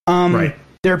 There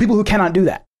are people who cannot do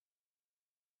that.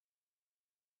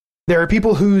 There are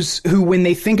people who, when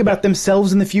they think about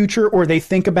themselves in the future, or they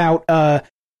think about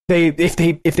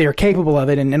if they are capable of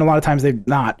it, and a lot of times they're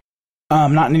not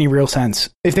in any real sense.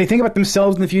 If they think about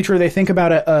themselves in the future, they think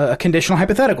about a conditional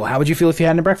hypothetical. How would you feel if you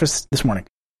hadn't had breakfast this morning?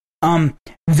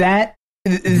 That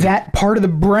part of the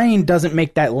brain doesn't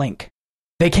make that link.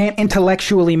 They can't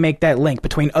intellectually make that link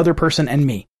between other person and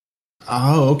me.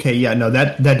 Oh, okay, yeah, no,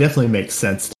 that definitely makes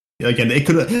sense. Again, it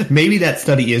could maybe that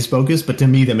study is bogus, but to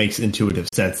me that makes intuitive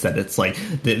sense that it's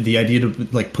the idea to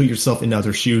put yourself in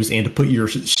other shoes and to put your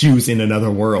shoes in another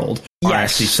world are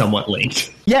actually somewhat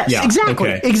linked. Yes,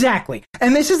 exactly.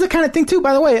 And this is the kind of thing too.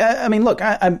 By the way, I mean, look,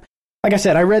 I'm like I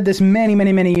said, I read this many,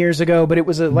 many, many years ago, but it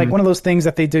was one of those things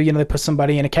that they do. They put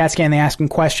somebody in a CAT scan, they ask them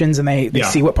questions, and they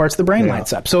see what parts of the brain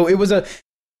lights up. So it was a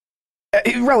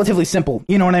relatively simple,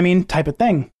 you know what I mean, type of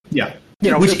thing. Yeah.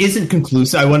 Which isn't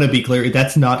conclusive. I want to be clear.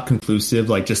 That's not conclusive,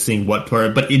 just seeing what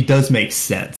part, but it does make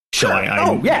sense. Sure.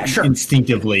 So I'm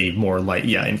instinctively more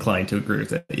inclined to agree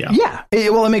with it. Yeah. Yeah.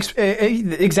 It makes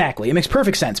exactly. It makes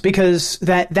perfect sense because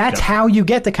that's how you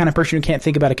get the kind of person who can't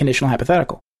think about a conditional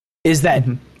hypothetical. Is that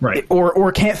right?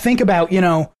 Or can't think about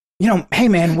hey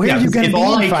man, where are you going to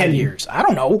be in 5 years? I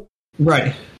don't know.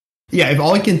 Right. Yeah. If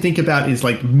all I can think about is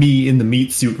me in the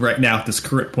meat suit right now at this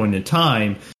current point in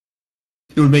time,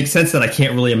 it would make sense that I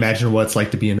can't really imagine what it's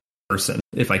like to be another person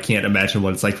if I can't imagine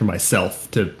what it's like for myself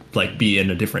to be in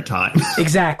a different time.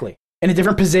 Exactly. In a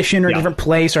different position or a different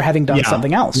place or having done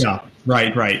something else. Yeah.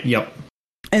 Right. Yep.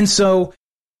 And so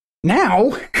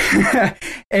now,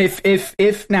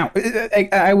 if now,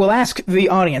 I will ask the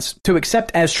audience to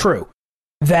accept as true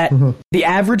that the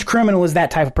average criminal is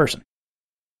that type of person.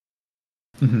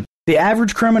 Mm-hmm. The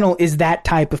average criminal is that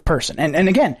type of person. And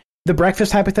again, the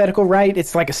breakfast hypothetical, right?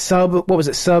 It's like a sub 80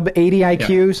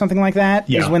 IQ, something like that,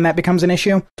 is when that becomes an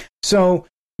issue. So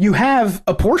you have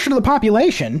a portion of the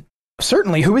population,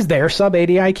 certainly, who is there sub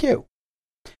 80 IQ.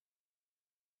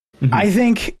 Mm-hmm.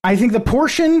 I think the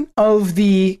portion of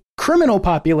the criminal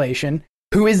population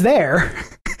who is there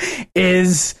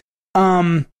is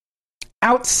outsized,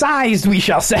 we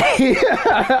shall say.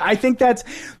 I think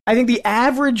the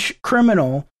average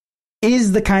criminal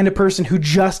is the kind of person who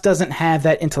just doesn't have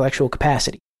that intellectual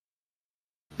capacity.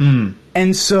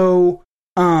 And so,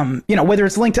 whether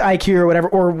it's linked to IQ or whatever,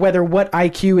 or whether what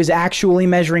IQ is actually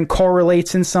measuring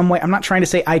correlates in some way. I'm not trying to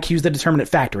say IQ is the determinant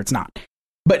factor. It's not.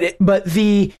 But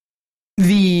the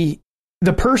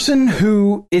person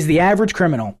who is the average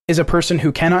criminal is a person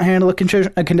who cannot handle a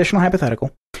conditional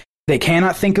hypothetical. They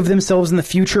cannot think of themselves in the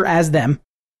future as them.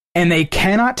 And they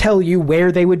cannot tell you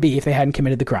where they would be if they hadn't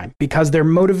committed the crime because their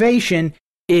motivation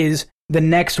is the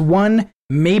next one,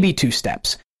 maybe 2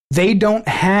 steps. They don't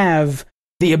have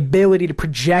the ability to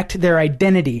project their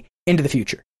identity into the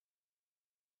future.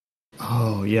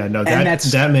 Oh, yeah. No,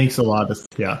 that makes a lot of sense.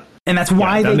 Yeah. And that's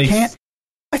why they can't.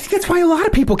 I think that's why a lot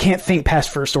of people can't think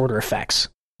past first order effects.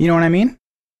 You know what I mean?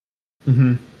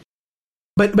 Mm-hmm.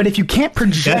 But if you can't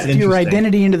project your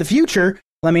identity into the future,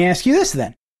 let me ask you this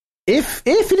then. If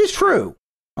it is true,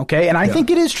 okay, and I think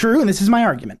it is true, and this is my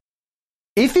argument.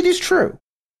 If it is true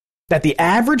that the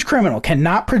average criminal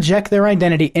cannot project their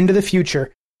identity into the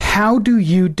future, how do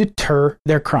you deter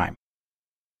their crime?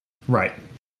 Right.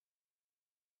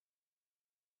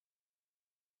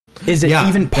 Is it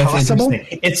even possible?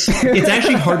 It's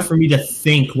actually hard for me to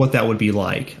think what that would be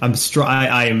like.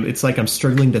 It's like I'm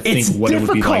struggling to think what it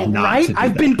would be like not right? to do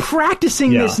I've been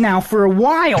practicing this now for a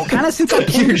while, kind of since I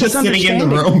came You're to just sitting in the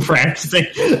room practicing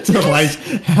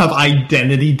to have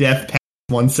identity death past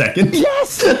 1 second.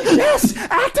 Yes,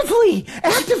 actively.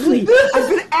 I've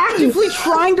been actively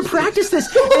trying to practice this,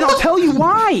 and I'll tell you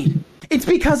why. It's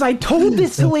because I told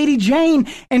this to Lady Jane,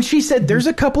 and she said there's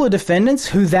a couple of defendants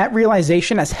who that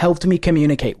realization has helped me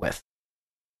communicate with.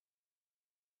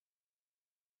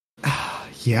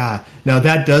 Yeah, no,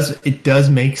 it does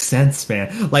make sense,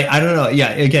 man. Like, I don't know.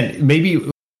 Yeah, again, maybe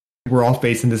we're off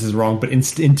base and this is wrong, but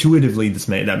intuitively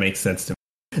that makes sense to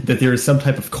me. That there is some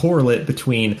type of correlate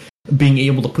between being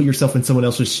able to put yourself in someone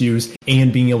else's shoes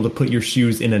and being able to put your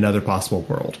shoes in another possible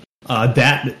world.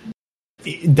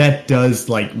 That does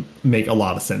like make a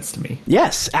lot of sense to me.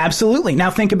 Yes, absolutely.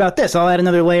 Now think about this. I'll add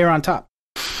another layer on top.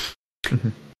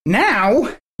 Now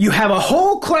you have a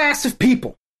whole class of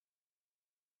people.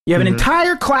 You have an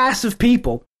entire class of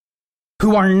people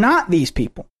who are not these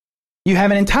people. You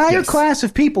have an entire class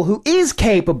of people who is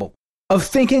capable of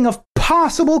thinking of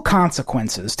possible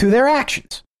consequences to their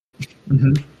actions.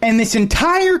 And this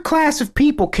entire class of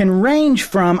people can range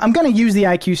from, I'm going to use the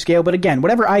IQ scale, but again,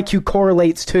 whatever IQ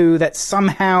correlates to that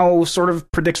somehow sort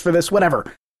of predicts for this, whatever.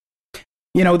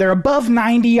 You know, they're above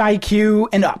 90 IQ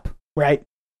and up, right?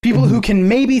 People who can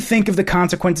maybe think of the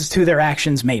consequences to their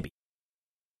actions, maybe.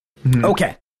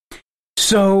 Okay.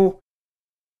 So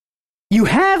you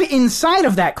have inside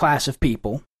of that class of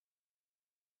people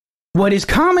what is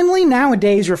commonly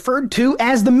nowadays referred to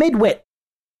as the midwit,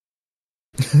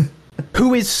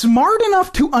 who is smart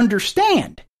enough to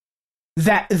understand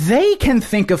that they can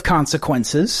think of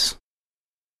consequences,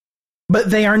 but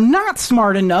they are not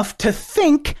smart enough to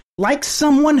think like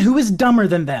someone who is dumber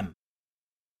than them.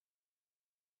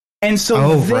 And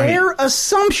so their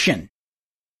assumption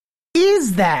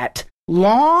is that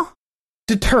law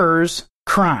deters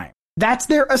crime. That's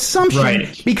their assumption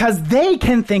because they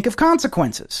can think of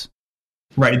consequences.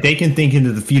 Right. They can think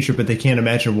into the future, but they can't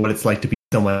imagine what it's like to be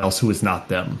someone else who is not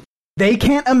them. They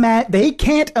can't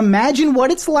imagine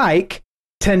what it's like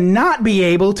to not be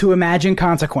able to imagine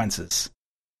consequences.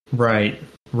 Right.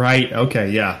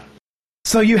 Okay, yeah.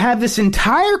 So you have this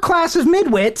entire class of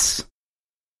midwits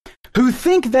who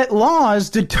think that laws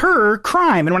deter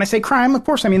crime. And when I say crime, of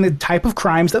course, I mean the type of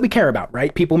crimes that we care about,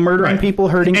 right? People murdering people,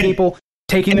 hurting people,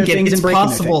 taking their things and breaking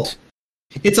their things.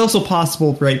 It's also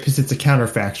possible, right, because it's a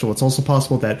counterfactual, it's also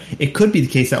possible that it could be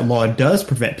the case that law does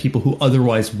prevent people who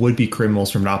otherwise would be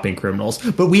criminals from not being criminals.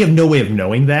 But we have no way of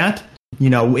knowing that. You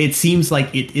know, it seems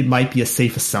like it might be a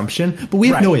safe assumption, but we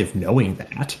have no way of knowing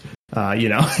that. You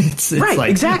know, it's like,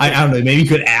 exactly. I don't know, maybe you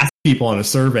could ask people on a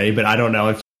survey, but I don't know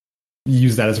if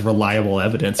use that as reliable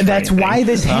evidence. That's why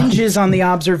this hinges on the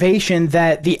observation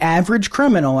that the average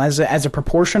criminal, as a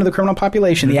proportion of the criminal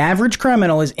population, the average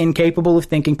criminal is incapable of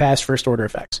thinking past first order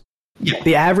effects. Yeah.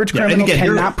 The average criminal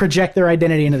cannot project their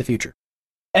identity into the future.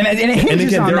 And it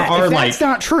hinges on that. If that's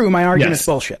not true, my argument is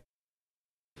bullshit.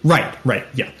 Right,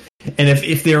 yeah. And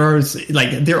if there are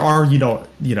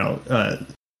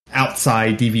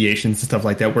outside deviations and stuff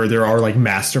like that, where there are like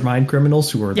mastermind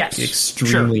criminals who are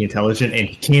extremely intelligent and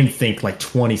can think like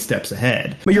 20 steps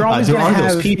ahead. But you're always going to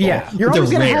have those people. Yeah, you're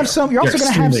always going to have some. You're also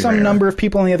going to have some number of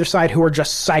people on the other side who are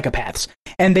just psychopaths,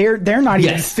 and they're not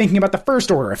even thinking about the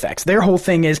first order effects. Their whole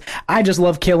thing is, I just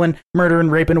love killing, murdering,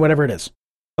 raping, whatever it is.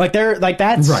 Like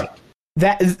that's right.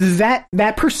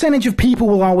 That percentage of people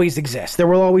will always exist. There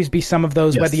will always be some of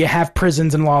those, whether you have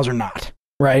prisons and laws or not.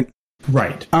 Right.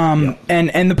 Right.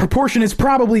 And the proportion is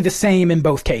probably the same in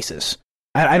both cases.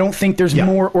 I don't think there's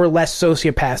more or less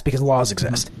sociopaths because laws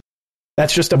exist.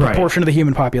 That's just a proportion of the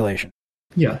human population.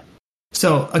 Yeah.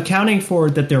 So accounting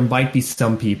for that, there might be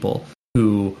some people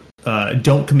who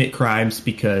don't commit crimes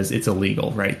because it's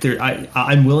illegal, right?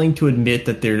 I'm willing to admit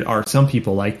that there are some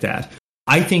people like that.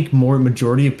 I think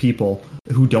majority of people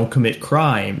who don't commit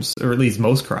crimes, or at least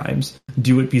most crimes,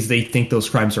 do it because they think those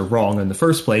crimes are wrong in the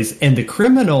first place, and the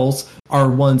criminals are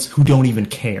ones who don't even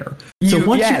care. So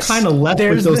once you're kind of left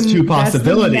with those two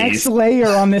possibilities, that's the next layer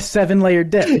on this 7-layer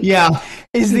dip.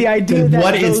 Is the idea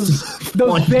that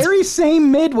those very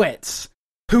same midwits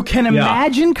who can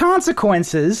imagine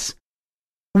consequences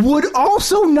would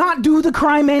also not do the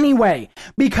crime anyway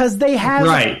because they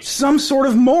have some sort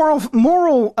of moral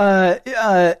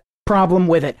problem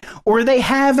with it, or they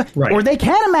have, or they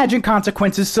can imagine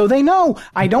consequences, so they know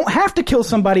I don't have to kill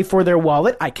somebody for their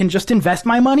wallet. I can just invest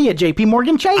my money at J.P.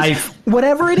 Morgan Chase,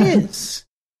 whatever it is.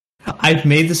 I've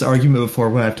made this argument before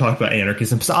when I've talked about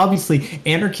anarchism. So obviously,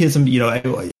 anarchism,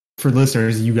 for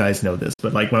listeners, you guys know this,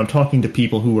 but like when I'm talking to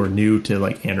people who are new to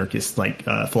like anarchist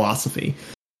philosophy.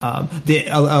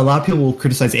 A lot of people will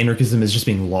criticize anarchism as just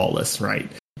being lawless, right?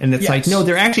 And it's like, no,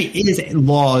 there actually is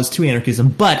laws to anarchism,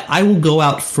 but I will go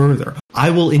out further.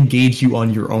 I will engage you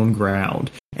on your own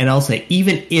ground. And I'll say,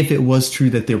 even if it was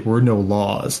true that there were no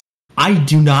laws, I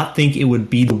do not think it would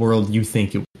be the world you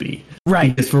think it would be.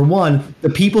 Right. Because for one, the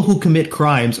people who commit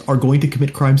crimes are going to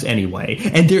commit crimes anyway.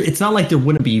 And it's not like there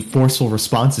wouldn't be forceful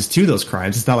responses to those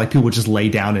crimes. It's not like people would just lay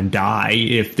down and die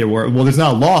if there were. Well, there's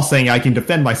not a law saying I can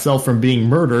defend myself from being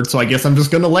murdered, so I guess I'm just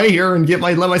going to lay here and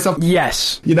let myself.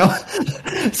 Yes. You know?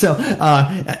 So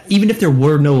even if there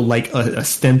were no like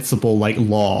ostensible like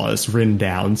laws written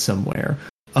down somewhere,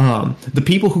 the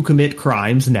people who commit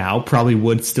crimes now probably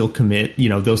would still commit,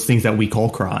 those things that we call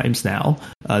crimes now,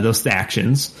 those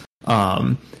actions.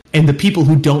 And the people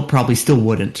who don't probably still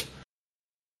wouldn't.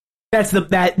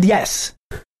 Yes.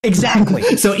 Exactly.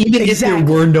 So even if there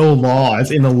were no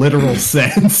laws in a literal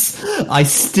sense, I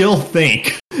still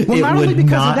think it would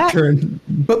not turn.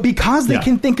 But because they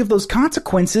can think of those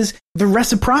consequences, the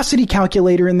reciprocity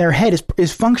calculator in their head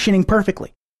is functioning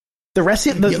perfectly.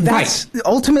 That's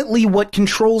ultimately what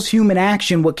controls human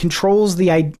action. What controls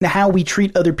how we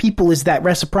treat other people is that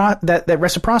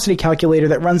reciprocity calculator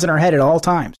that runs in our head at all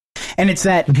times. And it's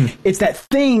that it's that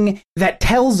thing that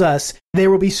tells us there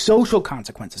will be social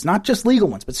consequences, not just legal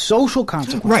ones, but social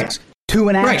consequences to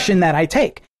an action that I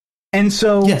take. And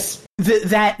so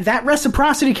that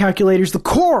reciprocity calculator is the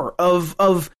core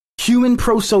of human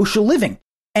pro-social living.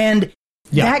 And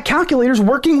that calculator is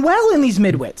working well in these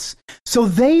midwits. So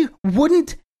they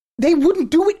wouldn't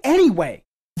do it anyway.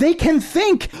 They can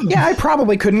think, I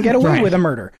probably couldn't get away with a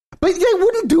murder. But they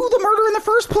wouldn't do the murder in the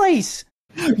first place.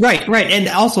 Right. And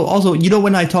also,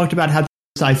 when I talked about how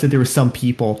I said there were some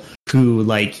people who,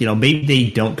 maybe they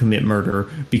don't commit murder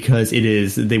because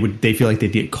they feel like they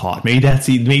get caught.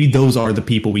 Maybe those are the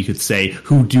people we could say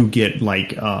who do get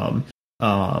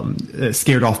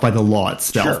scared off by the law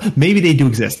itself. Sure. Maybe they do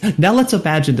exist. Now let's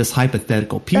imagine this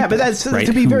hypothetical people. Yeah, but that's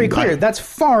to be very clear. That's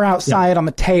far outside on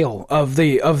the tail of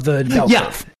the bell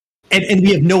curve. And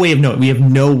we have no way of knowing. We have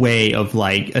no way of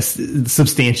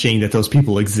substantiating that those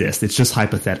people exist. It's just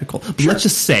hypothetical. But let's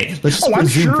just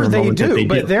presume for a moment that they do.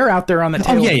 But they're out there on the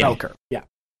tail of the bell curve. Yeah.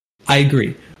 I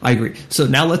agree. So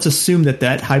now let's assume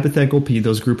that hypothetical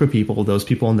those group of people, those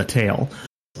people on the tail,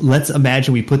 let's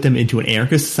imagine we put them into an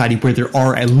anarchist society where there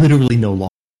are literally no laws.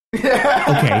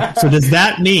 Okay, so does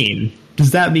that mean,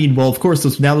 well, of course,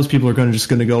 those people are just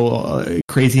going to go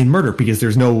crazy and murder because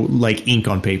there's no, ink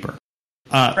on paper?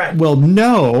 Well,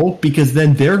 no, because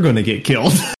then they're going to get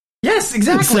killed. Yes,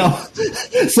 exactly.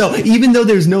 So even though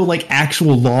there's no,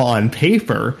 actual law on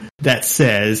paper that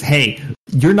says, hey,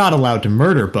 you're not allowed to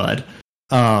murder, bud,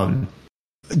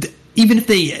 even if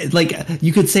they,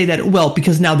 you could say that, well,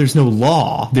 because now there's no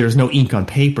law, there's no ink on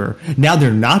paper, now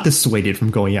they're not dissuaded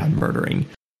from going out and murdering.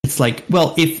 It's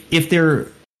well, if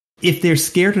they're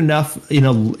scared enough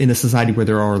in a society where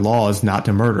there are laws not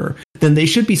to murder, then they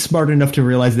should be smart enough to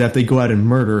realize that if they go out and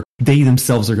murder, they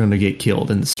themselves are going to get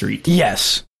killed in the street.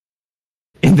 Yes.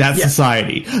 In that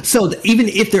society. So even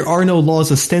if there are no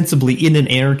laws ostensibly in an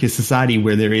anarchist society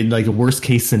where they're in a worst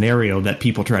case scenario that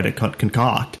people try to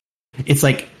concoct, it's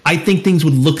I think things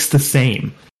would look the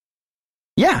same.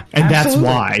 Yeah, and absolutely. That's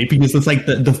why, because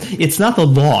it's it's not the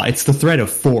law, it's the threat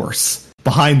of force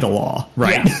behind the law,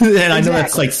 right? Yeah, and I know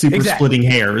that's super splitting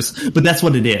hairs, but that's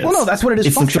what it is. Well, no, that's what it is.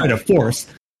 It's the threat of force.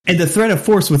 And the threat of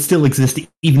force would still exist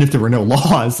even if there were no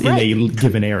laws in a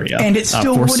given area. And it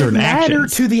still wouldn't matter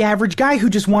to the average guy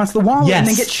who just wants the wallet and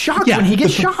then gets shot when he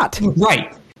gets shot.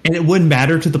 Right. And it wouldn't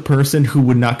matter to the person who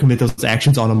would not commit those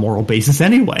actions on a moral basis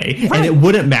anyway. Right. And it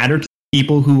wouldn't matter to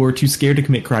people who are too scared to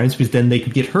commit crimes because then they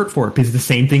could get hurt for it because the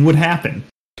same thing would happen.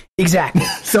 Exactly.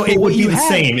 So it would be the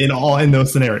same in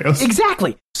those scenarios.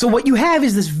 Exactly. So what you have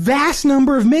is this vast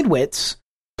number of midwits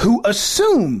who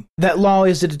assume that law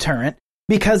is a deterrent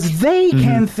because they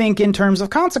can think in terms of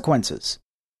consequences.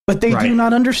 But they do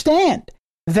not understand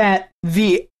that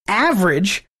the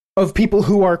average of people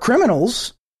who are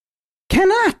criminals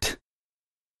cannot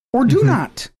or do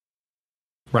not.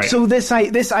 Right. So this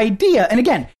idea, and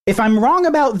again, if I'm wrong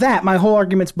about that, my whole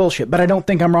argument's bullshit, but I don't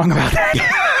think I'm wrong about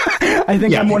that. I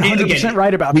think I'm 100%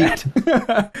 right about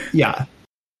that. Yeah.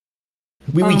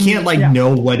 We can't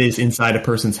know what is inside a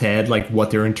person's head,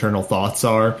 what their internal thoughts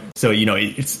are. So,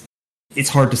 it's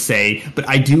hard to say, but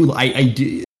I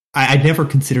never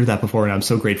considered that before, and I'm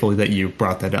so grateful that you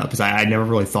brought that up, because I never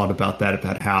really thought about that,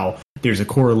 about how there's a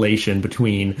correlation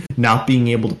between not being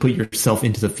able to put yourself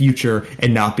into the future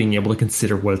and not being able to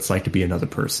consider what it's like to be another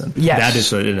person. Yes. That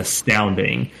is an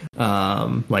astounding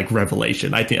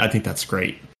revelation. I think that's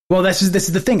great. Well, this is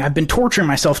the thing. I've been torturing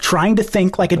myself trying to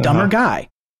think like a dumber guy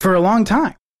for a long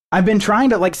time. I've been trying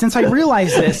to, since I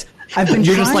realized this, I've been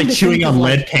You're trying just to chewing on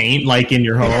lead paint, in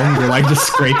your home. You're just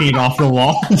scraping it off the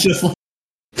wall. Just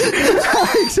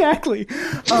Exactly.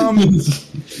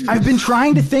 I've been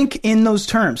trying to think in those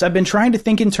terms. I've been trying to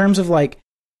think in terms of like,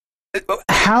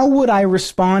 how would I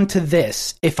respond to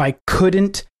this if I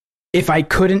couldn't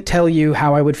tell you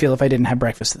how I would feel if I didn't have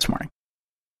breakfast this morning?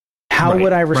 How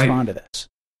would I respond to this?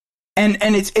 And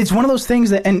it's one of those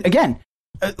things that, and again,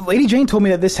 Lady Jane told me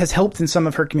that this has helped in some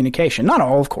of her communication. Not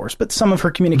all, of course, but some of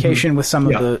her communication with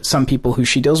some people who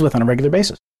she deals with on a regular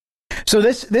basis. So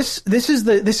this is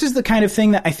the kind of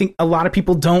thing that I think a lot of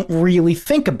people don't really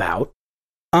think about.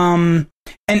 And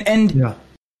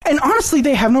honestly,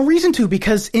 they have no reason to,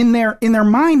 because in their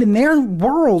mind, in their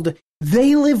world,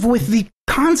 they live with the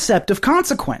concept of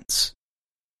consequence.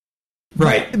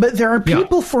 Right. But there are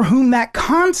people for whom that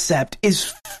concept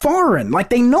is foreign. Like,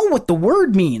 they know what the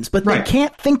word means, but they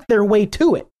can't think their way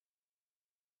to it.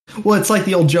 Well, it's like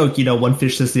the old joke, one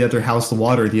fish says the other, how's the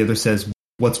water? The other says,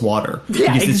 what's water?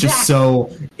 Yeah, because it's just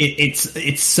so,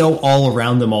 it's so all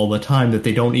around them all the time that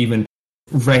they don't even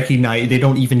recognize, they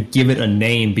don't even give it a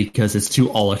name because it's too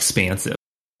all expansive.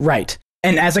 Right.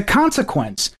 And as a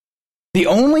consequence, the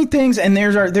only things, and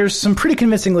there's some pretty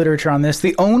convincing literature on this,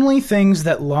 the only things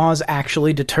that laws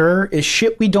actually deter is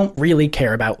shit we don't really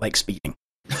care about, like speeding.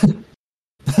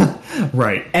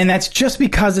 Right. And that's just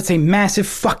because it's a massive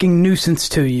fucking nuisance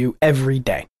to you every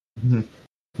day. Mm-hmm.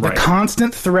 Right. The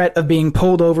constant threat of being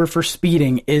pulled over for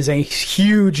speeding is a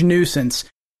huge nuisance.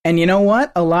 And you know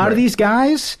what? A lot of these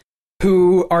guys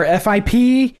who are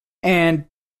FIP and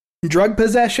drug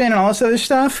possession and all this other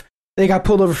stuff, they got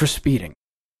pulled over for speeding.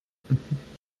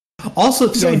 Also,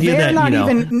 the idea that, not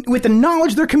even, with the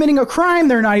knowledge they're committing a crime,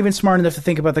 they're not even smart enough to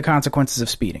think about the consequences of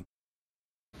speeding.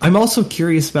 I'm also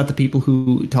curious about the people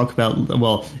who talk about,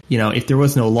 well, if there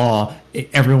was no law,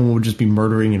 everyone would just be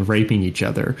murdering and raping each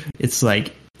other. It's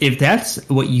like, if that's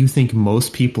what you think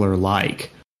most people are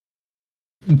like,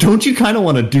 don't you kind of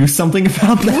want to do something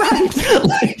about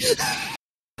that?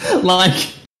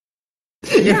 Right.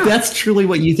 If that's truly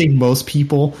what you think most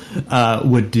people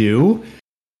would do,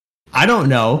 I don't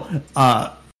know.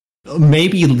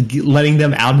 Maybe letting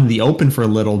them out in the open for a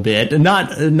little bit, and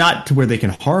not to where they can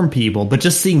harm people, but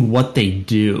just seeing what they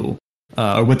do,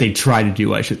 or what they try to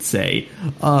do, I should say.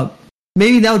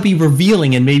 Maybe that would be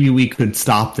revealing, and maybe we could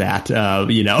stop that.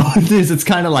 It's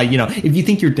kind of like, if you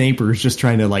think your neighbor is just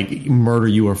trying to like murder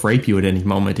you or rape you at any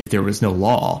moment if there was no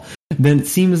law, then it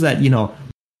seems that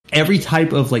every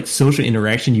type of like social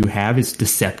interaction you have is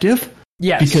deceptive.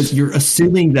 Yes, because you're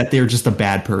assuming that they're just a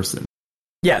bad person.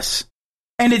 Yes.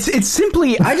 And it's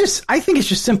simply, I think it's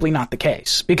just simply not the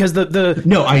case, because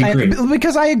No, I agree.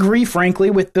 Because I agree, frankly,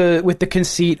 with the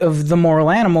conceit of the moral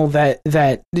animal that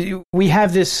we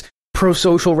have this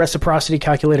pro-social reciprocity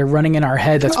calculator running in our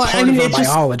head that's part of our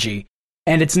biology,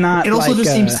 and it's not. It also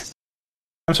just seems.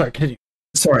 I'm sorry. Continue.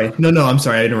 Sorry. No. I'm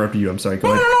sorry. I interrupted you. I'm sorry.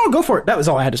 Go ahead. No. Go for it. That was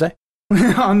all I had to say.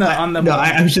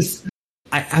 I was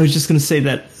just going to say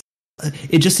that.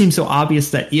 It just seems so obvious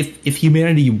that if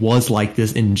humanity was like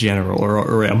this in general,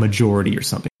 or a majority or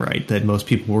something, right, that most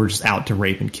people were just out to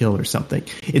rape and kill or something,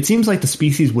 it seems like the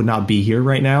species would not be here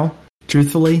right now,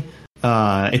 truthfully.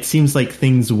 It seems like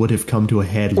things would have come to a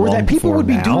head long before now. Or that people would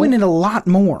be doing it a lot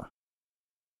more.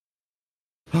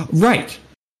 Right.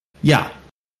 Yeah.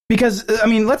 Because, I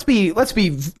mean, let's be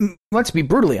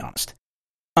brutally honest.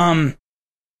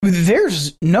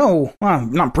 There's no, well,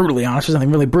 not brutally honest, there's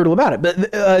nothing really brutal about it, but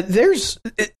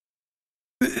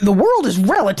the world is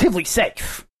relatively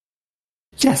safe.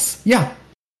 Yes. Yeah.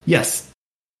 Yes.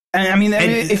 And I mean,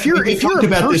 if you're a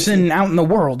person out in the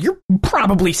world, you're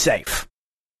probably safe.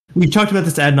 We've talked about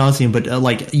this ad nauseum, but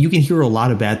like, you can hear a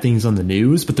lot of bad things on the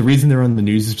news, but the reason they're on the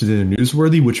news is because they're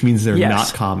newsworthy, which means they're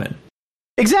not common.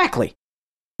 Exactly.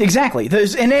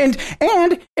 There's and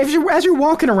as you're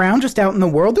walking around just out in the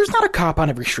world, there's not a cop on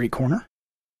every street corner.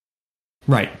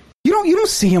 Right. You don't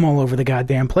see them all over the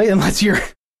goddamn place unless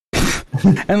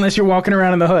you're walking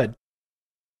around in the hood.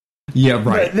 Yeah,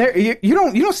 right. You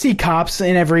don't see cops on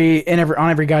every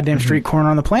goddamn street corner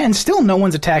on the planet. And still, no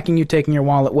one's attacking you, taking your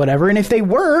wallet, whatever. And if they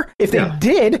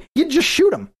did, you'd just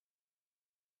shoot them.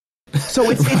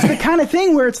 So it's the kind of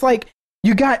thing where it's like.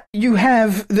 You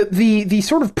have the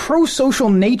sort of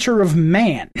pro-social nature of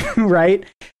man, right?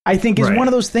 I think is one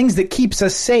of those things that keeps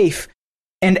us safe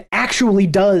and actually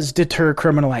does deter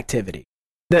criminal activity.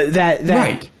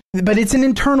 Right. But it's an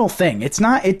internal thing. It's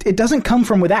not. It doesn't come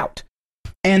from without.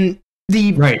 And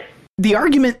the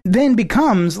argument then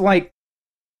becomes like,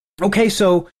 okay,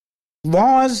 so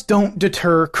laws don't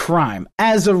deter crime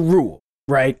as a rule,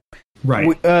 right?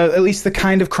 Right. At least the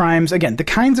kinds of crimes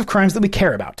that we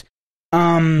care about.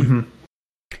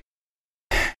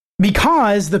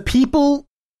 Because the people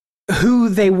who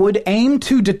they would aim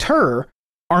to deter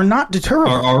are not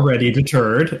deterrable. Are already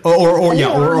deterred, or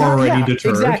already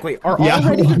deterred. Exactly, are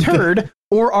already deterred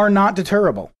or are not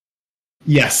deterrable.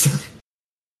 Yes.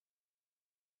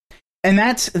 And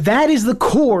that is the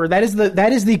core. That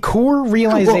is the core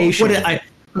realization.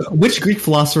 Which Greek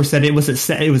philosopher said it? Was it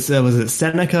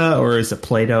Seneca or is it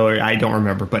Plato? Or I don't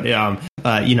remember. But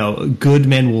good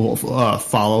men will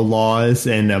follow laws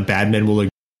and bad men will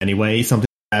ignore anyway. Something to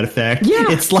that effect. Yeah,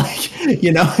 it's like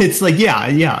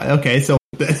okay. So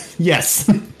yes,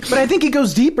 but I think it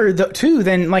goes deeper too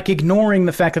than like ignoring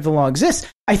the fact that the law exists.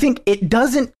 I think it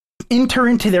doesn't enter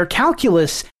into their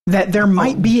calculus that there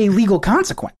might be a legal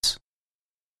consequence.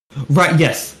 Right.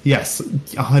 Yes.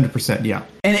 100%. Yeah.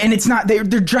 And it's not. They're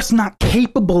just not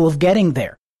capable of getting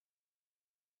there.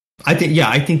 I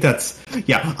think that's.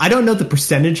 Yeah. I don't know the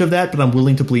percentage of that, but I'm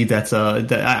willing to believe that's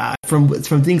from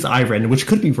things I've read, which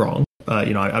could be wrong.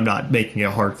 I'm not making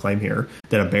a hard claim here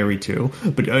that I'm married to,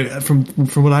 but from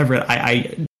what I've read,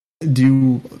 I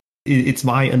do. It's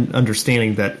my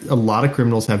understanding that a lot of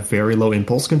criminals have very low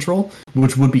impulse control,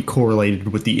 which would be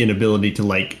correlated with the inability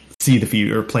to see the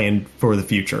future or plan for the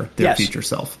future, their future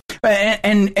self.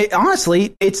 And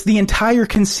honestly, it's the entire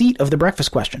conceit of the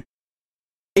breakfast question.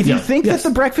 If you think that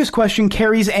the breakfast question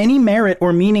carries any merit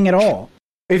or meaning at all,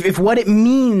 if what it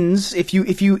means, if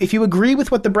you agree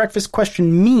with what the breakfast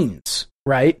question means,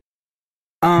 right?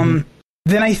 Then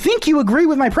I think you agree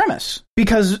with my premise,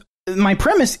 because my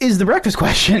premise is the breakfast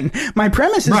question. My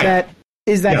premise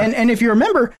is and if you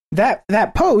remember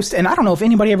that post, and I don't know if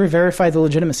anybody ever verified the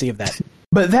legitimacy of that,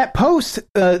 but that post,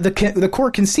 the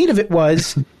core conceit of it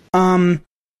was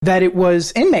that it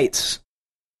was inmates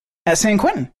at San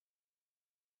Quentin.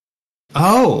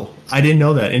 Oh, I didn't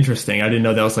know that. Interesting. I didn't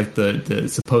know that was like the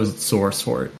supposed source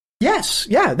for it. Yes,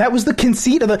 yeah, that was the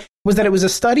conceit of was that it was a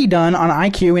study done on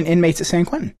IQ in inmates at San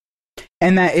Quentin,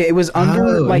 and that it was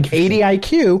under 80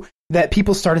 IQ that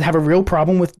people started to have a real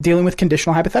problem with dealing with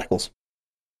conditional hypotheticals.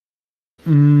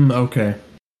 Okay.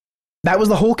 That was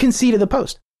the whole conceit of the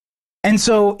post. And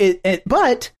so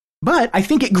but I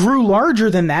think it grew larger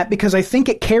than that, because I think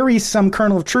it carries some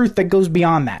kernel of truth that goes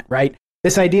beyond that, right?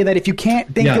 This idea that if you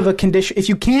can't think of a condition, if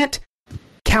you can't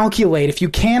calculate, if you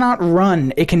cannot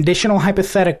run a conditional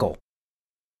hypothetical,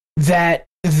 that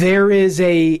there is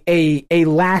a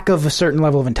lack of a certain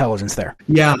level of intelligence there.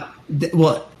 Yeah.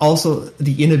 Well, also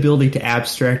the inability to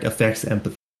abstract affects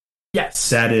empathy.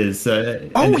 Yes, that is.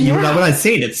 When I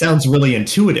say it sounds really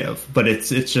intuitive, but it's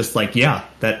just like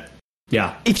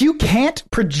If you can't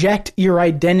project your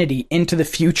identity into the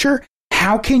future,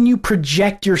 how can you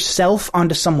project yourself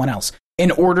onto someone else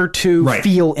in order to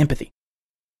feel empathy?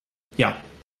 Yeah.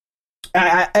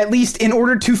 At least in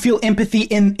order to feel empathy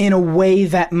in a way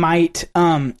that might,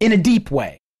 in a deep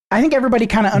way. I think everybody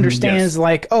kind of understands,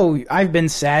 oh, I've been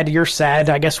sad, you're sad,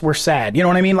 I guess we're sad. You know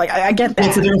what I mean? I get that.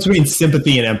 It's the difference between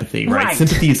sympathy and empathy, right?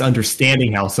 Sympathy is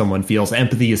understanding how someone feels.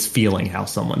 Empathy is feeling how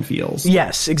someone feels.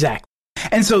 Yes, exactly.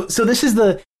 And so this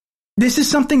is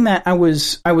something that I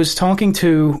was talking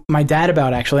to my dad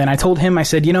about, actually, and I told him, I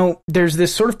said, there's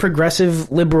this sort of progressive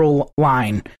liberal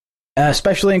line,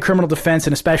 especially in criminal defense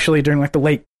and especially during the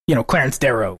late, Clarence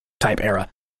Darrow type era,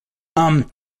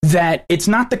 that it's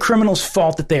not the criminal's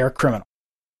fault that they are criminal,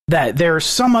 that there's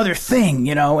some other thing,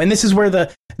 and this is where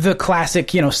the classic,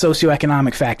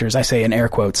 socioeconomic factors, I say in air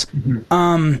quotes,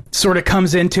 sort of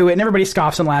comes into it, and everybody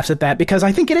scoffs and laughs at that because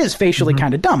I think it is facially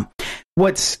kind of dumb.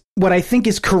 What I think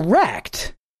is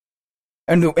correct,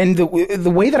 and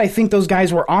the way that I think those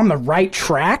guys were on the right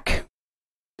track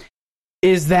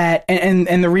is that,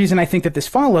 and the reason I think that this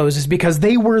follows is because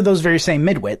they were those very same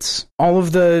midwits, all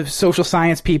of the social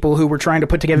science people who were trying to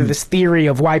put together this theory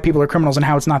of why people are criminals and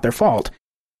how it's not their fault.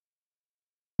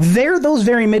 They're those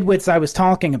very midwits I was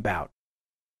talking about.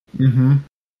 Mm-hmm.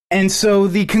 And so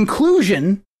the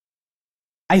conclusion,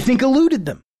 I think, eluded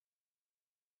them.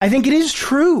 I think it is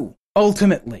true,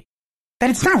 ultimately,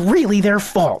 that it's not really their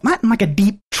fault, not in a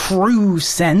deep, true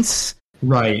sense.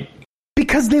 Right.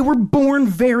 Because they were born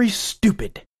very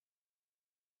stupid.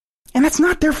 And that's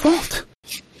not their fault.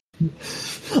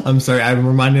 I'm sorry, I'm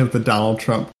reminded of the Donald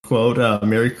Trump quote,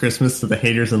 Merry Christmas to the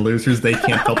haters and losers, they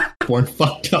can't help born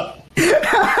fucked up.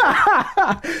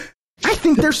 I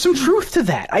think there's some truth to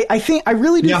that. I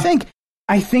really do think.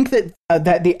 I think that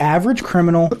the average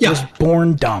criminal was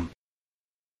born dumb,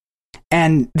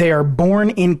 and they are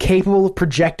born incapable of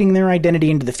projecting their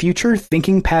identity into the future,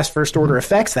 thinking past first order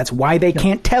effects. That's why they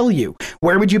can't tell you.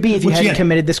 Where would you be if you hadn't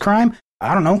committed this crime?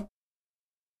 I don't know.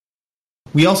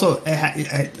 We also,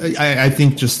 I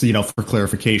think, just for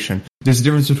clarification, there's a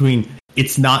difference between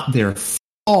it's not their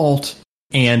fault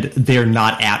and they're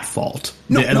not at fault.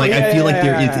 I feel like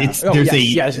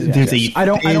there's a I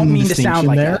don't mean to sound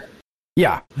like that.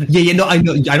 Yeah. No, I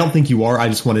know. I don't think you are. I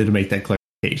just wanted to make that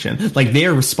clarification. Like, they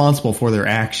are responsible for their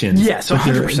actions. Yes, but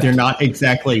they're not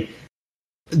exactly.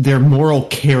 Their moral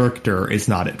character is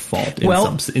not at fault. In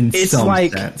some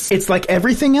sense. It's like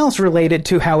everything else related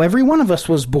to how every one of us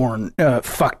was born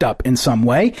fucked up in some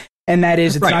way, and that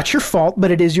is, it's not your fault,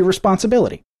 but it is your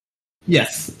responsibility.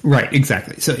 Yes, right,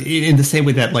 exactly. So in the same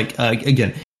way that, like,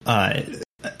 again,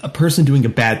 a person doing a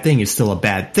bad thing is still a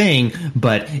bad thing,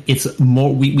 but it's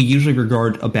more. We usually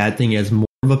regard a bad thing as more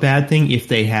of a bad thing if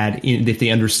they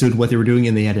understood what they were doing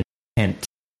and they had an intent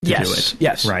to do it.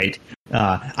 Yes, right.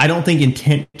 I don't think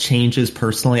intent changes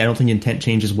personally. I don't think intent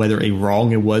changes whether a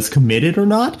wrong it was committed or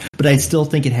not, but I still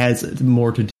think it has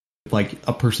more to do with, like,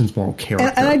 a person's moral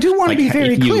character. And I do want to be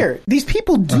very clear. These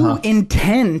people do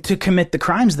intend to commit the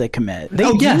crimes they commit.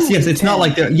 Yes. It's not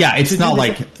like they're. Yeah, it's not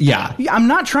like. Yeah. I'm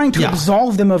not trying to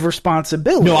absolve them of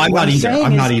responsibility. No, I'm not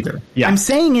either. Yeah. I'm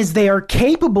saying is they are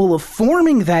capable of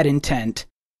forming that intent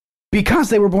because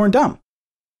they were born dumb.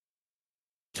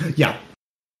 Yeah.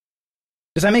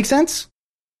 Does that make sense?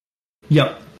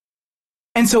 Yep.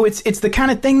 And so it's the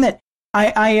kind of thing that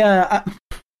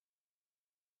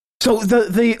so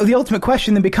the ultimate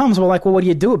question then becomes, well, what do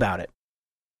you do about it?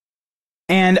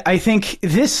 And I think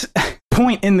this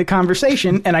point in the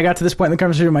conversation, and I got to this point in the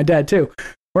conversation with my dad too,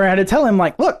 where I had to tell him,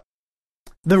 like, look,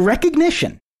 the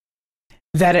recognition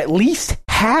that at least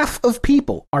half of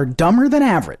people are dumber than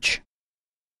average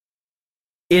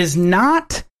is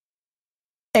not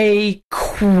a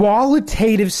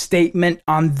qualitative statement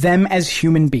on them as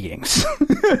human beings.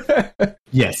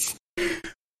 Yes.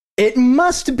 It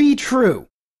must be true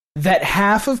that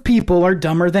half of people are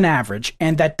dumber than average,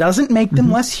 and that doesn't make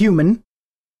them less human.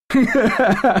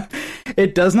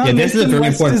 It does not make them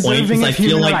less deserving of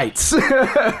human rights. So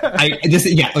this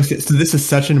is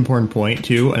such an important point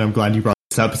too, and I'm glad you brought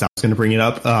this up because I was going to bring it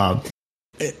up.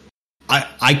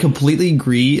 I completely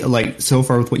agree, like, so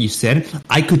far with what you said.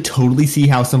 I could totally see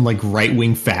how some, like,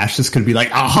 right-wing fascists could be like,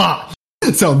 aha!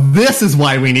 So this is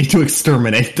why we need to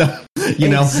exterminate them. You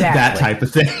know, that type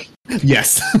of thing.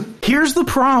 Yes. Here's the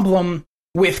problem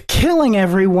with killing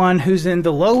everyone who's in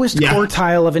the lowest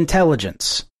quartile of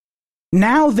intelligence.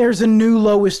 Now there's a new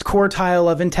lowest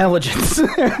quartile of intelligence.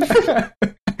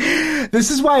 This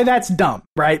is why that's dumb,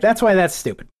 right? That's why that's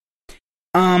stupid.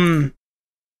 And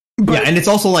it's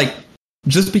also like,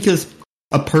 just because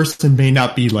a person may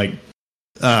not be, like,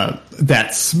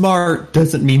 that smart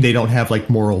doesn't mean they don't have, like,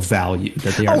 moral value,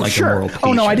 that they aren't, like, a moral patient.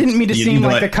 Oh, no, I didn't mean to seem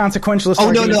like the consequentialist. Oh,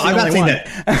 no, I'm not saying that.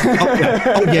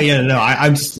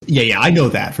 I know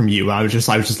that from you. I was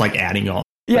just like adding on.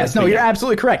 Yes, no, you're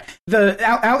absolutely correct. The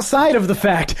outside of the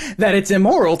fact that it's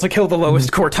immoral to kill the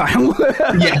lowest quartile.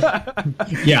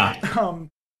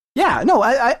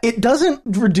 It doesn't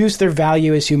reduce their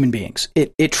value as human beings.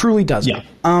 It truly doesn't.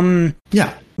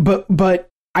 But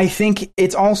I think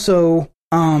it's also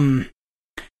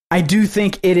I do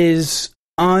think it is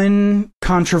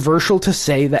uncontroversial to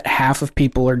say that half of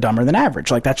people are dumber than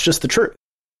average. Like, that's just the truth.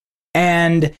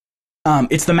 And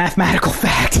it's the mathematical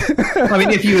fact. I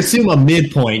mean, if you assume a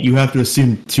midpoint, you have to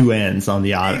assume two ends on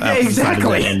the side of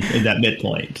that in that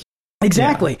midpoint.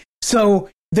 Exactly. Yeah. So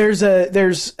there's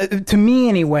to me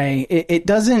anyway, it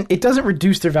doesn't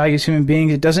reduce their value as human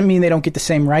beings. It doesn't mean they don't get the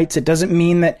same rights. It doesn't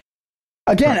mean that.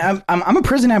 Again, I'm a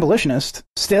prison abolitionist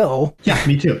still. Yeah,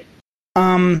 me too.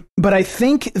 But I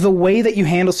think the way that you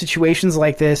handle situations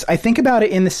like this, I think about it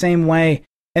in the same way.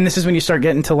 And this is when you start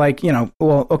getting to, like, you know,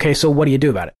 well, okay, so what do you do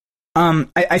about it?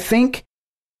 I think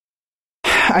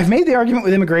I've made the argument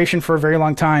with immigration for a very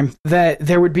long time that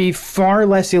there would be far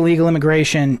less illegal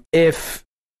immigration if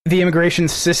the immigration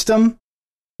system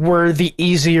were the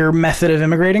easier method of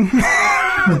immigrating.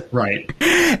 Right.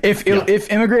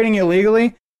 If immigrating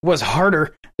illegally was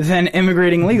harder than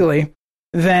immigrating legally,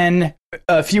 then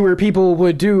fewer people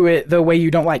would do it the way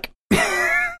you don't like.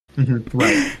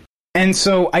 Right. And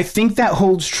so I think that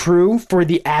holds true for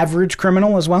the average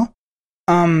criminal as well.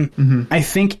 I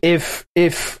think if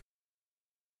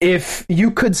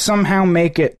you could somehow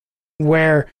make it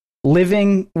where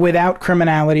living without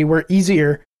criminality were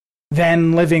easier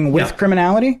than living with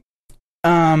criminality,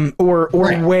 or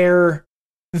where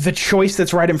the choice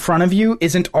that's right in front of you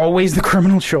isn't always the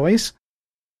criminal choice,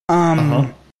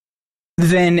 then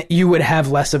you would have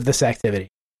less of this activity.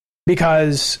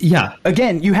 Because,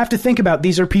 again, you have to think about,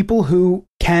 these are people who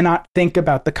cannot think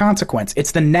about the consequence.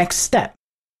 It's the next step.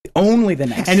 Only the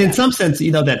next And step. in some sense,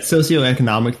 that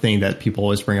socioeconomic thing that people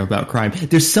always bring up about crime,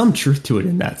 there's some truth to it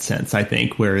in that sense, I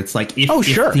think, where it's like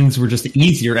if things were just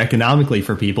easier economically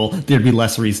for people, there'd be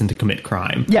less reason to commit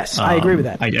crime. Yes, I agree with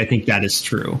that. I think that is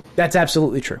true. That's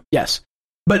absolutely true. Yes.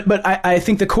 But I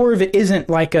think the core of it isn't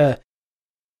like a...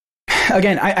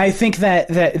 Again, I think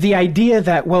that the idea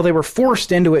that, well, they were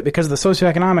forced into it because of the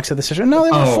socioeconomics of the situation. No,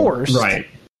 they were forced. Right.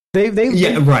 They made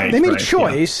a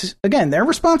choice. Yeah. Again, their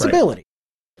responsibility.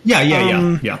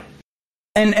 Right. Yeah.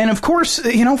 And of course,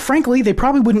 frankly, they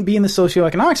probably wouldn't be in the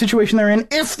socioeconomic situation they're in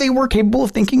if they were capable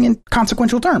of thinking in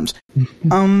consequential terms.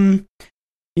 You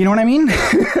know what I mean?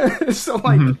 So,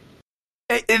 like,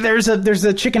 there's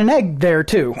a chicken and egg there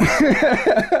too.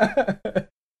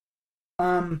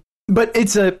 But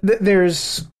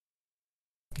there's,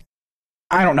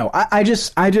 I don't know. I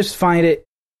just find it.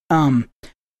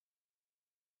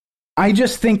 I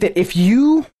just think that if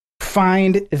you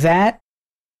find that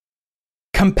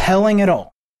compelling at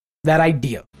all, that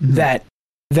idea that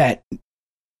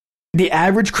the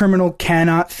average criminal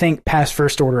cannot think past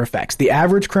first order effects, the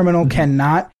average criminal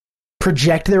cannot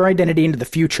project their identity into the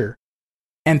future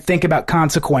and think about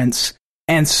consequence.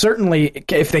 And certainly,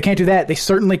 if they can't do that, they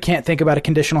certainly can't think about a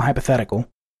conditional hypothetical.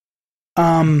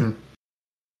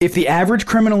 If the average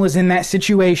criminal is in that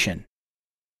situation,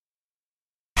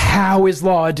 how is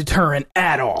law a deterrent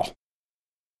at all?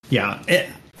 Yeah.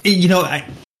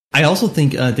 I also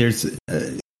think there's...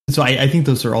 So I think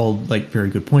those are all like very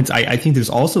good points. I think there's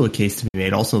also a case to be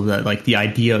made also that like the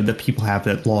idea that people have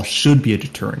that law should be a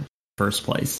deterrent in the first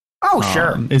place. Oh,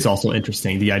 sure. Is also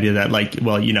interesting. The idea that like,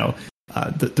 well,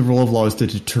 the rule of law is to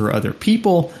deter other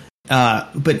people. But,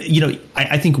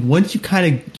 I think once you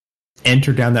kind of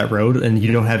enter down that road and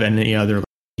you don't have any other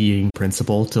leading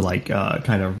principle to like put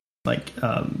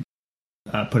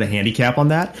a handicap on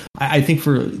that, I think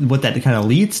for what that kind of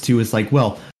leads to is like,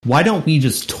 well, why don't we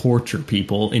just torture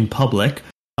people in public,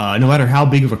 no matter how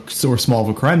big of or small of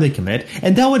a crime they commit?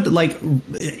 And that would, like,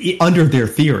 under their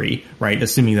theory, right,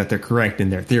 assuming that they're correct in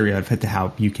their theory of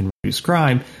how you can reduce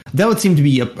crime, that would seem to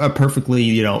be a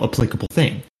perfectly, applicable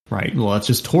thing, right? Well, let's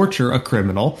just torture a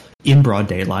criminal in broad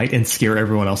daylight and scare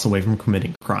everyone else away from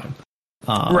committing a crime.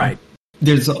 Right.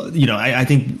 There's, I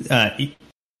think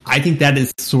that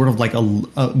is sort of like a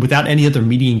without any other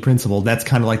mediating principle, that's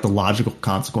kind of like the logical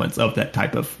consequence of that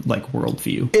type of like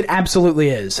worldview. It absolutely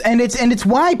is. And it's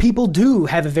why people do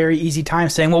have a very easy time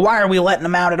saying, well, why are we letting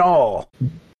them out at all?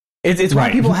 It's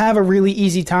why people have a really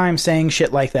easy time saying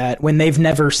shit like that when they've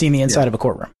never seen the inside of a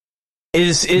courtroom.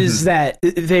 That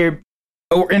they're...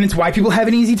 And it's why people have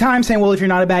an easy time saying, well, if you're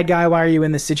not a bad guy, why are you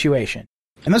in this situation?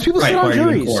 And those people sit on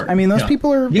juries. I mean, those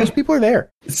people are there.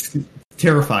 It's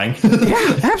terrifying.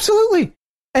 Yeah, absolutely.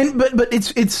 And but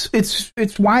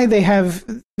it's why they have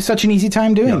such an easy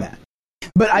time doing that.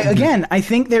 But I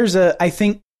think there's I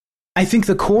think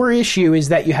the core issue is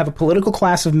that you have a political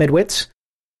class of midwits,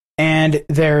 and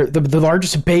they're the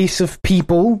largest base of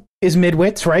people is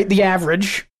midwits, right? The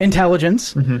average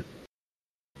intelligence.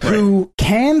 Who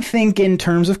can think in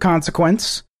terms of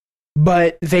consequence,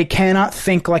 but they cannot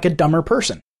think like a dumber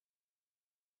person.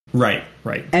 Right.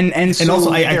 And so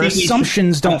also, their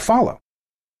assumptions don't follow.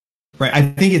 Right. I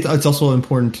think it's also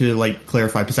important to like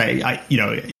clarify, because I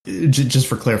just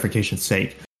for clarification's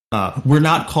sake, we're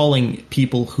not calling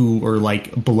people who are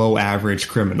like below average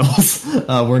criminals.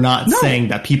 We're not saying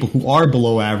that people who are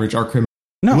below average are criminals.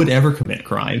 Would ever commit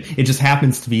crime. It just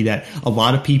happens to be that a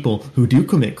lot of people who do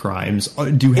commit crimes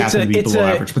do happen to be below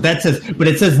average. But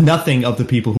it says nothing of the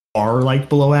people who are like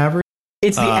below average.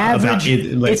 It's the average.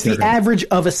 It's the average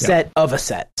of a set of a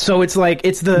set. So it's like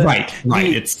it's the right.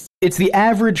 It's the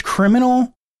average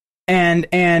criminal, and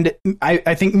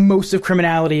I think most of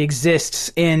criminality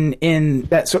exists in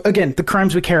that. So again, the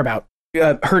crimes we care about: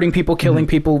 hurting people, killing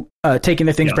people, taking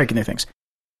their things, breaking their things.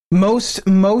 Most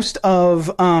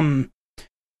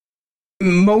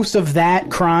of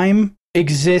that crime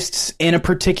exists in a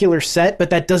particular set, but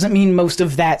that doesn't mean most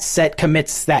of that set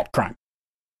commits that crime.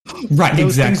 Right,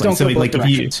 Those exactly. Don't so go like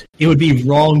it would be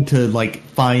wrong to like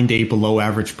find a below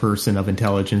average person of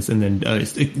intelligence and then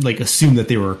like assume that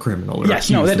they were a criminal. Yes,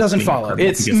 no, that doesn't follow.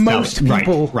 It's most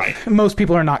people. Right. Most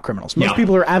people are not criminals. Most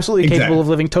people are absolutely capable of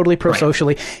living totally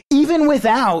pro-socially, even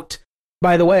without,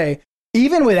 by the way,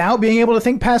 even without being able to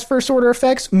think past first order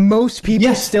effects. Most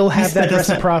people still have that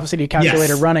reciprocity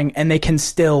calculator running, and they can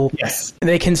still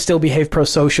behave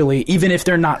pro-socially, even if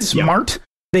they're not smart.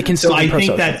 They can still be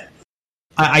pro-social.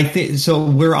 I think so.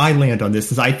 Where I land on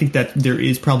this is I think that there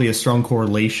is probably a strong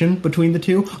correlation between the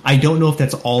two. I don't know if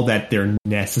that's all that there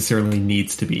necessarily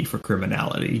needs to be for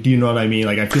criminality. Do you know what I mean?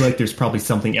 Like, I feel like there's probably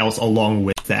something else along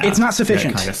with that it's not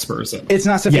sufficient. That kind of spurs it. It's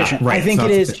not sufficient. Yeah, right. I think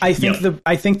it is. I think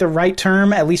I think the right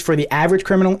term, at least for the average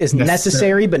criminal, is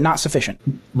necessary but not sufficient.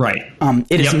 Right.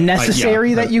 It is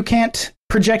necessary that you can't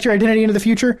project your identity into the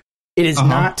future. It is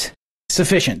not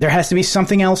sufficient. There has to be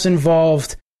something else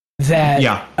involved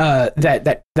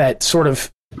that that sort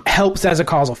of helps as a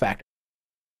causal factor.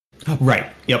 Right.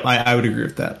 Yep. I would agree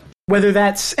with that. Whether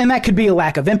that's, and that could be a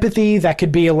lack of empathy, that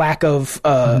could be a lack of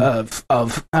I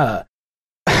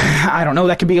don't know,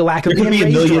 that could be a lack of being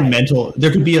raised right.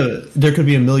 There could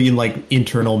be a million like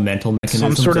internal mental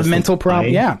mechanisms. Some sort of mental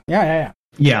problem. Yeah.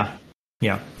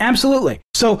 Absolutely.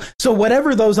 So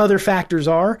whatever those other factors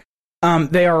are,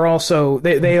 they are also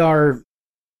they are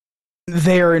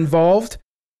involved.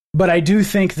 But I do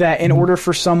think that in order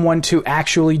for someone to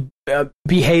actually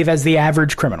behave as the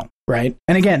average criminal, right?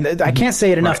 And again, I can't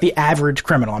say it enough. The average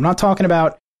criminal. I'm talking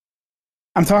about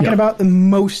the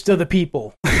most of the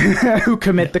people who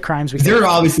commit the crimes. There are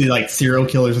obviously like serial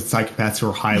killers and psychopaths who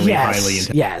are highly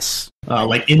intelligent. Yes.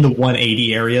 Like in the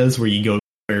 180 areas where you go.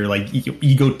 Where like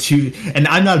you go to, and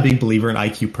I'm not a big believer in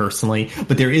IQ personally,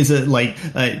 but there is a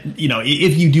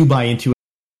if you do buy into it,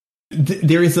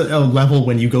 there is a level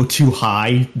when you go too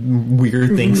high,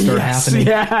 weird things start happening.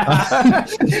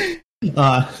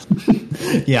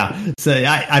 So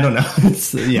I don't know.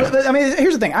 But, I mean,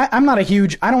 here's the thing. I'm not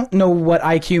I don't know what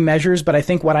IQ measures, but I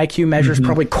think what IQ measures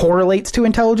probably correlates to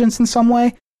intelligence in some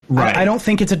way. Right. I don't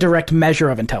think it's a direct measure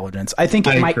of intelligence. I think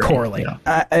it might correlate.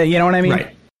 Yeah. You know what I mean?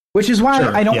 Right. Which is why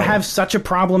I don't have such a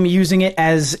problem using it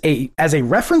as a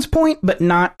reference point, but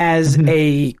not as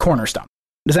a cornerstone.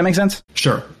 Does that make sense?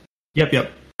 Sure.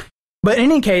 Yep. But in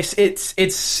any case, it's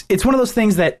one of those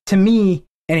things that, to me,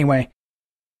 anyway.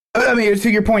 I mean, to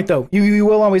your point though, you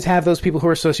will always have those people who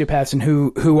are sociopaths and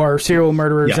who are serial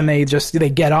murderers, and they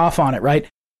get off on it, right?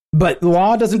 But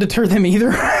law doesn't deter them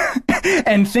either.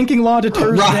 And thinking law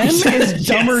deters them is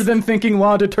dumber than thinking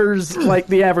law deters like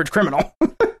the average criminal.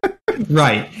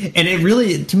 Right. And it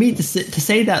really, to me, to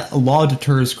say that a law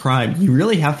deters crime, you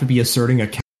really have to be asserting a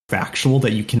counterfactual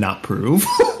that you cannot prove,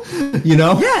 you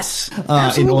know? Yes.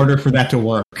 In order for that to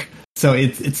work. So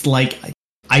it's like,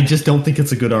 I just don't think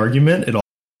it's a good argument at all.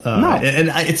 No. And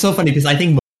it's so funny because I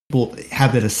think most people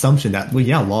have that assumption that, well,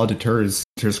 yeah, law deters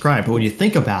crime. But when you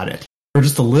think about it, for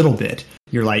just a little bit,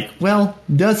 you're like, well,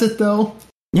 does it though?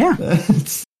 Yeah.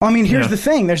 I mean, here's the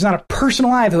thing. There's not a person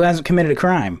alive who hasn't committed a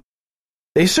crime.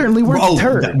 They certainly weren't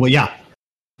deterred. Well, yeah.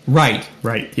 Right,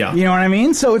 yeah. You know what I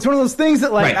mean? So it's one of those things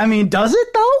that, like, I mean, does it,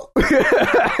 though?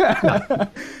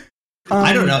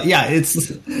 I don't know. Yeah,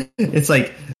 it's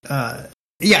like,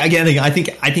 again, I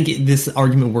think this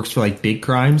argument works for, like, big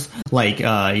crimes, like,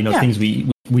 things we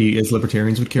as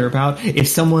libertarians would care about. If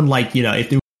someone, like, if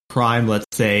there was a crime, let's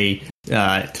say,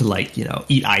 to, like,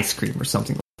 eat ice cream or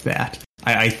something like that,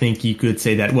 I think you could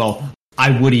say that, well,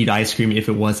 I would eat ice cream if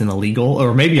it wasn't illegal,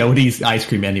 or maybe I would eat ice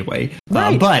cream anyway.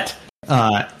 Right. But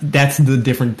that's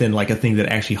different than like a thing that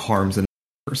actually harms another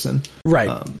person. Right.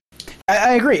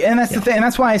 I agree, and that's the thing, and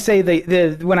that's why I say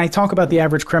when I talk about the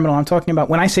average criminal,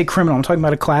 when I say criminal, I'm talking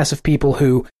about a class of people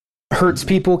who hurts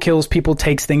people, kills people,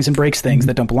 takes things, and breaks things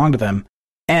that don't belong to them,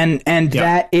 and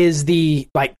that is the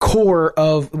like core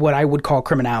of what I would call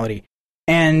criminality.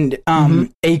 And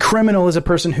a criminal is a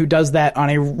person who does that on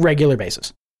a regular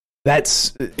basis.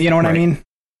 That's, you know what I mean?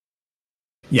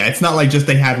 Yeah, it's not like just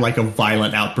they had like a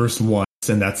violent outburst once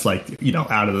and that's like,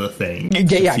 out of the thing.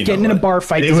 Getting in a bar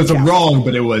fight. It was wrong,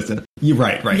 but it wasn't. You're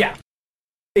right. Yeah,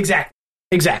 exactly.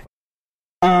 But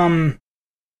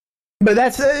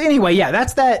that's, anyway,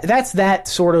 that's that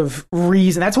sort of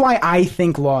reason. That's why I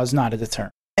think law is not a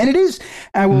deterrent. And it is,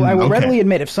 I will readily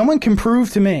admit, if someone can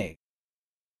prove to me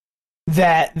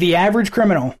that the average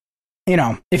criminal,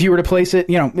 if you were to place it,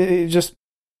 just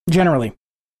generally,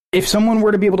 if someone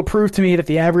were to be able to prove to me that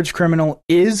the average criminal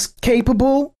is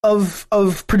capable of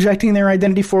projecting their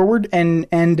identity forward and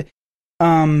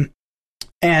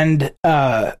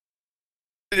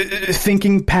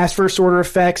thinking past first order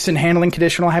effects and handling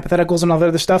conditional hypotheticals and all that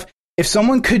other stuff, if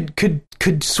someone could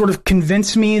sort of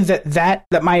convince me that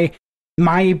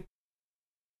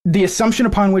the assumption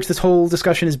upon which this whole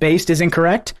discussion is based is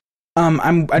incorrect,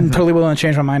 I'm totally willing to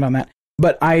change my mind on that.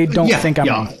 But I don't think I'm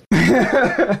wrong.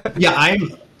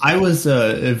 I was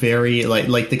very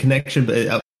like the connection.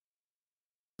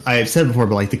 I have said before,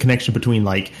 but like the connection between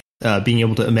like being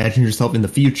able to imagine yourself in the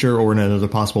future or in another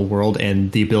possible world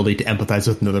and the ability to empathize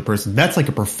with another person. That's like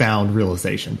a profound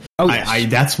realization. Oh,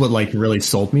 yes. That's what like really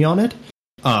sold me on it.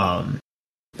 I'm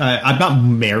not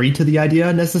married to the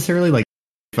idea necessarily. Like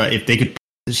if they could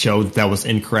show that was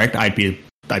incorrect, I'd be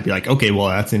like, okay, well,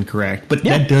 that's incorrect. But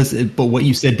that does. But what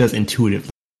you said does intuitively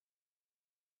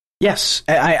Yes,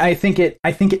 I think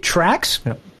it tracks,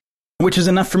 which is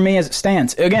enough for me as it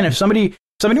stands. Again, if somebody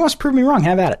wants to prove me wrong,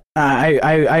 have at it.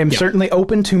 I am certainly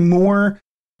open to more.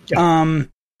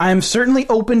 I'm certainly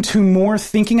open to more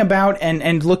thinking about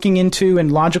and looking into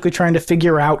and logically trying to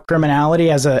figure out criminality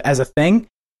as a thing.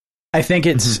 I think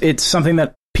it's something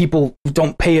that people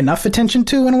don't pay enough attention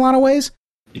to in a lot of ways.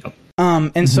 Yep.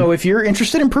 And so if you're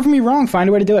interested in proving me wrong, find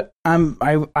a way to do it.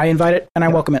 I invite it and I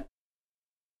welcome it.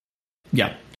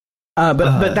 Yeah.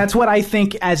 But that's what I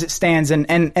think as it stands,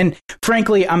 and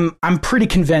frankly, I'm pretty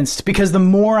convinced, because the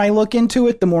more I look into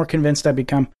it, the more convinced I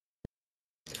become.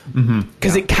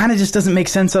 Because it kind of just doesn't make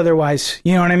sense otherwise.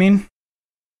 You know what I mean?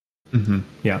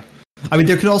 Yeah. I mean,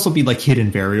 there could also be like hidden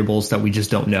variables that we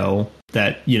just don't know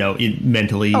that,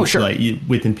 mentally like,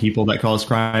 within people that cause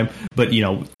crime. But,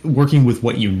 working with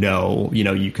what you kind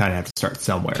of have to start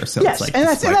somewhere. So yes, it's like, and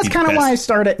that's kind of why I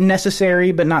start at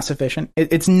necessary but not sufficient.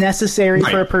 It's necessary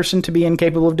for a person to be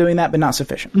incapable of doing that, but not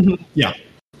sufficient. Yeah,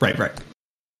 right.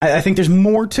 I think there's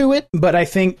more to it, but I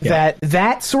think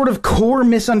that sort of core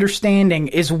misunderstanding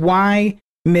is why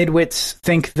midwits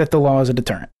think that the law is a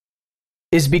deterrent.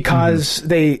 Is because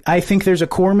I think there's a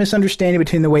core misunderstanding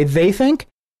between the way they think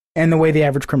and the way the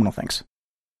average criminal thinks.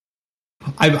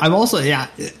 I'm also,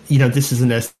 this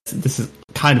is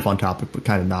kind of on topic, but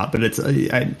kind of not. But it's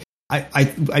I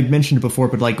mentioned it before,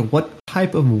 but like, what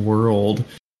type of world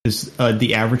does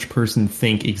the average person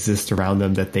think exists around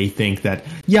them that they think that,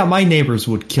 my neighbors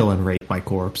would kill and rape my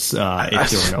corpse if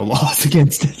there were no laws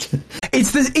against it?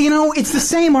 It's the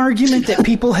same argument that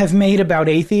people have made about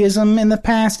atheism in the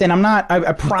past, and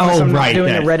I promise I'm not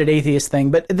doing a Reddit atheist thing,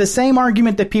 but the same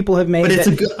argument that people have made. But it's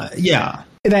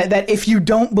that if you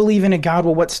don't believe in a God,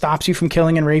 well, what stops you from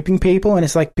killing and raping people? And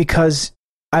it's like, because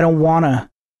I don't wanna.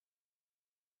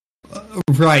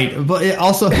 Right, but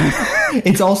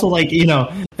it's also like, you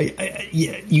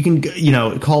can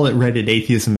call it Reddit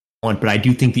atheism, but I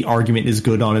do think the argument is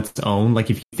good on its own. Like,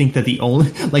 if you think that the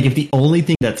only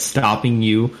thing that's stopping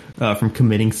you from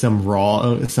committing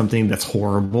something that's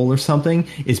horrible or something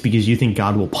is because you think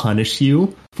God will punish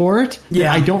you for it, then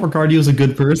I don't regard you as a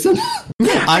good person.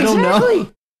 I don't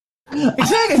know.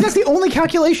 Exactly. If that's the only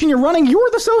calculation you're running, you're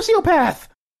the sociopath.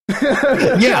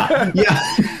 Yeah.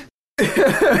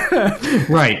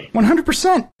 Right.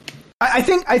 100%. I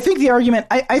think the argument.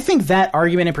 I think that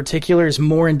argument in particular is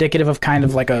more indicative of kind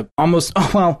of like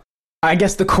I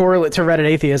guess the correlate to Reddit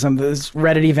atheism, this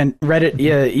Reddit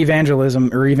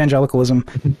evangelism or evangelicalism,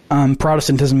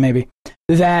 Protestantism maybe.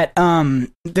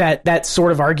 That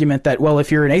sort of argument that, well,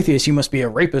 if you're an atheist, you must be a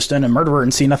rapist and a murderer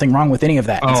and see nothing wrong with any of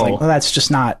that. It's like, well, that's just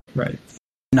not right.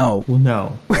 No. Well,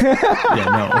 no.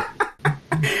 No.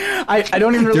 I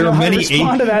don't even really know how to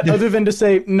respond to that other than to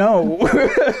say no.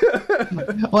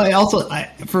 Well,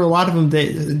 for a lot of them,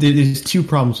 there's two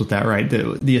problems with that, right?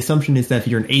 The assumption is that if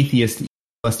you're an atheist, you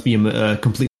must be a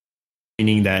complete,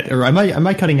 meaning that, or am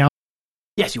I cutting out?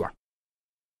 Yes, you are.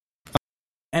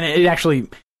 And it actually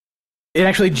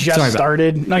just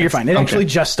started. No, you're fine. It actually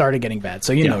just started getting bad,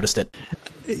 so you noticed it.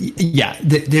 Yeah,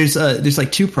 there's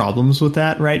like two problems with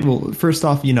that, right? Well, first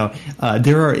off,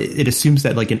 it assumes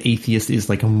that like an atheist is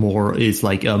like a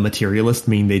materialist,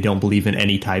 meaning they don't believe in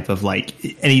any type of like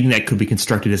anything that could be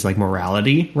constructed as like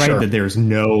morality, right? Sure. That there's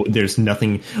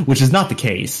nothing, which is not the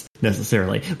case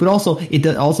necessarily. But also, it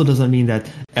also doesn't mean that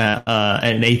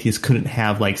an atheist couldn't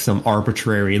have like some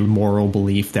arbitrary moral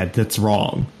belief that's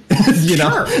wrong.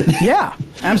 Sure. Yeah,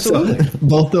 absolutely. So,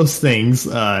 both those things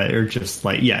are just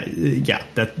like,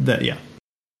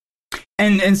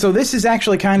 And so this is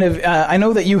actually kind of, I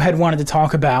know that you had wanted to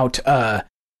talk about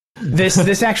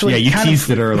this actually. Yeah, you teased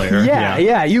it earlier.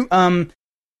 Yeah. You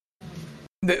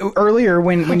earlier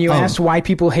when you asked why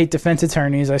people hate defense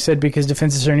attorneys, I said because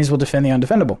defense attorneys will defend the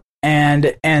undefendable,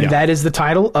 and that is the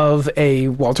title of a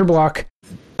Walter Block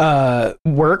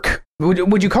work.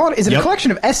 Would you call it? Is it a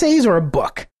collection of essays or a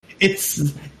book? It's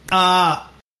I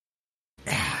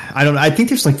don't know. I think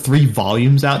there's like 3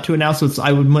 volumes out to it now, so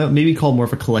I would maybe call it more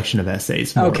of a collection of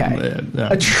essays. A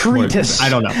treatise. I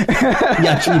don't know.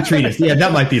 Yeah, treatise. Yeah,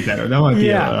 that might be better. That might be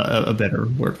a better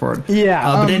word for it. Yeah.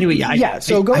 But anyway,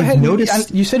 so go ahead.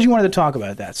 You said you wanted to talk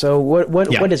about that. So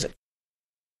what is it?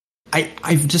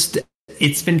 I've just.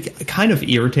 It's been kind of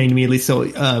irritating me, at least. So,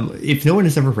 if no one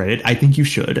has ever read it, I think you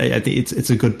should. I think it's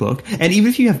a good book. And even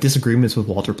if you have disagreements with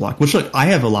Walter Block, which look, I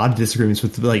have a lot of disagreements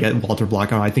with Walter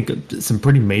Block on, I think, some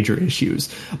pretty major issues.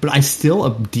 But I still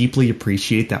deeply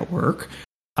appreciate that work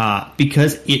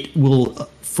because it will,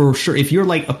 for sure, if you're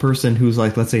like a person who's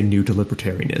like, let's say, new to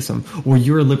libertarianism, or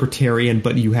you're a libertarian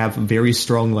but you have very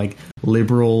strong like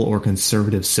liberal or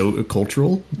conservative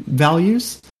cultural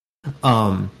values.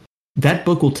 that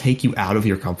book will take you out of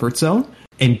your comfort zone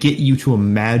and get you to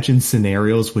imagine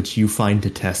scenarios which you find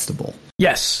detestable.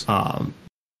 Yes.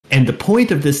 And the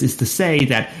point of this is to say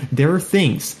that there are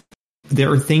things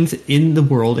in the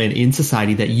world and in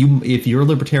society that if you're a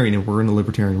libertarian and we're in a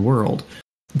libertarian world,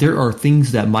 there are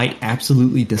things that might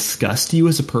absolutely disgust you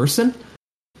as a person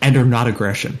and are not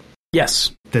aggression.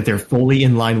 Yes. That they're fully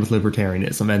in line with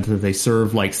libertarianism and that they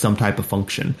serve like some type of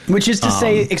function. Which is to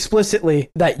say explicitly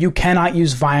that you cannot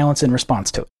use violence in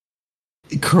response to it.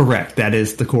 Correct. That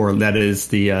is the core. That is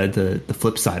the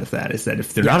flip side of that, is that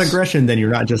if they're not aggression, then you're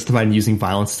not justified in using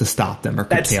violence to stop them or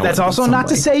curtail them. That's also not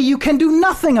to say you can do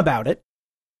nothing about it,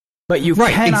 but you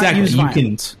cannot use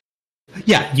violence.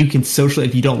 You can socially,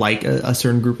 if you don't like a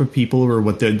certain group of people or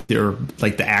what they're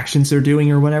like the actions they're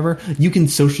doing or whatever, you can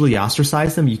socially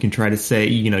ostracize them. You can try to say,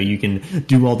 you can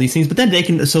do all these things, but then they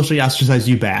can socially ostracize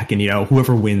you back, and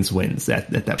whoever wins at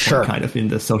that point, kind of in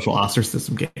the social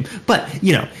ostracism game. But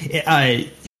you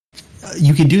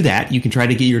can do that. You can try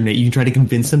to get you can try to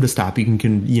convince them to stop. You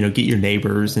can get your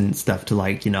neighbors and stuff to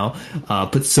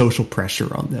put social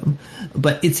pressure on them.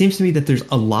 But it seems to me that there's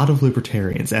a lot of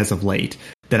libertarians as of late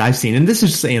that I've seen, and this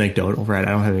is just anecdotal, right?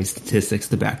 I don't have any statistics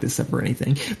to back this up or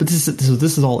anything, but this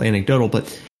is all anecdotal.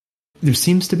 But there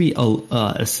seems to be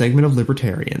a segment of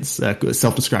libertarians,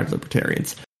 self-described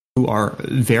libertarians, who are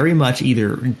very much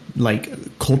either like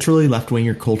culturally left-wing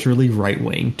or culturally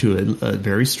right-wing to a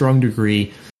very strong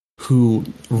degree, who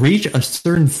reach a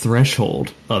certain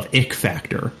threshold of ick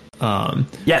factor,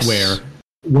 where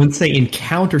once they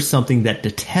encounter something that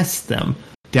detests them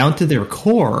down to their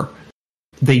core,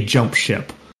 they jump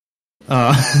ship. They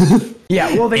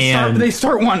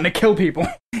start wanting to kill people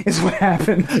is what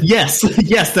happened. Yes.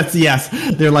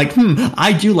 They're like,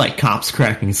 I do like cops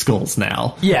cracking skulls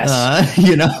now. Yes.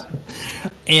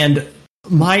 And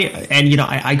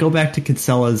I go back to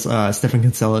Stephan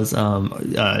Kinsella's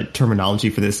terminology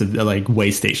for this, like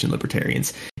way station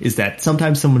libertarians, is that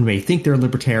sometimes someone may think they're a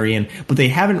libertarian, but they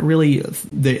haven't really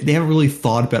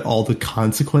thought about all the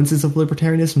consequences of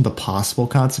libertarianism, the possible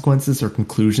consequences or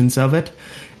conclusions of it.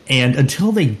 And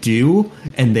until they do,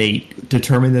 and they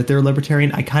determine that they're a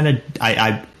libertarian, I kind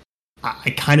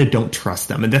of don't trust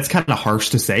them. And that's kind of harsh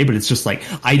to say, but it's just like,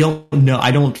 I don't know.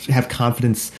 I don't have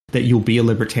confidence that you'll be a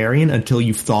libertarian until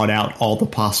you've thought out all the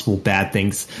possible bad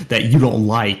things that you don't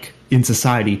like in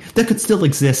society that could still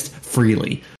exist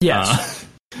freely. Yes.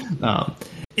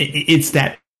 It's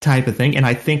that type of thing. And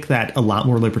I think that a lot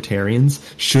more libertarians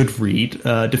should read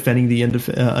Defending the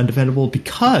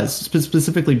Undefendable,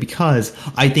 specifically because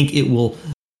I think it will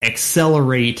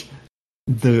accelerate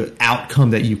the outcome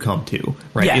that you come to,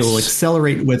 right? Yes. It will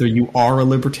accelerate whether you are a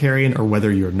libertarian or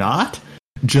whether you're not,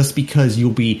 just because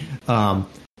you'll be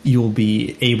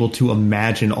able to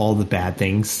imagine all the bad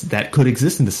things that could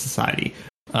exist in this society.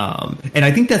 And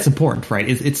I think that's important, right?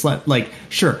 It's like,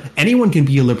 sure, anyone can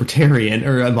be a libertarian,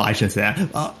 or I shouldn't say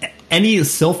that. Any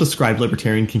self-described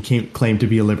libertarian can claim to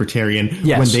be a libertarian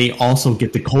when they also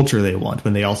get the culture they want,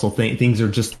 when they also think things are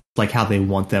just like how they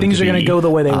want them to be. Things are going to go the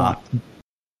way they want.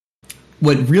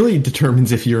 What really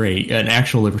determines if you're an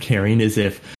actual libertarian is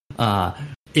if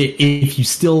you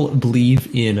still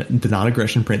believe in the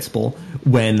non-aggression principle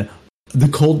when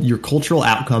your cultural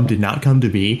outcome did not come to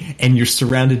be, and you're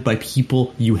surrounded by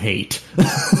people you hate.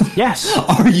 Yes.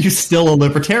 Are you still a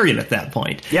libertarian at that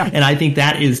point? Yeah. And I think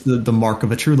that is the mark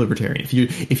of a true libertarian.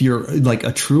 If you're like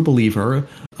a true believer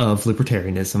of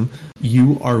libertarianism,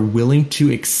 you are willing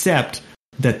to accept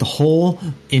that the whole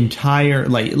entire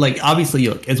like obviously,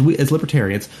 look, as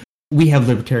libertarians, we have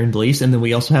libertarian beliefs, and then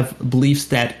we also have beliefs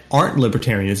that aren't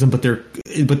libertarianism, but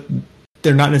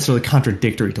they're not necessarily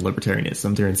contradictory to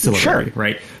libertarianism. They're ancillary,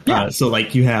 right? Yeah. So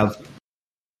like you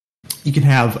can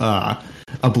have a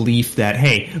belief that,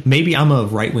 hey, maybe I'm a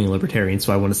right-wing libertarian,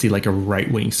 so I want to see like a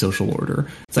right-wing social order.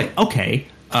 It's like, okay,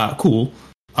 cool.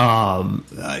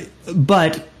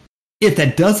 But if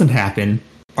that doesn't happen,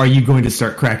 are you going to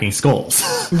start cracking skulls?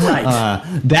 Right.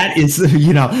 That is,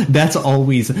 that's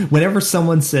always, whenever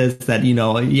someone says that,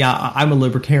 yeah, I'm a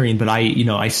libertarian, but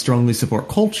I strongly support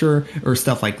culture or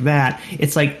stuff like that.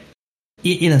 It's like,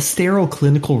 in a sterile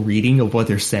clinical reading of what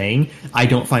they're saying, I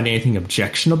don't find anything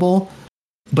objectionable.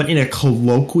 But in a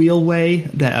colloquial way,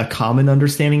 that a common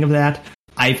understanding of that,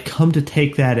 I've come to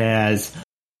take that as,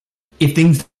 if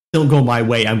things don't go my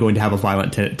way, I'm going to have a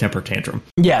violent temper tantrum.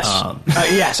 Yes.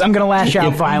 Yes, I'm going to lash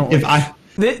out violently.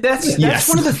 That's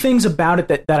one of the things about it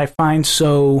that I find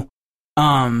so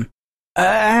not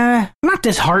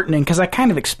disheartening, because I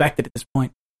kind of expect it at this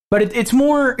point. But it's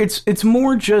more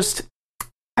just,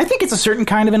 I think it's a certain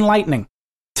kind of enlightening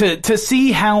to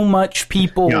see how much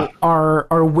people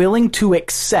are willing to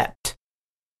accept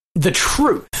the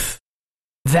truth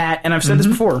that, and I've said this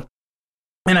before,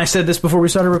 and I said this before we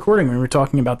started recording when we were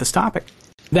talking about this topic,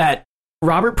 that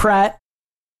Robert Pratt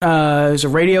is a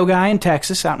radio guy in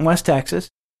Texas, out in West Texas,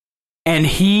 and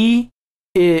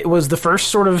it was the first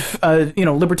sort of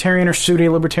libertarian or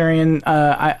pseudo-libertarian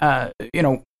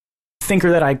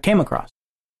thinker that I came across.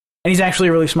 And he's actually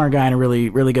a really smart guy and a really,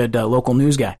 really good local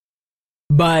news guy.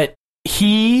 But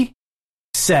he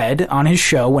said on his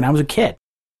show when I was a kid,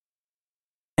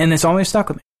 and this always stuck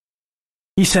with me,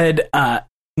 he said,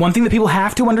 one thing that people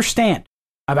have to understand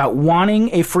about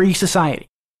wanting a free society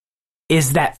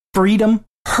is that freedom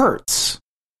hurts.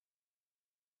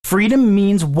 Freedom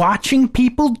means watching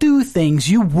people do things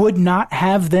you would not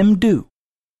have them do.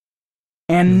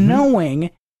 And knowing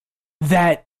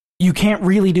that you can't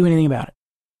really do anything about it.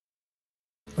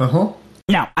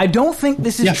 Now, I don't think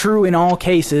this is true in all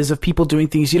cases of people doing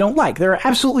things you don't like. There are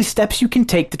absolutely steps you can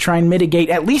take to try and mitigate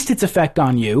at least its effect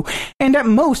on you, and at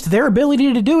most, their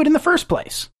ability to do it in the first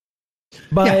place.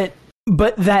 But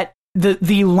that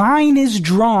the line is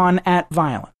drawn at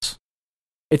violence.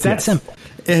 It's that simple.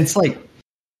 And it's like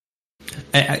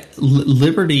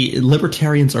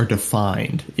libertarians are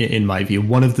defined, in my view.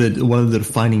 One of the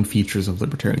defining features of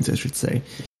libertarians, I should say,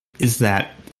 is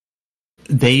that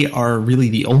they are really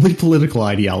the only political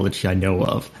ideology I know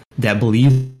of that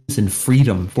believes in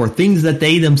freedom for things that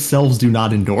they themselves do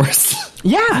not endorse.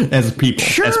 Yeah, as people,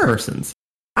 as persons.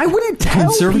 I wouldn't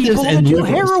tell people to do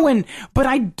heroin, but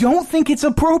I don't think it's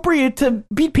appropriate to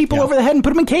beat people over the head and put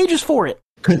them in cages for it.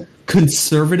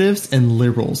 Conservatives and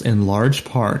liberals, in large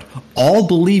part, all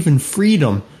believe in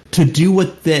freedom to do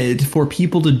for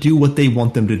people to do what they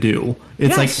want them to do.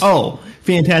 It's like, oh,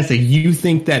 fantastic! You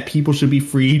think that people should be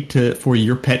free for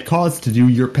your pet cause to do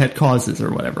your pet causes or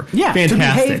whatever? Yeah,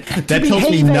 fantastic. That tells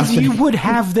me nothing. As you would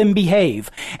have them behave,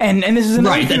 and this is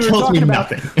another thing we were talking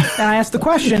about. And I asked the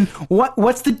question: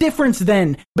 what's the difference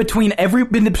then between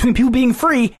people being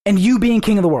free and you being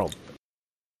king of the world?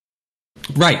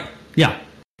 Right. Yeah.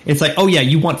 It's like, oh yeah,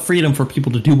 you want freedom for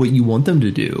people to do what you want them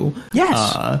to do.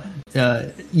 Yes.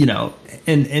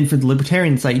 And for the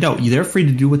libertarians, it's like, no, they're free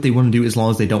to do what they want to do as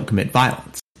long as they don't commit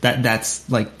violence. That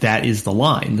is the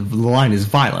line. The line is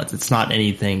violence. It's not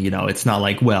anything, it's not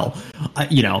like, well,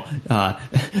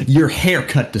 your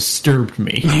haircut disturbed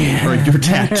me or your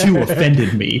tattoo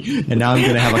offended me, and now I'm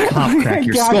going to have a cop crack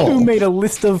your skull. Who made a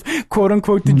list of quote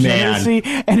unquote degeneracy,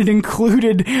 and it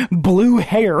included blue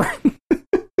hair.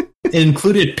 It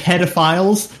included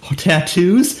pedophiles,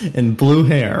 tattoos, and blue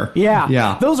hair.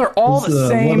 Yeah. Those are all the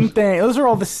same thing. Those are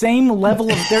all the same level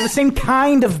of... They're the same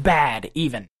kind of bad,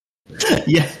 even.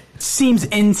 Yeah. Seems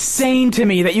insane to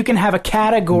me that you can have a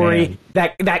category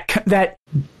that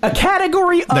a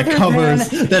category that other covers,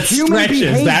 than that human stretches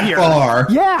behavior. That far.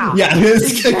 Yeah. Yeah,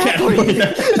 it's exactly. a category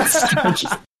that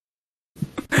stretches.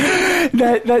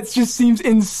 That just seems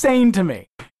insane to me.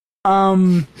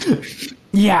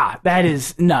 Yeah, that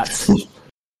is nuts.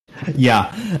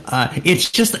 Yeah,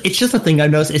 it's just a thing I've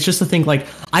noticed. It's just a thing, like,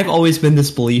 I've always been this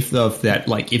belief of that,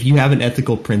 like, if you have an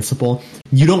ethical principle,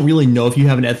 you don't really know if you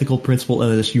have an ethical principle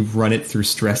unless you run it through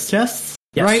stress tests,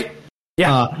 right?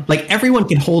 Yeah. Like, everyone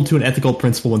can hold to an ethical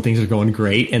principle when things are going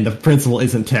great and the principle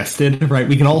isn't tested, right?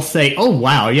 We can all say, oh,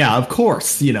 wow, yeah, of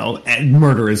course,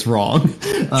 murder is wrong.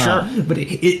 Sure. But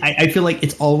I feel like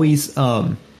it's always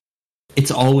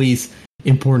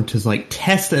important to like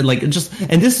test it, like just,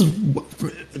 and this is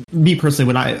me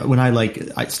personally, when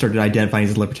I started identifying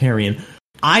as a libertarian,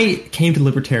 I came to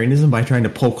libertarianism by trying to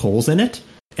poke holes in it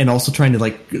and also trying to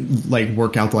like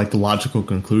work out the logical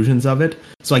conclusions of it.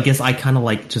 So I guess I kind of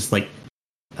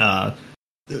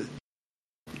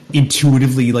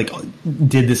intuitively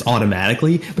did this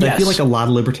automatically, but I feel like a lot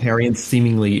of libertarians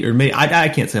seemingly, or maybe I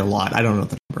can't say a lot, I don't know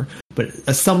the number, but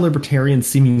some libertarians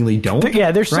seemingly don't.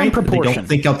 There's some proportion. They don't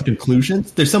think out the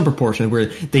conclusions. There's some proportion where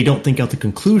they don't think out the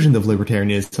conclusion of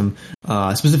libertarianism,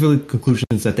 specifically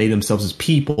conclusions that they themselves as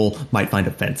people might find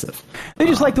offensive. They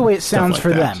just like the way it sounds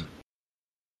for them.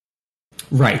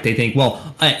 Right, they think,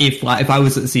 well, if I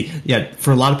was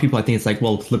for a lot of people, I think it's like,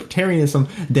 well, libertarianism,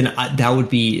 then that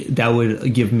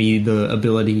would give me the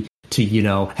ability to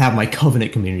have my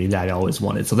covenant community that I always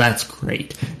wanted. So that's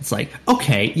great. It's like,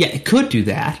 okay, yeah, it could do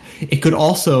that. It could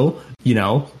also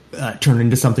turn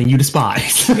into something you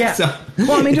despise. Yeah. So,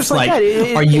 well, I mean, just like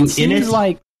that. Are you in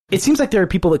it? It seems like there are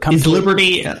people that come. Is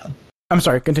liberty? I'm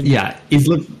sorry, continue. Yeah, I was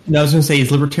going to say,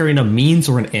 is libertarian a means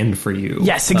or an end for you?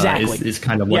 Yes, exactly. Is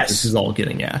kind of what this is all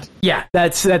getting at. Yeah,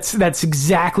 that's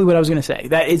exactly what I was going to say.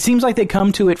 That it seems like they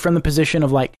come to it from the position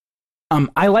of like,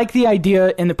 I like the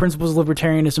idea and the principles of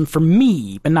libertarianism for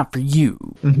me, but not for you.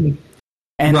 Mm-hmm.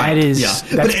 And Right, that's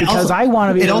But because also, I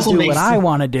want to be it able also to do makes- what I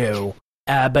want to do,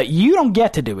 but you don't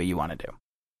get to do what you want to do.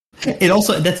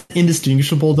 That's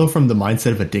indistinguishable though from the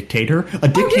mindset of a dictator. A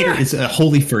dictator is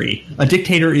wholly free. A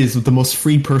dictator is the most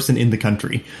free person in the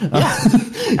country.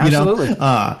 Absolutely.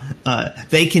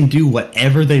 They can do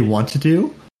whatever they want to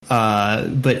do.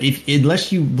 But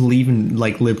unless you believe in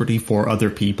like liberty for other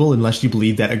people, unless you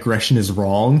believe that aggression is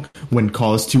wrong when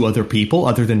caused to other people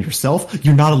other than yourself,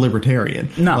 you're not a libertarian.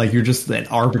 No. Like you're just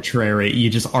that arbitrary. You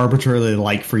just arbitrarily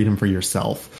like freedom for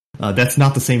yourself. That's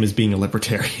not the same as being a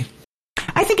libertarian.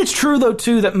 I think it's true though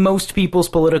too that most people's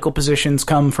political positions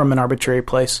come from an arbitrary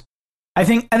place. I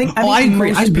think I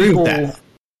agree. I agree with that.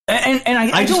 And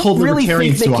I just don't hold really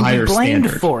libertarians think they to a can higher be blamed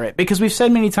standard. for it, because we've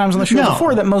said many times on the show No.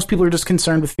 before that most people are just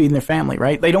concerned with feeding their family,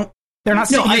 right? They're not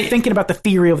sitting here thinking about the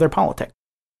theory of their politics.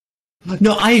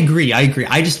 No, I agree.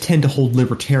 I just tend to hold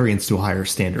libertarians to a higher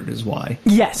standard is why.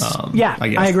 Yes.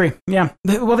 I agree. Yeah.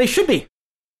 Well, they should be.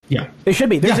 Yeah. They should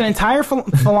be. There's an entire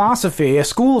philosophy, a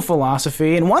school of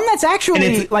philosophy, and one that's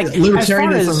actually like as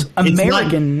far as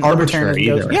American arbitrary libertarianism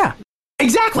goes. either. Yeah.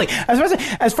 Exactly.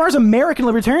 As far as American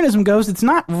libertarianism goes, it's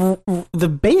not the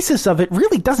basis of it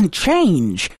really doesn't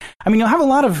change. I mean, you'll have a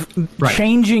lot of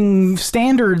changing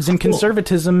standards and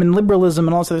conservatism and liberalism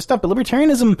and all this other stuff, but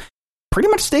libertarianism pretty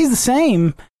much stays the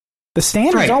same. The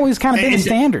standard's always kind of been the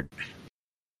standard.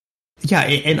 Yeah,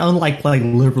 and unlike like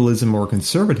liberalism or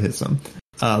conservatism,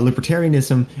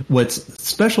 libertarianism, what's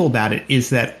special about it is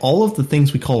that all of the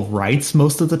things we call rights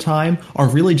most of the time are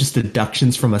really just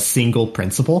deductions from a single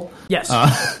principle. Yes.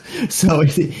 So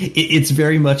it's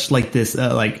very much like this,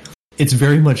 it's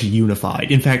very much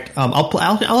unified. In fact, I'm going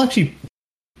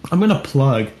to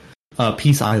plug a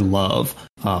piece I love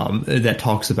that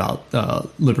talks about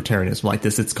libertarianism like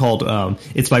this. It's called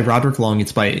it's by Roderick Long.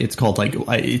 It's called like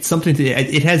it's something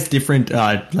it has different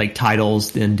like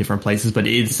titles in different places, but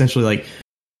it's essentially like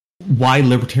why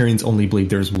libertarians only believe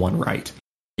there's one right.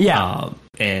 Yeah.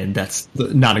 And that's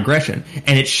non-aggression.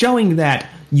 And it's showing that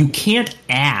you can't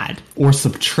add or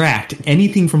subtract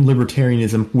anything from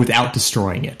libertarianism without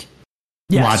destroying it.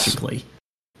 Yes. Logically.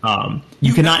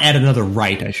 You cannot add another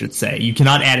right, I should say. You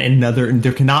cannot add another,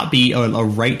 there cannot be a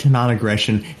right to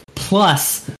non-aggression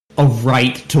plus a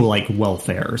right to like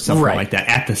welfare or something like that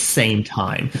at the same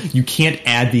time. You can't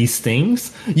add these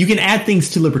things. You can add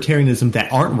things to libertarianism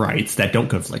that aren't rights, that don't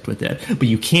conflict with it, but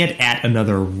you can't add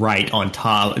another right on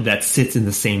top that sits in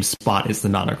the same spot as the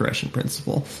non-aggression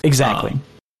principle. Exactly.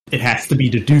 It has to be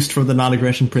deduced from the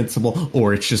non-aggression principle,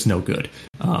 or it's just no good.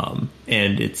 And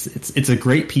it's a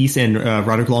great piece, and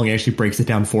Roderick Long actually breaks it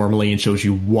down formally and shows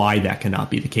you why that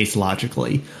cannot be the case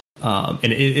logically.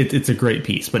 And it's a great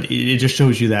piece, but it just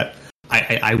shows you that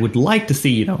I would like to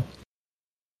see,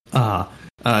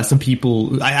 some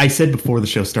people. I said before the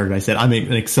show started, I said I'm an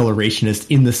accelerationist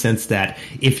in the sense that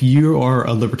if you are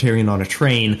a libertarian on a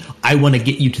train, I want to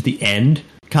get you to the end.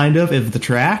 Kind of the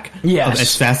track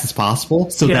as fast as possible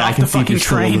so that I can see if you're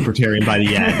still a libertarian by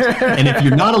the end. And if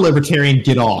you're not a libertarian,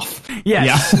 get off.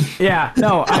 Yes. Yeah.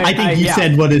 No, I think you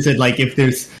said, what is it? Like if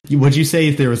there's, would you say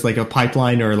if there was like a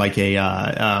pipeline or like a,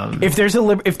 if there's a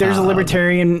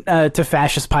libertarian to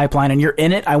fascist pipeline and you're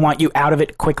in it, I want you out of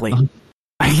it quickly.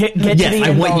 Get to the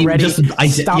end already.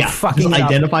 Stop fucking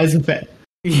identify as a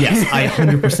Yes, I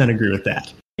 100% agree with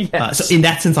that. Yes. So in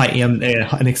that sense, I am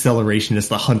an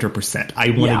accelerationist 100%. I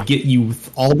want to get you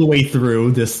all the way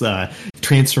through this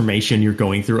transformation you're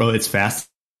going through. It's fast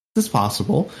as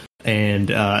possible. And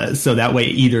so that way,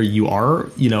 either you are,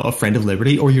 a friend of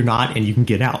liberty or you're not, and you can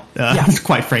get out,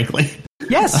 quite frankly.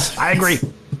 Yes, I agree.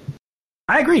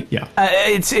 Yeah.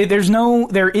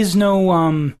 There is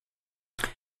no,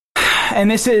 and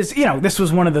this is, this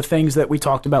was one of the things that we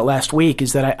talked about last week,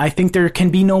 is that I think there can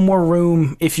be no more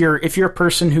room if you're a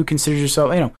person who considers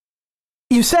yourself,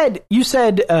 you said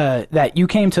that you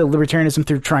came to libertarianism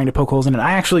through trying to poke holes in it.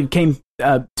 I actually came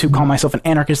to call myself an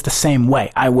anarchist the same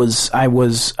way. I was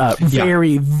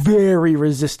very, very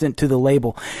resistant to the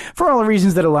label for all the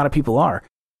reasons that a lot of people are.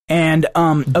 And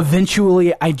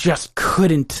eventually I just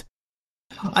couldn't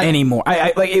anymore.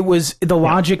 The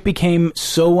logic became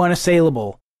so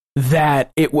unassailable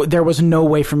that there was no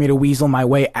way for me to weasel my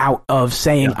way out of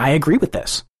saying, I agree with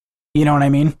this. You know what I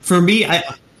mean? For me,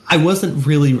 I wasn't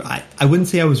really, I wouldn't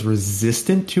say I was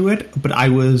resistant to it, but I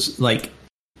was like,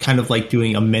 kind of like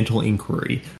doing a mental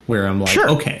inquiry where I'm like,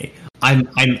 okay, I'm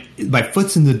my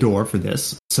foot's in the door for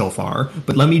this so far,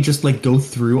 but let me just like go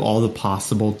through all the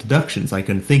possible deductions I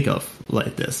can think of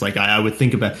like this. Like I would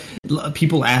think about,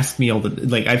 people ask me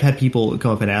I've had people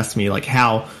come up and ask me like,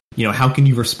 how how can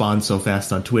you respond so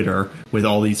fast on Twitter with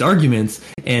all these arguments?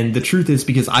 And the truth is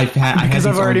because I've had these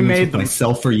arguments with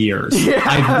myself for years. Yeah.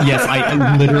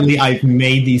 I've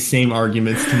made these same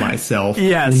arguments to myself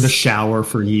in the shower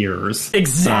for years.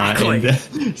 Exactly.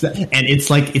 And it's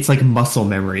like muscle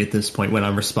memory at this point when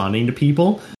I'm responding to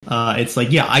people. It's like,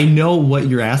 I know what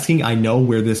you're asking. I know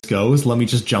where this goes. Let me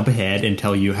just jump ahead and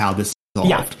tell you how this is solved.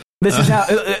 Yeah. This is how.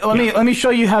 Let me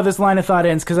show you how this line of thought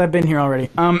ends because I've been here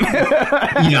already.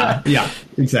 Yeah,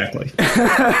 exactly.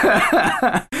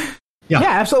 Yeah,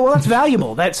 absolutely. Well, that's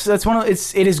valuable. That's one of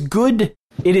it is good.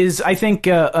 It is, I think,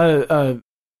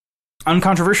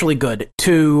 uncontroversially good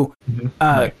to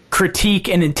critique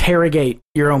and interrogate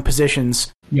your own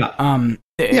positions. In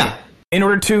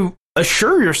order to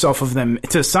assure yourself of them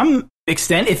to some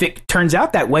extent, if it turns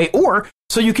out that way, or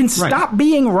so you can stop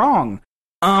being wrong.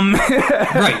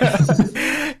 Right,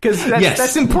 because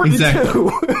that's important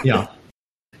too.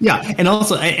 Yeah, and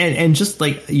also, and just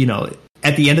like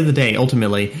at the end of the day,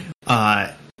 ultimately,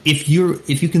 if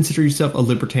you consider yourself a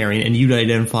libertarian and you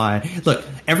identify,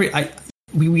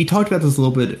 we talked about this a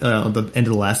little bit at the end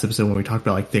of the last episode when we talked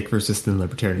about like thick versus thin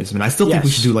libertarianism, and I still think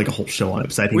we should do like a whole show on it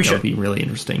because I think that would be really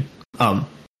interesting.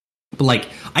 But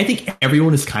I think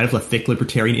everyone is kind of a thick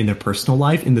libertarian in their personal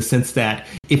life, in the sense that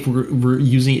if we're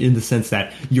using it in the sense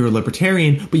that you're a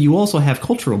libertarian, but you also have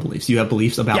cultural beliefs. You have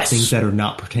beliefs about things that are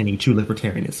not pertaining to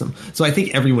libertarianism. So I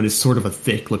think everyone is sort of a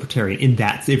thick libertarian in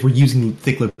that, if we're using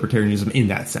thick libertarianism in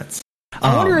that sense.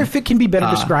 I wonder if it can be better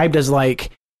described as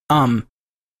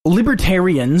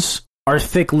libertarians are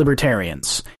thick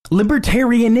libertarians.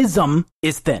 Libertarianism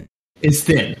is thin. Is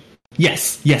thin.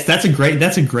 Yes, that's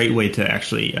a great way to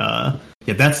actually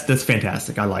that's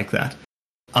fantastic. I like that.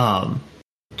 In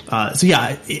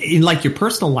like your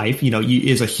personal life, you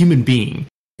as a human being,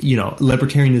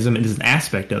 libertarianism is an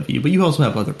aspect of you, but you also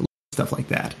have other beliefs, stuff like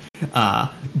that.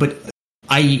 But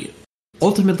I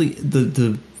ultimately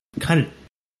the kind of,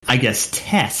 I guess,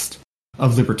 test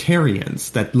of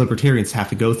libertarians that libertarians have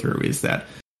to go through is that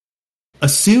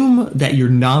assume that your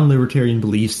non-libertarian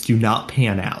beliefs do not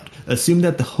pan out. Assume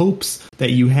that the hopes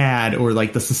that you had, or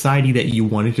like the society that you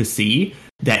wanted to see,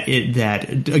 that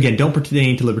again, don't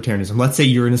pertain to libertarianism. Let's say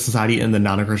you're in a society and the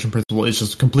non-aggression principle is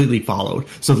just completely followed.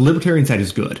 So the libertarian side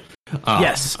is good.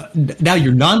 Yes. Now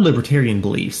your non-libertarian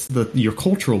beliefs, your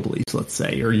cultural beliefs, let's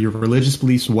say, or your religious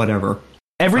beliefs, whatever.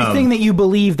 Everything that you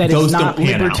believe that is not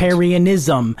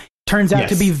libertarianism turns out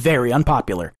to be very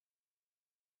unpopular.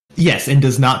 Yes, and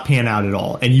does not pan out at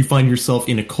all. And you find yourself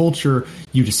in a culture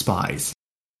you despise.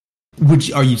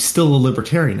 Are you still a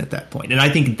libertarian at that point? And I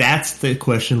think that's the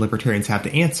question libertarians have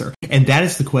to answer. And that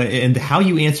is the question, and how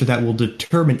you answer that will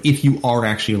determine if you are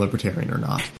actually a libertarian or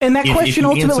not. And that question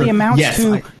ultimately amounts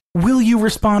to, will you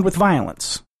respond with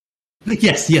violence?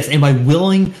 Yes. Am I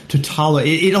willing to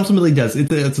tolerate? It ultimately does.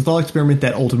 It's a thought experiment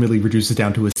that ultimately reduces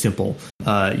down to a simple,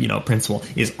 principle: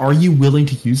 is are you willing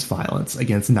to use violence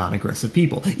against non-aggressive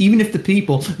people, even if the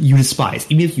people you despise,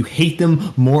 even if you hate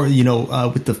them more,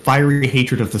 with the fiery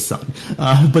hatred of the sun,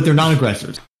 but they're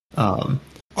non-aggressors?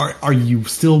 Are you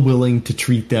still willing to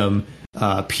treat them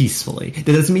peacefully? That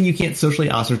doesn't mean you can't socially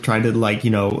try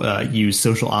to use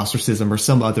social ostracism or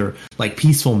some other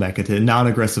peaceful mechanism,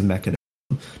 non-aggressive mechanism,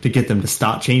 to get them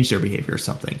to change their behavior or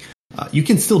something. You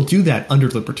can still do that under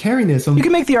libertarianism. You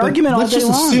can make the argument all day long.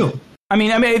 Let's just assume. I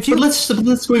mean, if you... But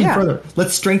let's go even further.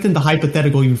 Let's strengthen the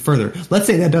hypothetical even further. Let's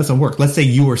say that doesn't work. Let's say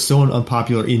you are so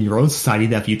unpopular in your own society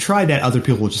that if you try that, other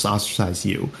people will just ostracize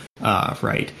you.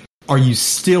 Right? Are you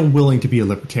still willing to be a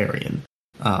libertarian?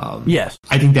 Yes.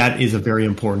 I think that is a very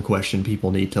important question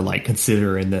people need to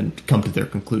consider and then come to their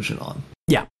conclusion on.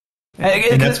 Yeah.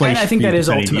 And that's why I think that is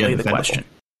ultimately the question.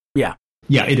 Yeah.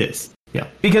 Yeah, it is. Yeah.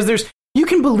 Because you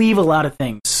can believe a lot of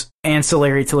things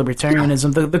ancillary to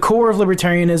libertarianism. The core of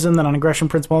libertarianism, the non-aggression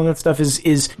principle, all that stuff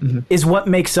is what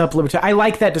makes up libertarian. I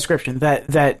like that description, that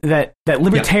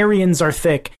libertarians are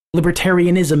thick,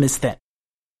 libertarianism is thin.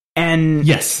 And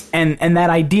yes. And that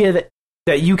idea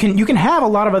that you can have a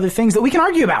lot of other things that we can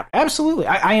argue about. Absolutely.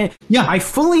 I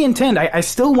fully intend, I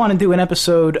still want to do an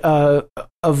episode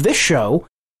of this show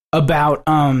about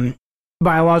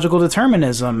biological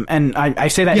determinism, and I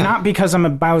say that not because I'm a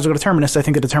biological determinist. I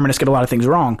think the determinists get a lot of things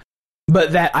wrong,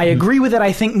 but that I agree with it.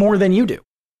 I think more than you do,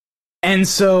 and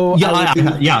so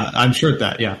I'm sure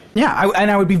that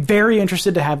I would be very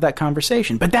interested to have that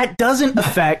conversation. But that doesn't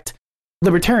affect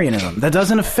libertarianism. That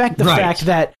doesn't affect the fact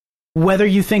that whether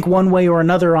you think one way or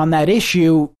another on that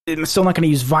issue, I'm still not going to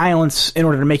use violence in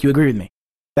order to make you agree with me.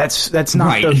 That's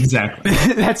not exactly.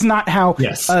 That's not how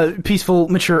peaceful,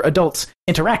 mature adults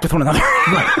interact with one another.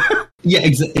 Right. Yeah,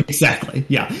 exactly.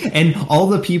 Yeah, and all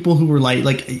the people who were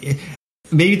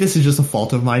maybe this is just a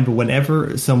fault of mine, but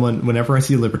whenever I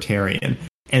see a libertarian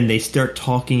and they start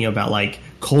talking about like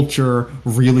culture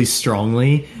really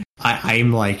strongly,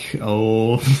 I'm like,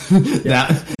 oh,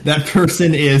 that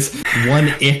person is one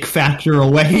ick factor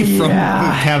away from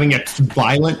having a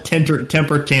violent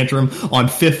temper tantrum on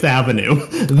Fifth Avenue.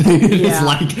 It's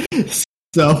like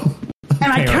so.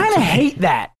 And I kind of hate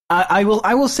that. I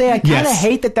will say I kind of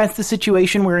hate that that's the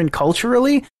situation we're in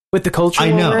culturally with the culture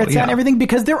where it's at and everything,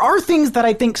 because there are things that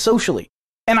I think socially,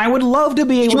 and I would love to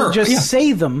be able to just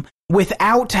say them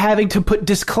without having to put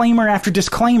disclaimer after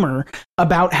disclaimer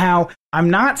about how I'm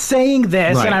not saying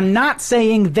this and I'm not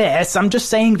saying this. I'm just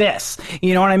saying this.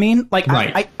 You know what I mean? Like,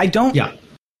 I don't. Yeah.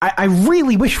 I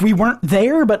really wish we weren't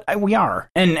there, but we are.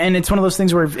 And it's one of those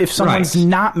things where if someone's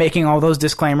not making all those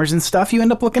disclaimers and stuff, you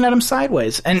end up looking at them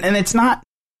sideways. And it's not,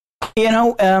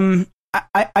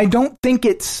 I don't think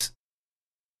it's,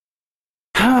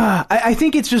 I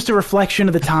think it's just a reflection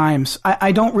of the times.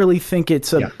 I don't really think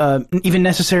it's even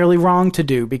necessarily wrong to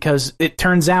do, because it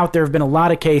turns out there have been a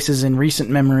lot of cases in recent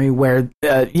memory where,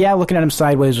 looking at him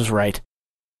sideways was right.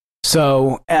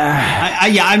 So,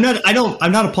 I'm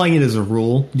not applying it as a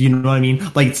rule. Do you know what I mean?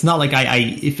 Like, it's not like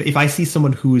if I see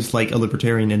someone who's like a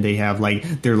libertarian and they have like,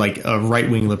 they're like a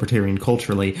right-wing libertarian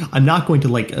culturally, I'm not going to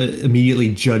like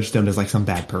immediately judge them as like some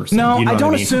bad person. No, you know I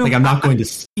don't assume. Like, I'm not going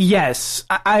to. Yes,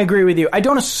 I agree with you. I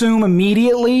don't assume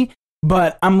immediately,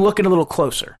 but I'm looking a little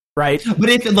closer. Right, but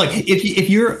if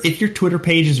your Twitter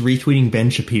page is retweeting Ben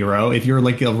Shapiro, if you're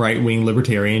like a right wing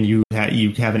libertarian, you have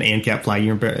an ANCAP flag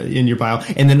in your bio,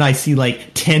 and then I see like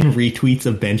 10 retweets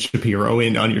of Ben Shapiro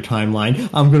on your timeline,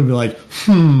 I'm going to be like,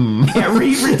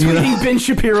 retweeting Ben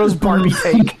Shapiro's Barbie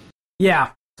take.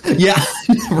 Yeah. Right.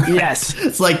 Yes.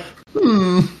 It's like,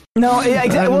 No,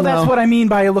 exactly. Well, that's what I mean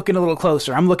by looking a little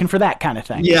closer. I'm looking for that kind of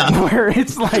thing. Yeah. Where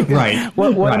it's like,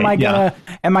 what am I gonna?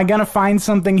 Am I gonna find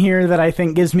something here that I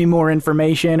think gives me more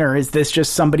information, or is this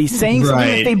just somebody saying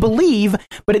something that they believe,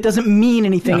 but it doesn't mean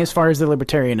anything as far as the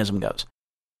libertarianism goes?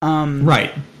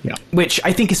 Right. Yeah. Which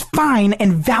I think is fine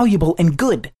and valuable and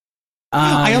good.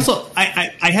 I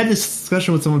had this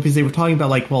discussion with someone because they were talking about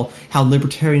like, well, how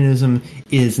libertarianism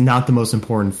is not the most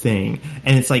important thing,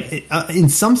 and it's like, in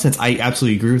some sense, I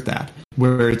absolutely agree with that.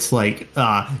 Where it's like,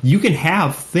 you can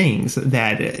have things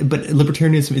that, but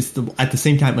libertarianism is at the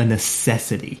same time a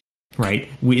necessity, right?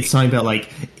 It's talking about like,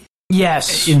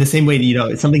 yes, in the same way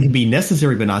that something can be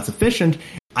necessary but not sufficient.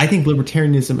 I think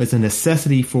libertarianism is a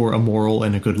necessity for a moral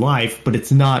and a good life, but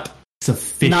it's not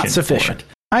sufficient. Not sufficient.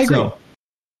 I agree.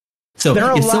 So there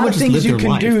are a lot of things you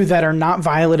can do that are not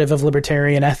violative of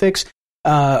libertarian ethics,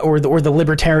 or the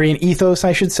libertarian ethos,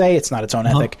 I should say. It's not its own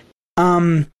ethic.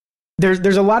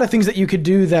 There's a lot of things that you could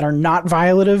do that are not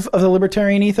violative of the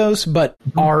libertarian ethos, but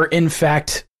are in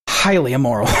fact highly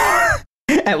immoral.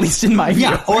 At least in my view.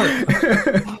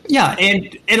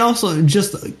 And also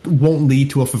just won't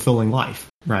lead to a fulfilling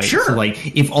life, right? Sure. So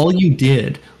like, if all you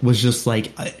did was just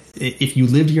like, if you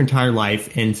lived your entire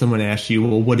life and someone asked you,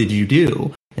 well, what did you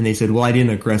do? And they said, well, I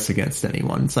didn't aggress against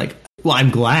anyone. It's like, well, I'm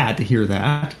glad to hear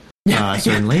that.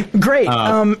 Certainly. Great.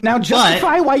 Now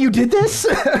justify why you did this?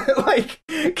 Like,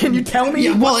 can you tell me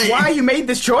why you made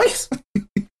this choice?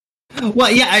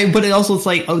 Well, yeah, but it's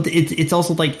like, it's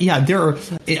also like, there are,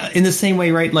 in the same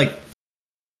way, right? Like,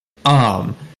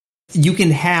 you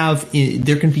can have,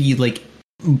 there can be like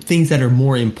things that are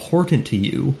more important to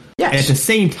you. Yes. And at the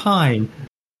same time,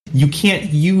 you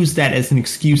can't use that as an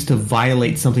excuse to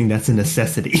violate something that's a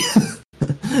necessity.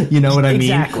 You know what I mean?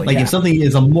 Exactly. Like, if something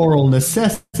is a moral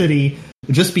necessity,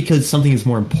 just because something is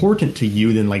more important to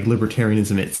you than like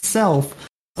libertarianism itself,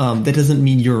 that doesn't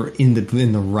mean you're in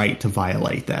the right to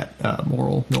violate that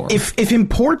moral norm. If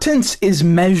importance is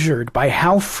measured by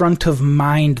how front of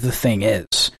mind the thing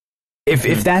is,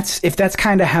 if that's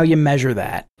kind of how you measure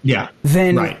that,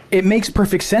 then it makes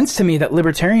perfect sense to me that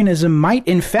libertarianism might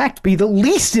in fact be the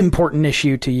least important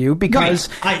issue to you, because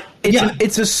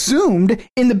it's assumed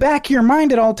in the back of your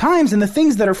mind at all times, and the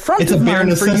things that are front of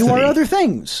mind for you are other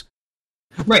things.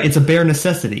 Right, it's a bare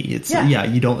necessity. It's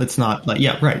it's not like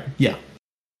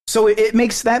So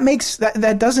that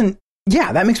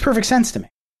makes perfect sense to me.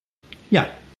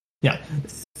 Yeah.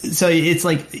 So it's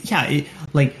like,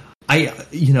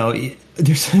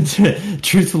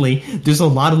 truthfully, there's a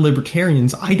lot of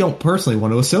libertarians I don't personally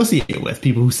want to associate with,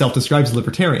 people who self-describe as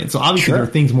libertarians. So obviously there are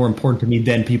things more important to me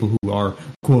than people who are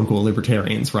quote-unquote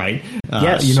libertarians, right?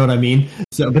 Yes. You know what I mean?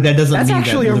 So, but that doesn't mean that's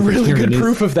actually a really good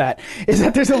proof of that, is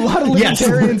that there's a lot of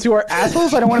libertarians who are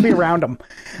assholes. I don't want to be around them.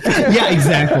 Yeah,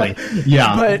 exactly.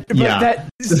 Yeah. But that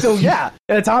still,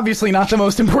 that's obviously not the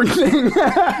most important thing.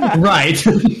 Right.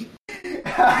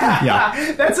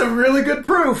 Yeah. That's a really good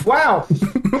proof. Wow.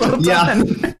 Well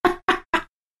done.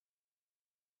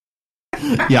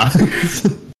 Yeah.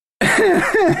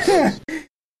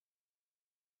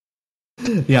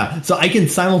 Yeah, so I can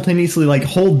simultaneously like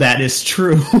hold that as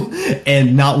true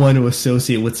and not want to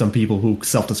associate with some people who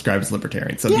self-describe as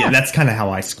libertarians. So yeah, that's kind of how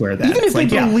I square that. Even if they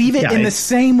believe it in the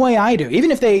same way I do,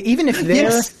 even if they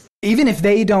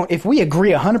don't, if we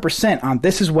agree 100% on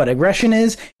this is what aggression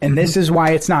is, and this is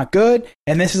why it's not good,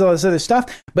 and this is all this other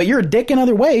stuff, but you're a dick in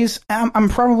other ways, I'm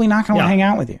probably not going to hang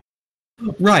out with you.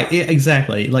 Right,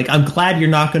 exactly. Like, I'm glad you're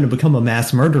not going to become a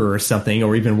mass murderer or something,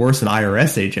 or even worse, an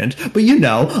IRS agent. But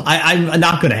I'm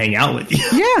not going to hang out with you.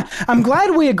 Yeah, I'm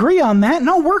glad we agree on that, and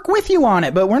I'll work with you on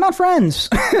it, but we're not friends.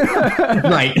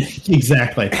 Right,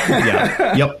 exactly.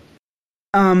 Yeah, yep.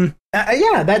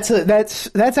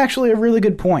 That's actually a really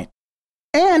good point.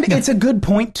 And it's a good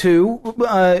point, too,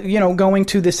 going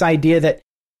to this idea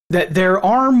that there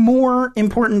are more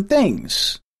important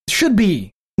things, should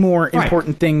be more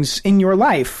important things in your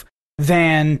life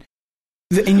than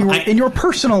in your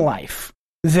personal life.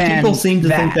 People seem to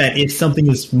think that if something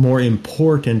is more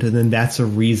important, then that's a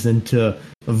reason to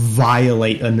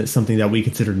violate something that we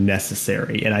consider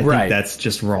necessary. And I think that's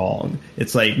just wrong.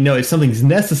 It's like, no, if something's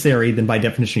necessary, then by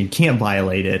definition you can't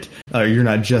violate it. You're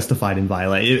not justified in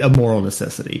violating a moral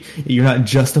necessity. You're not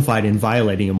justified in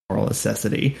violating a moral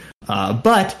necessity.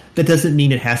 But that doesn't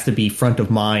mean it has to be front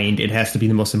of mind. It has to be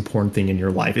the most important thing in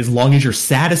your life. As long as you're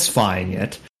satisfying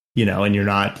it, and you're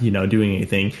not, doing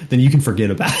anything, then you can forget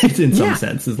about it in some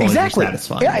sense, as long as you're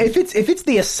satisfied. Yeah, if it's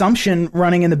the assumption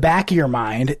running in the back of your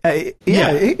mind,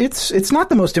 it's not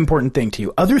the most important thing to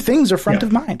you. Other things are front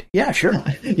of mind. Yeah, sure.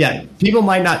 Yeah, people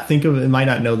might not think of it, might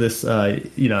not know this.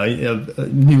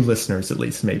 New listeners at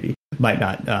least maybe might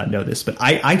not know this, but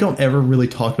I don't ever really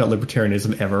talk about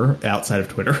libertarianism ever outside of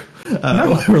Twitter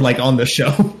or like on the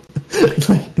show.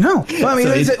 No, well, I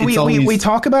mean, so we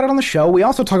talk about it on the show. We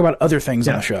also talk about other things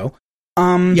on the show.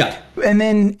 And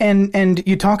then and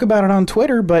you talk about it on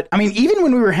Twitter, but I mean, even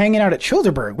when we were hanging out at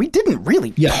Childerberg, we didn't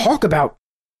really talk about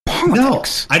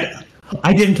politics. No,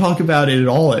 I didn't talk about it at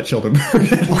all at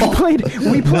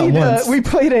Childerberg. We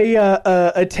played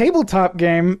a tabletop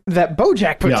game that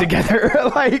Bojack put together.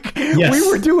 We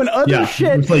were doing other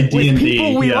shit with D&D,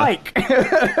 people we like.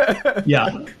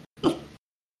 Yeah.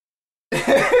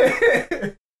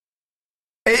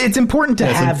 It's important to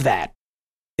have that.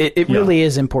 It really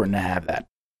is important to have that.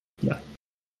 Yeah.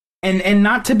 And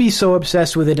not to be so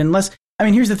obsessed with it unless, I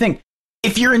mean, here's the thing.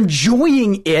 If you're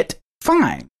enjoying it,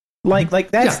 fine.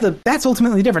 That's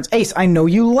ultimately the difference. Ace, I know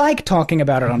you like talking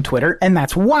about it on Twitter, and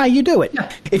that's why you do it.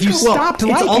 Yeah. If you stopped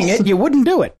liking it, you wouldn't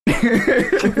do it.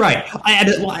 Right.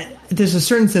 There's a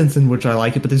certain sense in which I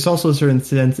like it, but there's also a certain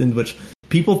sense in which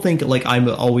people think like I'm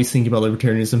always thinking about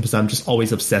libertarianism because I'm just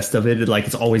always obsessed of it. Like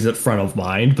it's always at front of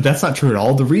mind, but that's not true at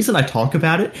all. The reason I talk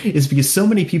about it is because so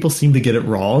many people seem to get it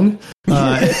wrong.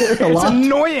 It's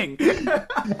annoying.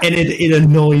 And it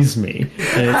annoys me.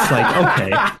 And it's like,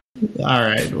 okay, all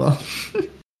right, well.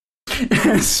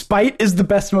 Spite is the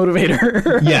best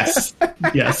motivator. Yes.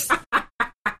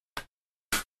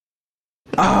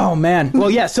 Oh, man. Well,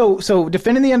 yeah, so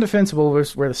defending the undefensible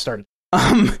was where this started.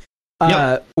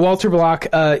 Walter Block,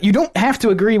 you don't have to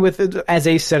agree with, as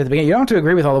Ace said at the beginning, you don't have to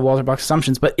agree with all of Walter Block's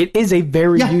assumptions, but it is a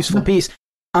very useful piece.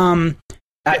 I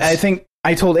think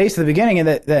I told Ace at the beginning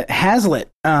that Hazlitt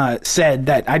said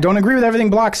that I don't agree with everything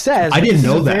Block says. I didn't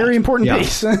know that. Very important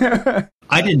piece.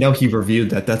 I didn't know he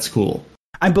reviewed that. That's cool.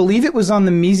 I believe it was on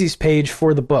the Mises page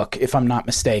for the book, if I'm not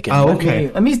mistaken. Oh,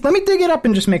 okay. Let me dig it up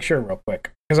and just make sure real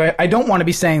quick, because I don't want to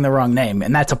be saying the wrong name,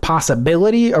 and that's a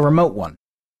possibility, a remote one.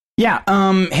 Yeah,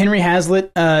 Henry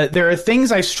Hazlitt, there are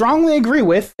things I strongly agree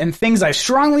with and things I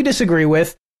strongly disagree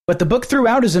with, but the book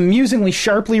throughout is amusingly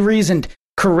sharply reasoned,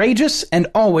 courageous, and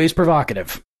always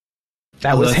provocative.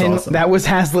 That was awesome. That was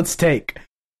Hazlitt's take.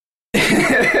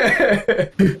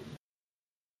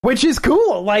 Which is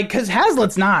cool, because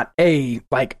Hazlitt's not a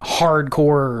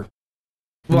hardcore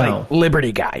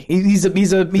liberty guy. He's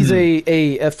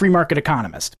a free market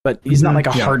economist, but he's not a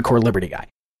hardcore liberty guy.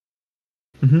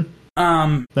 Mm-hmm.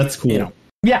 That's cool.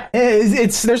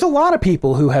 There's a lot of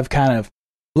people who have kind of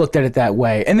looked at it that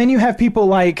way, and then you have people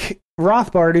like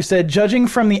Rothbard, who said, judging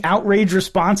from the outrage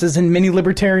responses in many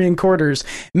libertarian quarters,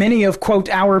 many of, quote,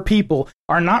 our people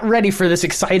are not ready for this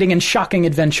exciting and shocking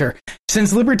adventure.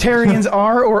 Since libertarians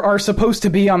are or are supposed to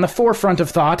be on the forefront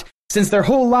of thought, since their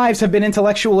whole lives have been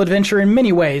intellectual adventure in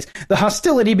many ways, the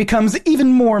hostility becomes even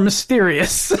more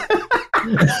mysterious.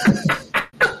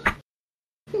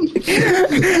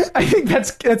 I think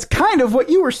that's kind of what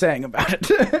you were saying about it.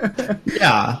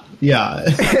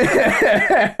 Yeah.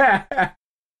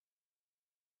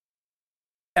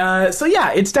 So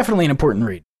yeah, it's definitely an important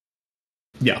read.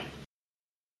 Yeah.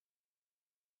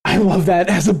 I love that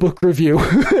as a book review.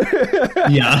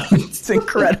 Yeah. It's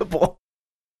incredible.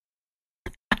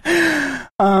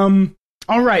 All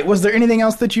right. Was there anything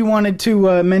else that you wanted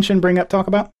to mention, bring up, talk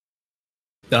about?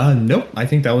 Nope. I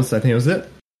think it was it.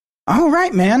 All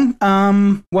right, man.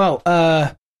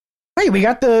 Hey, we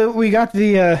got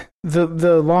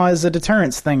the law as a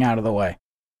deterrence thing out of the way.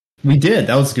 We did.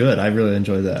 That was good. I really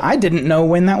enjoyed that. I didn't know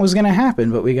when that was going to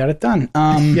happen, but we got it done.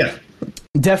 Yeah.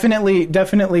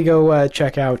 Definitely go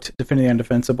check out Defending the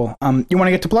Undefensible. You want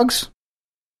to get to plugs?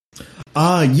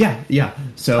 Yeah.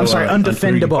 So I'm sorry,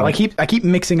 undefendable. I keep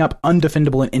mixing up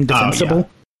undefendable and indefensible.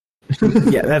 Oh,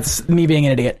 Yeah, that's me being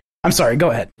an idiot. I'm sorry.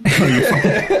 Go ahead.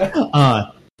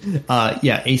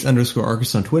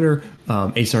 Ace_Arcus on Twitter,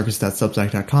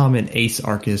 acearcus.substack.com, and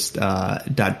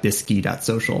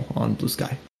acearcus.bisky.social on Blue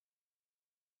Sky.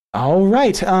 All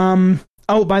right.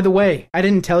 Oh, by the way, I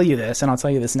didn't tell you this, and I'll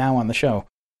tell you this now on the show.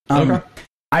 Okay.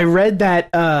 I read that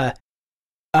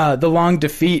the Long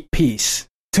Defeat piece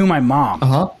to my mom.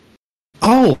 Uh-huh.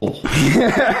 Oh.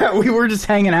 We were just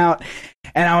hanging out,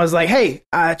 and I was like, "Hey,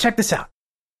 check this out."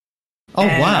 Oh,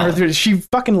 and wow. She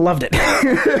fucking loved it.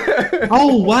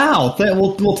 Oh, wow.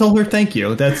 We'll tell her thank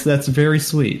you. That's very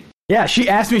sweet. Yeah, she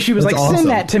asked me, she was That's like, awesome. "Send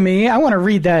that to me. I want to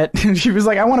read that." She was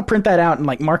like, "I want to print that out and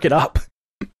like mark it up."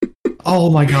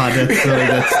 Oh my god,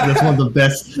 that's one of the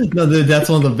best. No, that's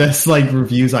one of the best like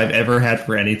reviews I've ever had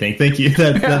for anything. Thank you.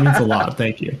 That means a lot.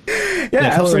 Thank you. Yeah,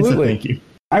 absolutely. Thank you.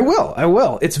 I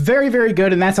will. It's very, very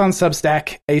good, and that's on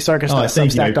Substack,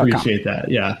 acearcus.substack.com. I appreciate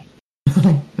that. Yeah.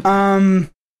 I'm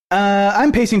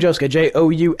Pacing Jouska,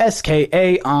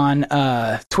 Jouska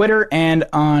on Twitter and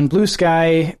on Blue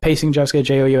Sky, Pacing Jouska,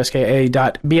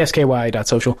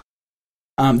 jouska.bsky.social.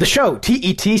 The show,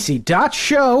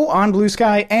 TETC.show on Blue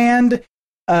Sky and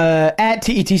at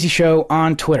TETC Show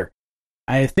on Twitter.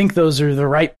 I think those are the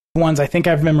right ones. I think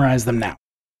I've memorized them now.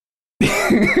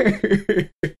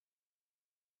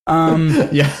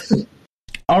 Yeah.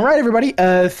 All right, everybody.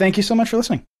 Thank you so much for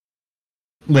listening.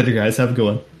 Later, guys. Have a good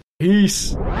one.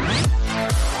 Peace.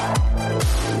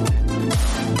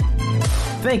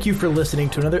 Thank you for listening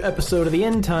to another episode of The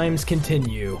End Times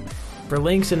Continue. For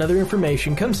links and other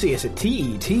information, come see us at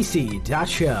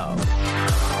TETC.show.